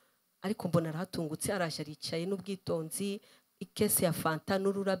ariko mbona arahatungutse araje aricaye n'ubwitonzi ikese ya fanta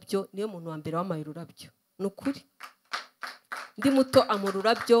n'ururabyo niyo muntu wa mbere wamaye ururabyo nukuri ndi muto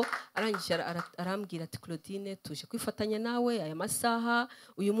amururabyo arangije arambwira ati Claudine tuje kwifatanya nawe aya masaha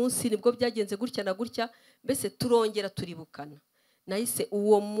uyu munsi nibwo byagenze gutya na gutya mbese turongera turibukana nahise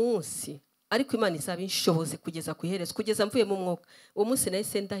uwo munsi ariko Imana izaba inshoboze kugeza ku iherezo kugeza mvuye mu mwuka uwo munsi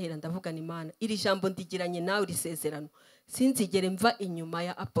nahise ndahira ndavugana Imana iri jambo ndigiranye nawe risezerano sinzigere mva inyuma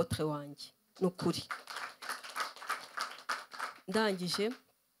ya apotre wanjye nukuri ndangije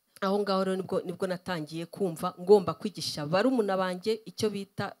aho ngaho rero nibwo natangiye kumva ngomba kwigisha barumuna banjye icyo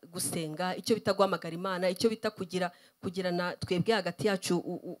bita gusenga icyo bita guhamagara Imana icyo bita kugirana twebwe hagati yacu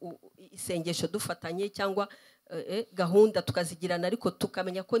isengesho dufatanye cyangwa gahunda tukazigirana ariko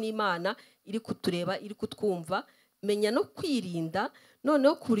tukamenya ko n'Imana iri kutureba iri kutwumva menya no kwirinda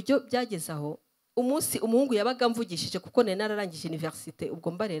noneho ku buryo byageze aho umunsi umuhungu yabaga mvugishije kuko nari nararangije universite ubwo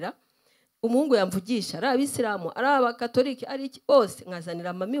mbarera umuhungu yamvugisha ari abisilamu ari abakatolike ari iki bose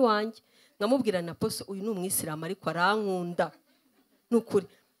nkazanira mami wanjye nkamubwira na poso uyu ni umwisilamu ariko arankunda nukuri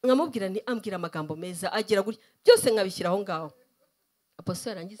nkamubwira ni ambwira amagambo meza agira gutya byose nkabishyira aho ngaho poso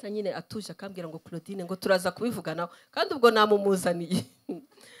yarangiza nyine atuje akambwira ngo Claudine ngo turaza kubivuganaho kandi ubwo namumuzaniye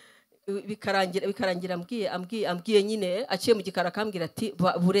bikarangira ambwiye nyine aciye mu gikara akambwira ati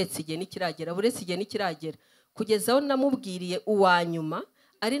buretse igihe nikiragera kugeza aho namubwiriye uwanyuma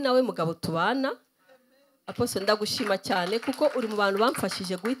ari nawe mugabo tubana aposo ndagushima cyane kuko uri mu bantu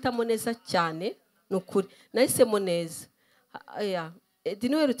bamfashije guhitamo neza cyane nukuri nahisemo neza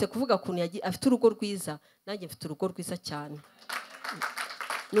Dino werutse kuvuga kuntu afite urugo rwiza nanjye mfite urugo rwiza cyane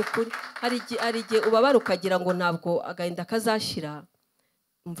nukuri hari igihe ubabara ukagira ngo ntabwo agahinda kazashira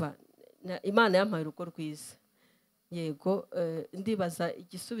umva Imana yampaye urugo rwiza yego ndibaza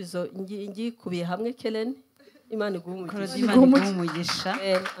igisubizo ngikubiye hamwe Kellen Imana igumugisha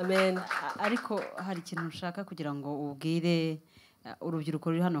amen ariko hari ikintu ushaka kugira ngo ubwire urubyiruko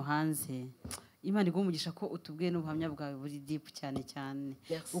ruri hano hanze Imana igumugisha ko utubwiye n'ubuhamya bwawe buri deep cyane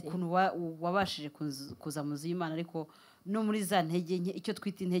ukuntu wabashije kuza mu z'Imana ariko no muri za ntege nke icyo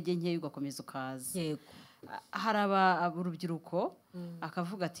twita intege nke ugakomeza ukaza yego hari urubyiruko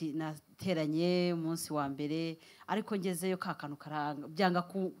akavuga ati nateranye umunsi wa mbere ariko ngezeyo kakantu karanga byanga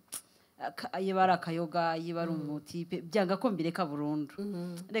ku yibara akayoga yibara umutipe byanga ko mbireka burundu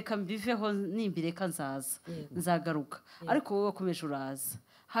reka mbiveho nimbireka nzagaruka ariko wowe wakomeje uraza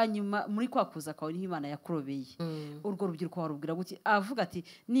hanyuma muri kwakuza kwawe niho Imana yakurobeye urwo rubyiruko warubwira guti avuga ati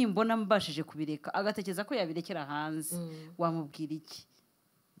nimbona mbashije kubireka agatekereza ko yabirekera hanze wamubwira iki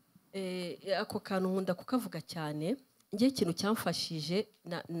ako kantu nkunda kukavuga cyane ngiye ikintu cyamfashije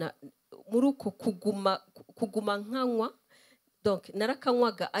muri uko kuguma nkanywa donc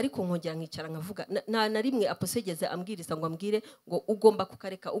narakanywaga ariko nkongera nkicara nkavuga na rimwe aposegeze ambwiriza ngo ambwire ngo ugomba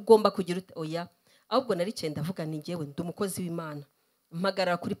kukareka ugomba kugira oya ahubwo naricye ndavuga ni ngewe ndi umukozi w'Imana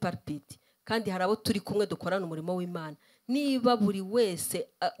mpagarara kuri pulpit kandi hari abo turi kumwe dukorana umurimo w'Imana niba buri wese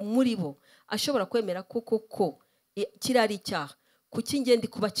muri bo ashobora kwemera koko kirari icyaha kuki ngende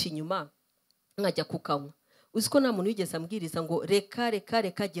kubaca inyuma nkajya kukanywa uziko nta muntu wigeze ambwiriza ngo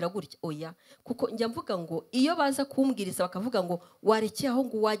reka gira gutya oya kuko njya mvuga ngo iyo baza kumbwiriza bakavuga ngo warekeye aho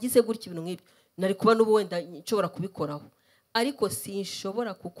ngo wagize gutya ibintu nk'ibyo nari kuba n'ubu wenda nshobora kubikoraho ariko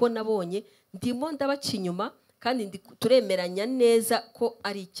sinshobora kuko nabonye ndimo ndabaca inyuma kandi turemeranya neza ko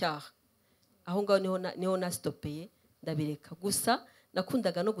ari icyaha aho ngaho niho nasitopeye ndabireka gusa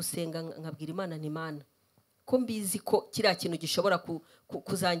nakundaga no gusenga nkabwira Imana n'Imana ko mbizi ko kiriya kintu gishobora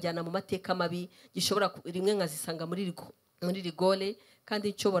kuzanjyana mu mateka mabi gishobora rimwe nkazisanga muri rigole kandi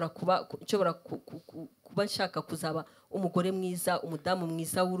nshobora kuba nshaka kuzaba umugore mwiza umudamu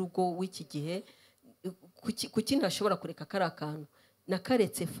mwiza w'urugo w'iki gihe kuki ntashobora kureka kari akantu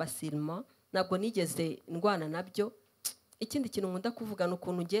nakaretse facilement ntabwo nigeze ndwana nabyo ikindi kintu nkunda kuvuga ni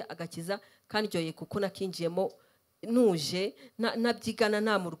ukuntu nge agakiza kandyoye kuko nakinjiyemo nuje nabyigana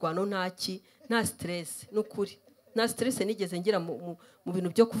nta murwano nta stress n'ukuri nta stress nigeze ngira mu bintu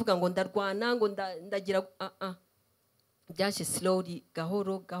byo kuvuga ngo ndarwana ngo ndagira byaje slowly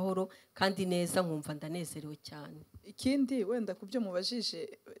gahoro kandi neza nkumva ndanezerewe cyane ikindi wenda kubyo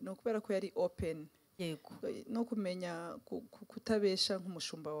mubajije no kubera ko yari open yego no kumenya kutabesha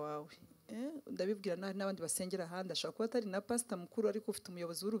nk'umushumba wawe ndabibwira n'abandi basengera ahandi ashobora kuba atari na pastor mukuru ariko ufite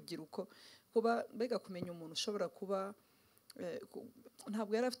umuyobozi w'urubyiruko kuba mbega kumenya umuntu ushobora kuba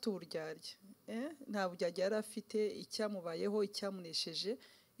ntabwo yari afite uburyarya nta buryarya yari afite icyamubayeho icyamunesheje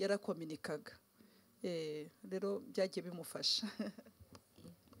yarakominikaga rero byagiye bimufasha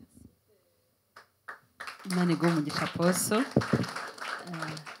Imana igumugisha poso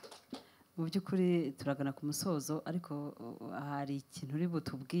mu by'ukuri turagana ku musozo ariko hari ikintu uri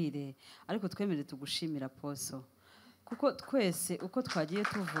butubwire ariko twemere tugushimira poso kuko twese uko twagiye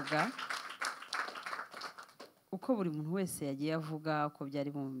tuvuga uko buri muntu wese yagiye avuga uko byari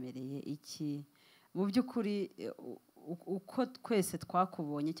bimumereye iki mu by'ukuri uko twese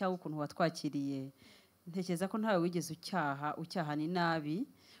twakubonye cyangwa ukuntu watwakiriye ntekereza ko ntawe wigeze ucyaha ni nabi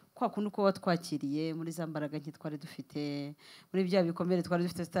kwa kundi uko watwakiriye muri za mbaraga nke twari dufite muri bya bikomere twari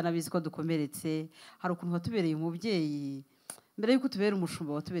dufite tutanabizi ko dukomeretse hari ukuntu watubereye umubyeyi mbere y'uko tubera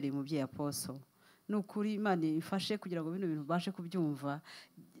umushumba watubereye umubyeyi aposo ni ukuri Imana ifashe kugira ngo bino bintu bashe kubyumva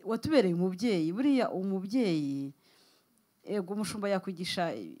watubereye umubyeyi buriya umubyeyi ego umushumba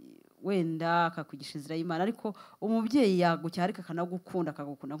yakwigisha wenda akakwigisha inzira y'Imana ariko umubyeyi yagucyaha ariko akanagukunda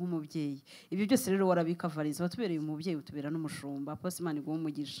akagukunda nk'umubyeyi ibyo byose rero warabikavariza watubereye umubyeyi utubera n'umushumba aposo Imana iguha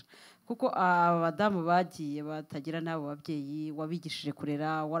umugisha kuko abadamu bagiye batagira n'abo babyeyi wabigishije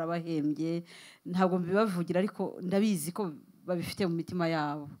kurera warabahembye ntabwo mbibavugira ariko ndabizi ko babifite mu mitima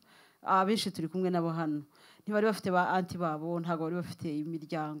yabo abenshi turi kumwe nabo hano ntibari bafite ba anti babo ntabwo bari bafite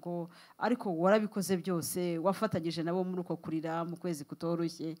imiryango ariko warabikoze byose wafatanyije nabo muri uko kurira mu kwezi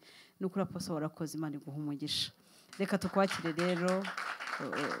kutoroshye n'ukuri aposo warakoze Imana iguha umugisha reka tukwakire rero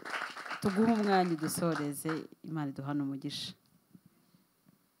tuguhe umwanya dusoreze Imana iduhana umugisha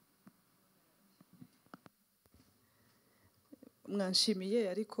mwanshimiye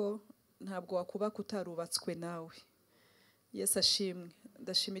ariko ntabwo wakubaka utarubatswe nawe Yesu ashimwe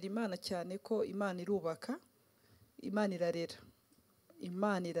ndashimira Imana cyane ko Imana irubaka Imana irarera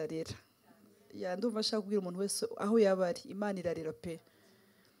Imana irarera ndumva ashaka kubwira umuntu wese aho yaba ari Imana irarera pe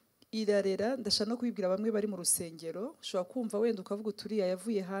irarera ndashaka no kubibwira bamwe bari mu rusengero ushobora kumva wenda ukavuga uturiya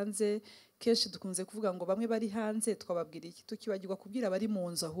yavuye hanze kenshi dukunze kuvuga ngo bamwe bari hanze twababwira iki tukibagirwa kubwira bari mu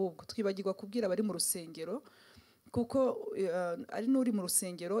nzu ahubwo twibagirwa kubwira bari mu rusengero kuko ari n'uri mu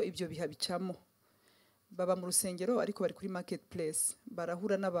rusengero ibyo bihabicamo baba mu rusengero ariko bari kuri marketplace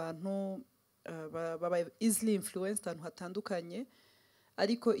barahura n'abantu baba easily influenced ahantu hatandukanye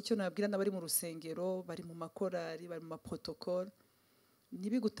ariko icyo nabwira n'abari mu rusengero bari mu makorari bari mu maprotocole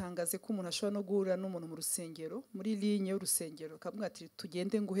ntibigutangaze ko umuntu ashobora no guhura n'umuntu mu rusengero muri ligne y'urusengero akavuga ati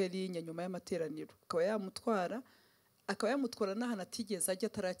tugende nguhe ligne nyuma y'amateraniro akaba yamutwara n'ahantu atigeze ajya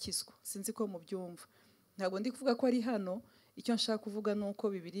atarakizwa sinzi ko mubyumva ntabwo ndi kuvuga ko ari hano icyo nshaka kuvuga nuko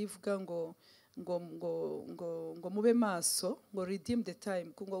Bibiliya ivuga ngo mube maso ngo redeem the time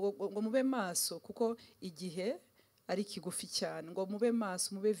ngo mube maso kuko igihe ari kigufi cyane ngo mube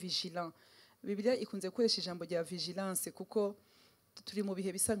maso mube vigilant Bibiliya ikunze gukoresha ijambo rya vigilance kuko turi mu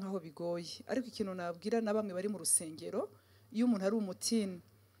bihe bisa nkaho bigoye ariko ikintu nabwira na bamwe bari mu rusengero iyo umuntu ari umutini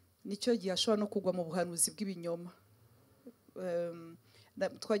nicyo gihe ashobora no kugwa mu buhanuzi bw'ibinyoma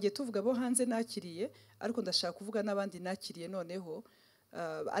twagiye tuvuga bo hanze nakiriye ariko ndashaka kuvuga n'abandi nakiriye noneho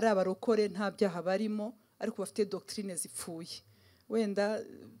ari abarokore nta byaha barimo ariko bafite doctrine zipfuye wenda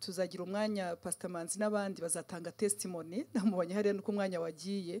tuzagira umwanya Pastor Manzi n'abandi bazatanga testimony namubonye hariya nuko umwanya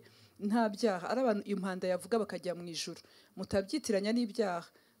wagiye nta byaha ari abantu impanda yavuga bakajya mu ijuru mutabyitiranya n'ibyaha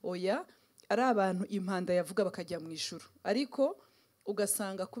oya ari abantu impanda yavuga bakajya mu ijuru ariko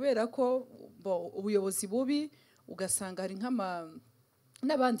ugasanga kubera ko ubuyobozi bubi ugasanga hari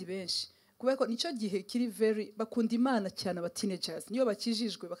n'abandi benshi kubera ko nicyo gihe kiri very bakunda Imana cyane aba teenagers niyo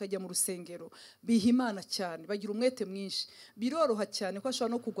bakijijwe bakajya mu rusengero biha Imana cyane bagira umwete mwinshi biroroha cyane ko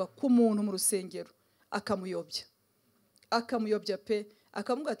ashobora no kugwa ku muntu mu rusengero akamuyobya pe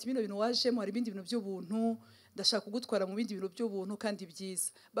akamuga ati bino bintu wajemo hari ibindi bintu by'ubuntu ndashaka kugutwara mu bindi bintu by'ubuntu kandi byiza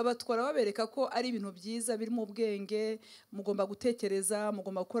babatwara babereka ko ari ibintu byiza biri mu bwenge mugomba gutekereza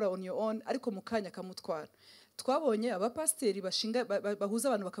mugomba gukora on your own ariko mu kanya akamutwara twabonye abapasteri bahuza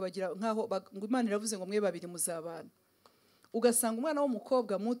abantu bakabagira nkaho ngo Imana iravuze ngo mwe babiri muzabana ugasanga umwana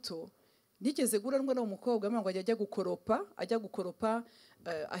w'umukobwa muto nigeze guranwa n'umukobwa ngo ajya gukoropa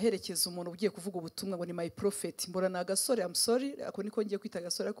aherekeza umuntu ugiye kuvuga ubutumwa ngo ni my prophet mbora na gasore I'm sorry ako niko ngiye kwita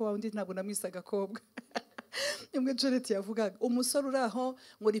gasore ko wundi ntabwo namwisa gakobwa imwe Janet yavugaga umusore uraho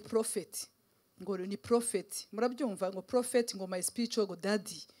ngo ni prophet murabyumva ngo prophet ngo my spiritual ngo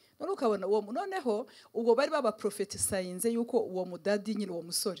daddy none ukabona uwo noneho ubwo bari baba prophet sayinze yuko uwo mudadi nyine uwo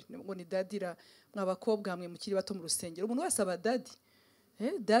musore ngo ni dadira mwabakobwa mwe mukiri bato mu rusengero umuntu wese aba daddy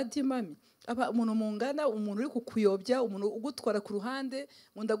daddy mami aba umuntu mungana umuntu uri kukuyobya umuntu ugutwara ku ruhande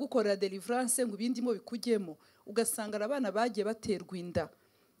ngo ndagukorera deliverance ngo ibindimo bikujyemo ugasanga abana bagiye baterwa inda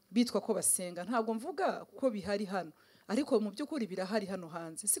bitwa ko basenga ntabwo mvuga ko bihari hano ariko mu by'ukuri birahari hano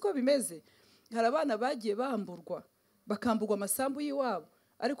hanze siko bimeze hari abana bagiye bakamburwa amasambu y'iwabo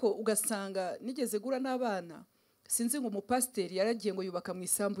ariko ugasanga nigeze gura n'abana sinzi ngo umupasteri yaragiye ngo yubaka mu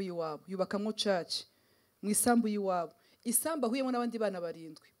isambu y'iwabo yubakamo church mu isambu y'iwabo isamba huyemo n'abandi bana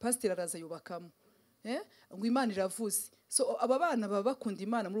barindwi pastor araza yubakamo ngo Imana iravuze so aba bana baba bakunda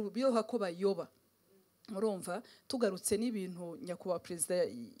Imana muri biroha ko bayoba murumva tugarutse n'ibintu nyakubahwa perezida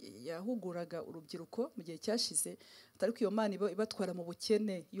yahuguraga urubyiruko mu gihe cyashize atari ko iyo mana ibatwara mu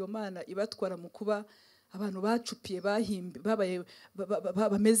bukene, iyo mana ibatwara mu kuba abantu bacupiye babaye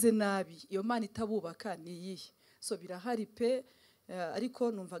bameze nabi, iyo mana itabubaka ni iyihe? So birahari pe,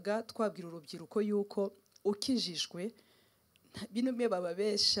 ariko numvaga twabwira urubyiruko yuko ukijijwe bino mwe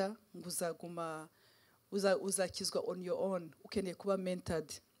bababesha ngo uzaguma uzakizwa on your own, ukeneye kuba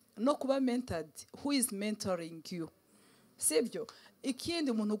mentored. No kuba mentored, who is mentoring you? Sibyo,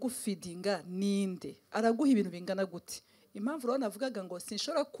 ikindi umuntu ugufidinga ninde, araguha ibintu bingana gute? Impamvu rero navugaga ngo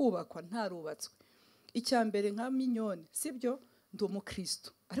sinshobora kubakwa ntarubatswe. Icya mbere nka mignone, sibyo, ndi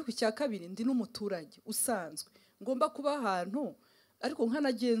umukristo, ariko icya kabiri ndi n'umuturage usanzwe, ngomba kuba ahantu ariko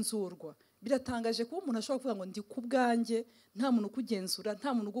nkanagenzurwa. Biratangaje kuba umuntu ashobora kuvuga ngo ndi ku bwanjye, nta muntu ukugenzura,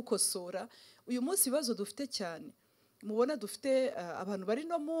 nta muntu ugukosora. Uyu munsi ibibazo dufite cyane, mubona dufite abantu bari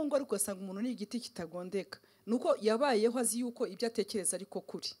no mu ngo ariko ugasanga umuntu ni igiti kitagondeka, nuko yabayeho azi yuko ibyo atekereza ariko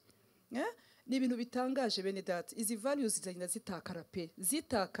kuri. Ni ibintu bitangaje bene data, izi values zigenda zitakara pe,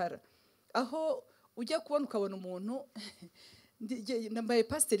 zitakara. Aho ujya kubona ukabona umuntu nambaye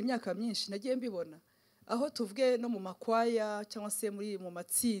pastor imyaka myinshi nagiye mbibona, aho tuvuge no mu makwaya cyangwa se mu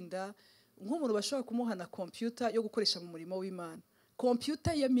matsinda, nk'umuntu bashobora kumuhana computer yo gukoresha mu murimo w'Imana,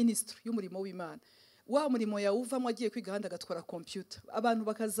 computer ya ministry y'umurimo w'Imana, wa murimo yawuvamo agiye kwiga handi agatwara computer, abantu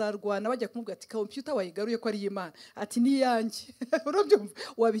bakazarwana bajya kumubwira ati computer wayigaruye ko ari Imana, ati ni yanjye. Urabyumva?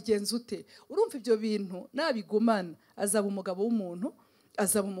 Wabigenza ute? Urumva ibyo bintu nabigumana azaba umugabo w'umuntu,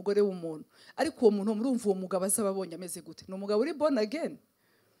 azaba umugore w'umuntu, ariko uwo muntu murumva uwo mugabo azaba abonye ameze gute? Ni umugabo uri born again?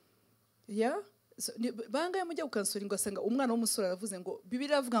 Bangaye mujya gukansura ngasanga umwana w'umusore aravuze ngo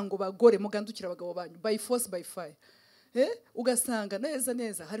Bibiliya avuga ngo bagore mugandukira abagabo banyu by force by fire. Ugasanga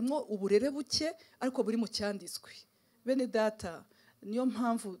neza harimo uburere buke ariko buri mu cyanditswe. Bene data, niyo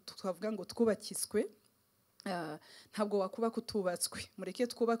mpamvu twavuga ngo twubakiswe, ntabwo wakuba kutubatswe, mureke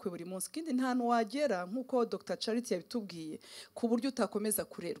twubakwe buri munsi. Kindi nta wagera nkuko Dr. Charity yabitubwiye ku buryo utakomeza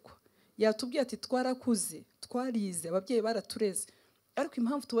kurerwa. Yatubwiye ati twarakuze, twarize, ababyeyi baratureze, ariko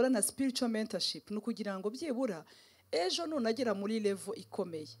impamvu tubona na spiritual mentorship no kugira ngo byebura ejo nunagera muri level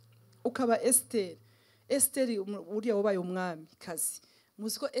ikomeye ukaba Esther uriya wabaye umwami kazi.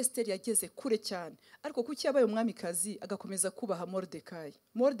 Muzi ko Esther yageze kure cyane, ariko kuki yabaye umwami kazi agakomeza kubaha Mordecai?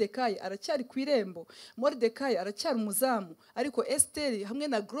 Mordecai aracyari ku irembo, Mordecai aracyari umuzamu, ariko Esther hamwe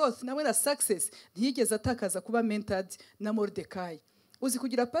na growth hamwe na success ntiyigeze atakaza kuba mentored na Mordecai. Uzi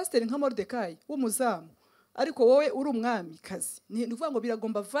kugira pastor nka Mordecai w'umuzamu, ariko wowe uri umwami kazi. Ni ukuvuga ngo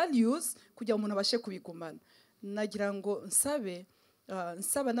biragomba values kugira umuntu abashe kubigumana. Nagira ngo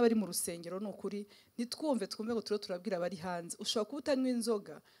nsaba n'abari mu rusengero n'ukuri nitwumve ngo turabwira abari hanze, ushobora kuba utanywa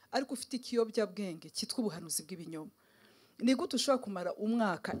inzoga ariko ufite ikiyobyabwenge cyitwa ubuhanuzi bw'ibinyoma. Ni gute ushobora kumara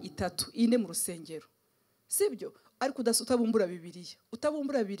umwaka 3 4 mu rusengero, sibyo, ariko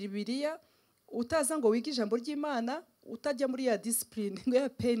utabumbura Bibiliya, utaza ngo wige ijambo ry'Imana, utajya muri ya discipline ngo ya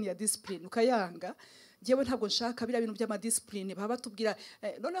pain ya discipline ukayanga. Jewe ntabwo nshaka bira bintu by'ama discipline baba batubwira,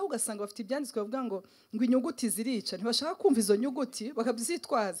 noneho ugasanga bafite ibyanditswe bavuga ngo inyuguti zirica, ntibashaka kumva izo nyuguti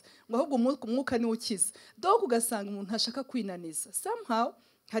bakabyitwaza ngo ahubwo umwuka ni ukiza. Donc ugasanga umuntu ashaka kwinaniza, somehow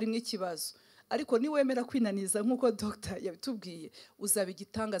harimo ikibazo. Ariko ni wemera kwinaniza nkuko doctor yabitubwiye, uzaba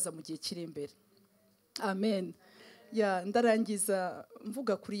igitangaza mu gihe kiri imbere. Amen. Ndarangiza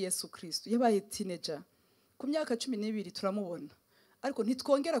mvuga kuri Yesu Kristo. Yabaye teenager ku myaka 12 turamubona, ariko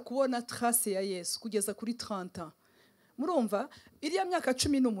ntitwongera kubona trace ya Yesu kugeza kuri 30 ans. Murumva iriya myaka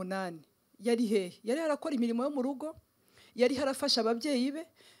 18 yari hehe? Yari harakora imirimo yo mu rugo, yari harafasha ababyeyi be.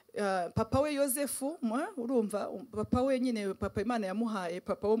 Papa we Yosefu, urumva papa we nyine, papa Imana yamuhaye,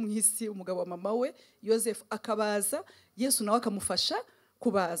 papa wo mwisi, umugabo wa mama we Yosefu akabaza, Yesu nawe akamufasha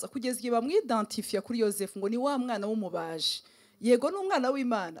kubaza, kugeza igihe bamwidentifia kuri Yosefu ngo ni wa mwana w'umubaji. Yego n'umwana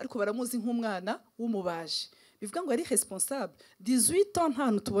w'Imana, ariko baramuzi nk'umwana w'umubaji. Bivuga ngo ari responsable. 18 ans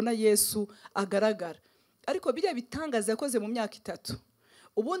nta tubona Yesu agaragara, ariko biriya bitangaza yakoze mu myaka 3,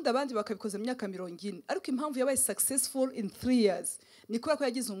 ubundi abandi bakabikoza mu myaka 40. Ariko impamvu yabaye successful in 3 years ni ko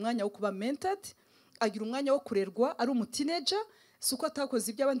yagize umwanya wo kuba mentored, agira umwanya wo kurerwa, ari umuteenager. Suko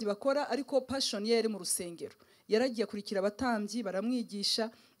atakoze ibyo abandi bakora, ariko passion ye yari mu rusengero. Yaragiye kurikira abatambyi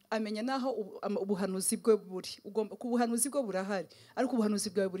baramwigisha, amenya naho ubuhanuzi bwe buri. Ugomba ku buhanuzi bwo burahari, ariko ubuhanuzi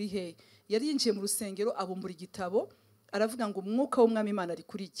bwawe buri hehe? Yari yinjiye mu rusengero abumbura igitabo, aravuga ngo umwuka w'umwami Imana ari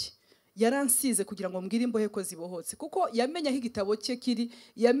kuri iki. Yaransize kugira ngo mbwire imbohe ko zibohotse, kuko yamenya aho igitabo cye kiri,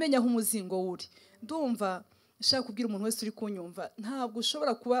 yamenya aho umuzingo wuri. Ndumva nshaka kubwira umuntu wese uri kunyumva, ntabwo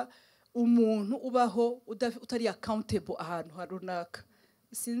ushobora kuba umuntu ubaho utari accountable ahantu runaka.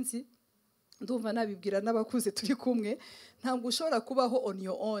 Sinzi, ndumva nabibwira n'abakuze turi kumwe, ntabwo ushobora kubaho on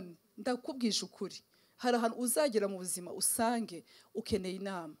your own. Ndakubwije ukuri, hari ahantu uzagera mu buzima usange ukeneye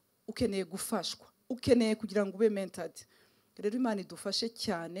inama, ukeneye gufashwa, ukeneye kugira ngo ube mentored. Rero Imana idufashe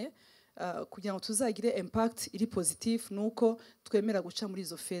cyane kugira ngo tuzagire impact iri positive, nuko twemera guca muri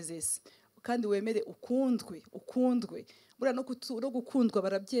izo phases kandi wemere ukundwe buriya no gukundwa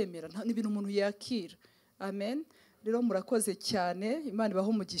barabyemera, nta n'ibintu umuntu yakira. Amen. Rero murakoze cyane, Imana ibahe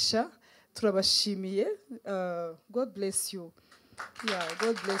umugisha, turabashimiye. God bless you. Yeah,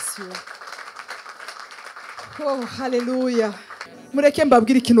 God bless you. Oh, hallelujah. Mureke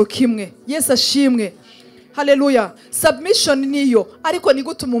mbabwire ikintu kimwe. Yesu ashimwe. Hallelujah. Submission niyo, ariko ni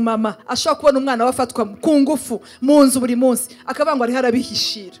gute umumama ashobora kubona umwana wafatwa ku ngufu mu nzu buri munsi akabangwa ari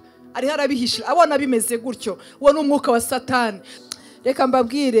harabihishira abona bimeze gutyo, uwo n'umwuka wa Satani. Reka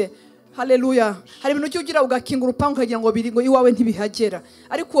mbabwire, hallelujah, hari ibintu ugira ugakinga urupangu ukagira ngo biri ngo iwawe ntibihagera,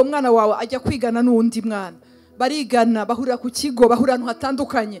 ariko uwo mwana wawe ajya kwigana n'undi mwana, barigana, bahurira ku kigo, bahurira ahantu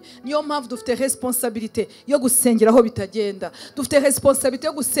hatandukanye. Niyo mpamvu dufite responsabilité yo gusengera aho bitagenda, dufite responsabilité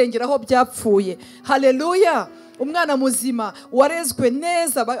yo gusengera aho byapfuye. Hallelujah. Umwana muzima warezwe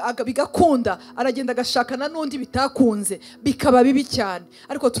neza bigakunda, aragenda agashakana n'undi bitakunze bikaba bibi cyane,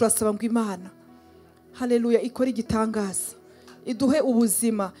 ariko turasaba ngo Imana, hallelujah, ikora igitangaza, iduhe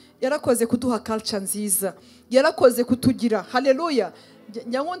ubuzima. Yarakoze kuduha culture nziza, yarakoze kutugira, hallelujah.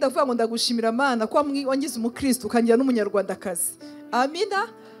 Nyankunda avuga ngo ndagushimira Mana ko wangize umukristo ukangira n'umunyarwandakazi. Amina.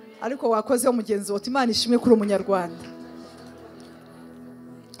 Ariko wakoze wo mugenzi wote, Imana ishimwe kuri umunyarwanda.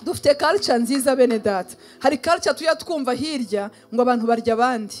 Dufite culture nziza bene data. Hari culture tuya twumva hirya ngo abantu barya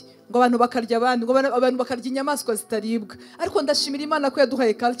abandi, ngo abantu bakarya abandi, ngo abantu bakarya inyamaswa zitaribwa, ariko ndashimira Imana ko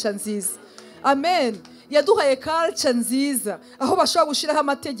yaduhaye culture nziza. Amen. Yaduhaye culture nziza aho bashobora gushiraho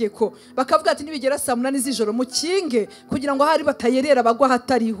amategeko bakavuga ati nibigera saa 8 z'ijoro mukinge kugira ngo hari batayerera bagwa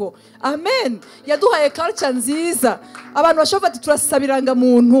hatariho. Amen. Yaduhaye culture nziza abantu bashobora ati turasabiranga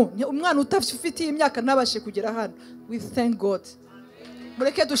muntu umwana utafite imyaka nabashe kugera hano. We thank God.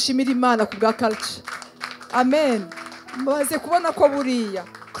 Mureke dushimira Imana ku bwa culture. Amen. Mbaze kubona ko buriya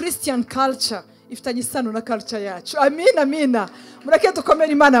Christian culture ifitanye isano na culture yacu. Amina, amina. Mureke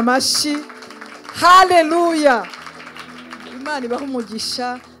dukomere Imana amashi. Hallelujah. Imana ibahe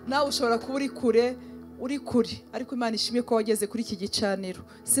umugisha. Nawe ushobora kuba uri kure ariko Imana ishimye ko wageze kuri iki gicaniro.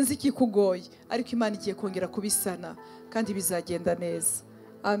 Sinzi ikikugoye ariko Imana igiye kongera kubisana kandi bizagenda neza.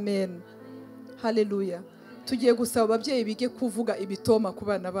 Amen. Hallelujah. Tugiye gusaba ababyeyi bige kuvuga ibitoma ku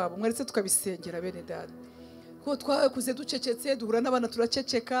bana babo, mweretse tukabisengera bene dada. Ko twakuze ducecetse, duhura n'abana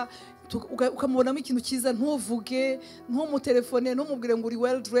turaceceka, ukamubonamo ikintu cyiza ntuvuge, ntumutelefone, ntumubwire ngo uri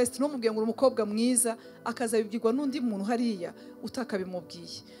well dressed, ntumubwire ngo uri umukobwa mwiza, akazabibwirwa n'undi muntu hariya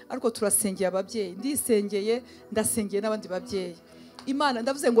utakabimubwiye. Ariko turasengeye ababyeyi, ndisengeye, ndasengeye n'abandi babyeyi. Imana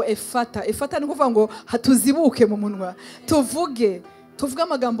ndavuze ngo efata ni kuvuga ngo hatuzibuke mu munwa, tuvuge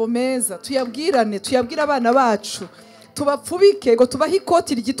amagambo meza, tuyabwira abana bacu, tubapfubike ngo tubahe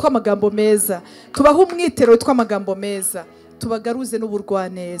ikoti ryitwa amagambo meza, tubahe umwitero witwa amagambo meza, tubagaruze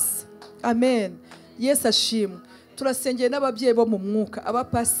n'uburwaneza. Amen. Yesu ashimwe. Turasengeye n'ababyeyi bo mu mwuka,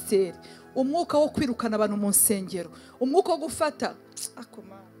 abapasiteri, umwuka wo kwirukana abantu mu nsengero, umwuka wo gufata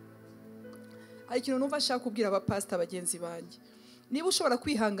hari ikintu numva nshaka kubwira abapasita bagenzi banjye. Niba ushobora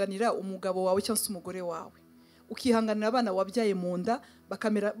kwihanganira umugabo wawe cyangwa se umugore wawe, ukihanganira abana wabyaye mu nda,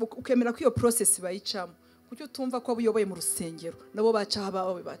 ukemera ko iyo process bayicamo, kuko utumva ko uyoboye mu rusengero nabo baca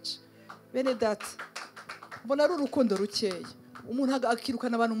abawe baca. Bene data, mbona ari urukundo rukeya. Umuntu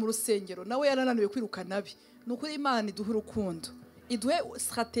akirukana abantu mu rusengero nawe yarananiwe kwirukana nabi. Nukuri Imana iduhe urukundo, iduhe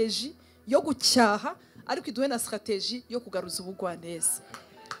strategy yo gucyaha, ariko iduhe na strategy yo kugaruza ubugwaneza.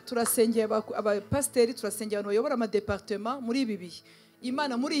 Turasengeye abapasiteri, turasengeye abantu bayobora ama departement muri ibi bihe.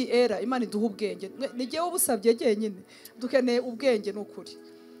 Imana muri era, Imana iduha ubwenge. Nigewe ubusabye nyine, dukeneye ubwenge n'ukuri.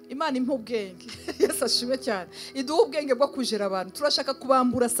 Imana impa ubwenge. Yesu ashimwe cyane. Iduha ubwenge bwo kujera abantu. Turashaka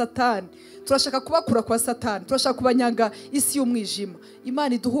kubambura Satani, turashaka kubakura kwa Satani, turashaka kubanyaga isi y'umwijima.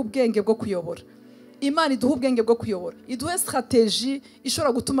 Imana iduha ubwenge bwo kuyobora. Imana iduha ubwenge bwo kuyobora. Iduhe strategy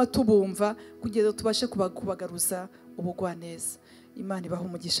ishobora gutuma tubumva kugira tubashe kubagaruza ubugwaneza. Imana ibahe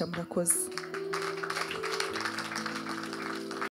umugisha, murakoze.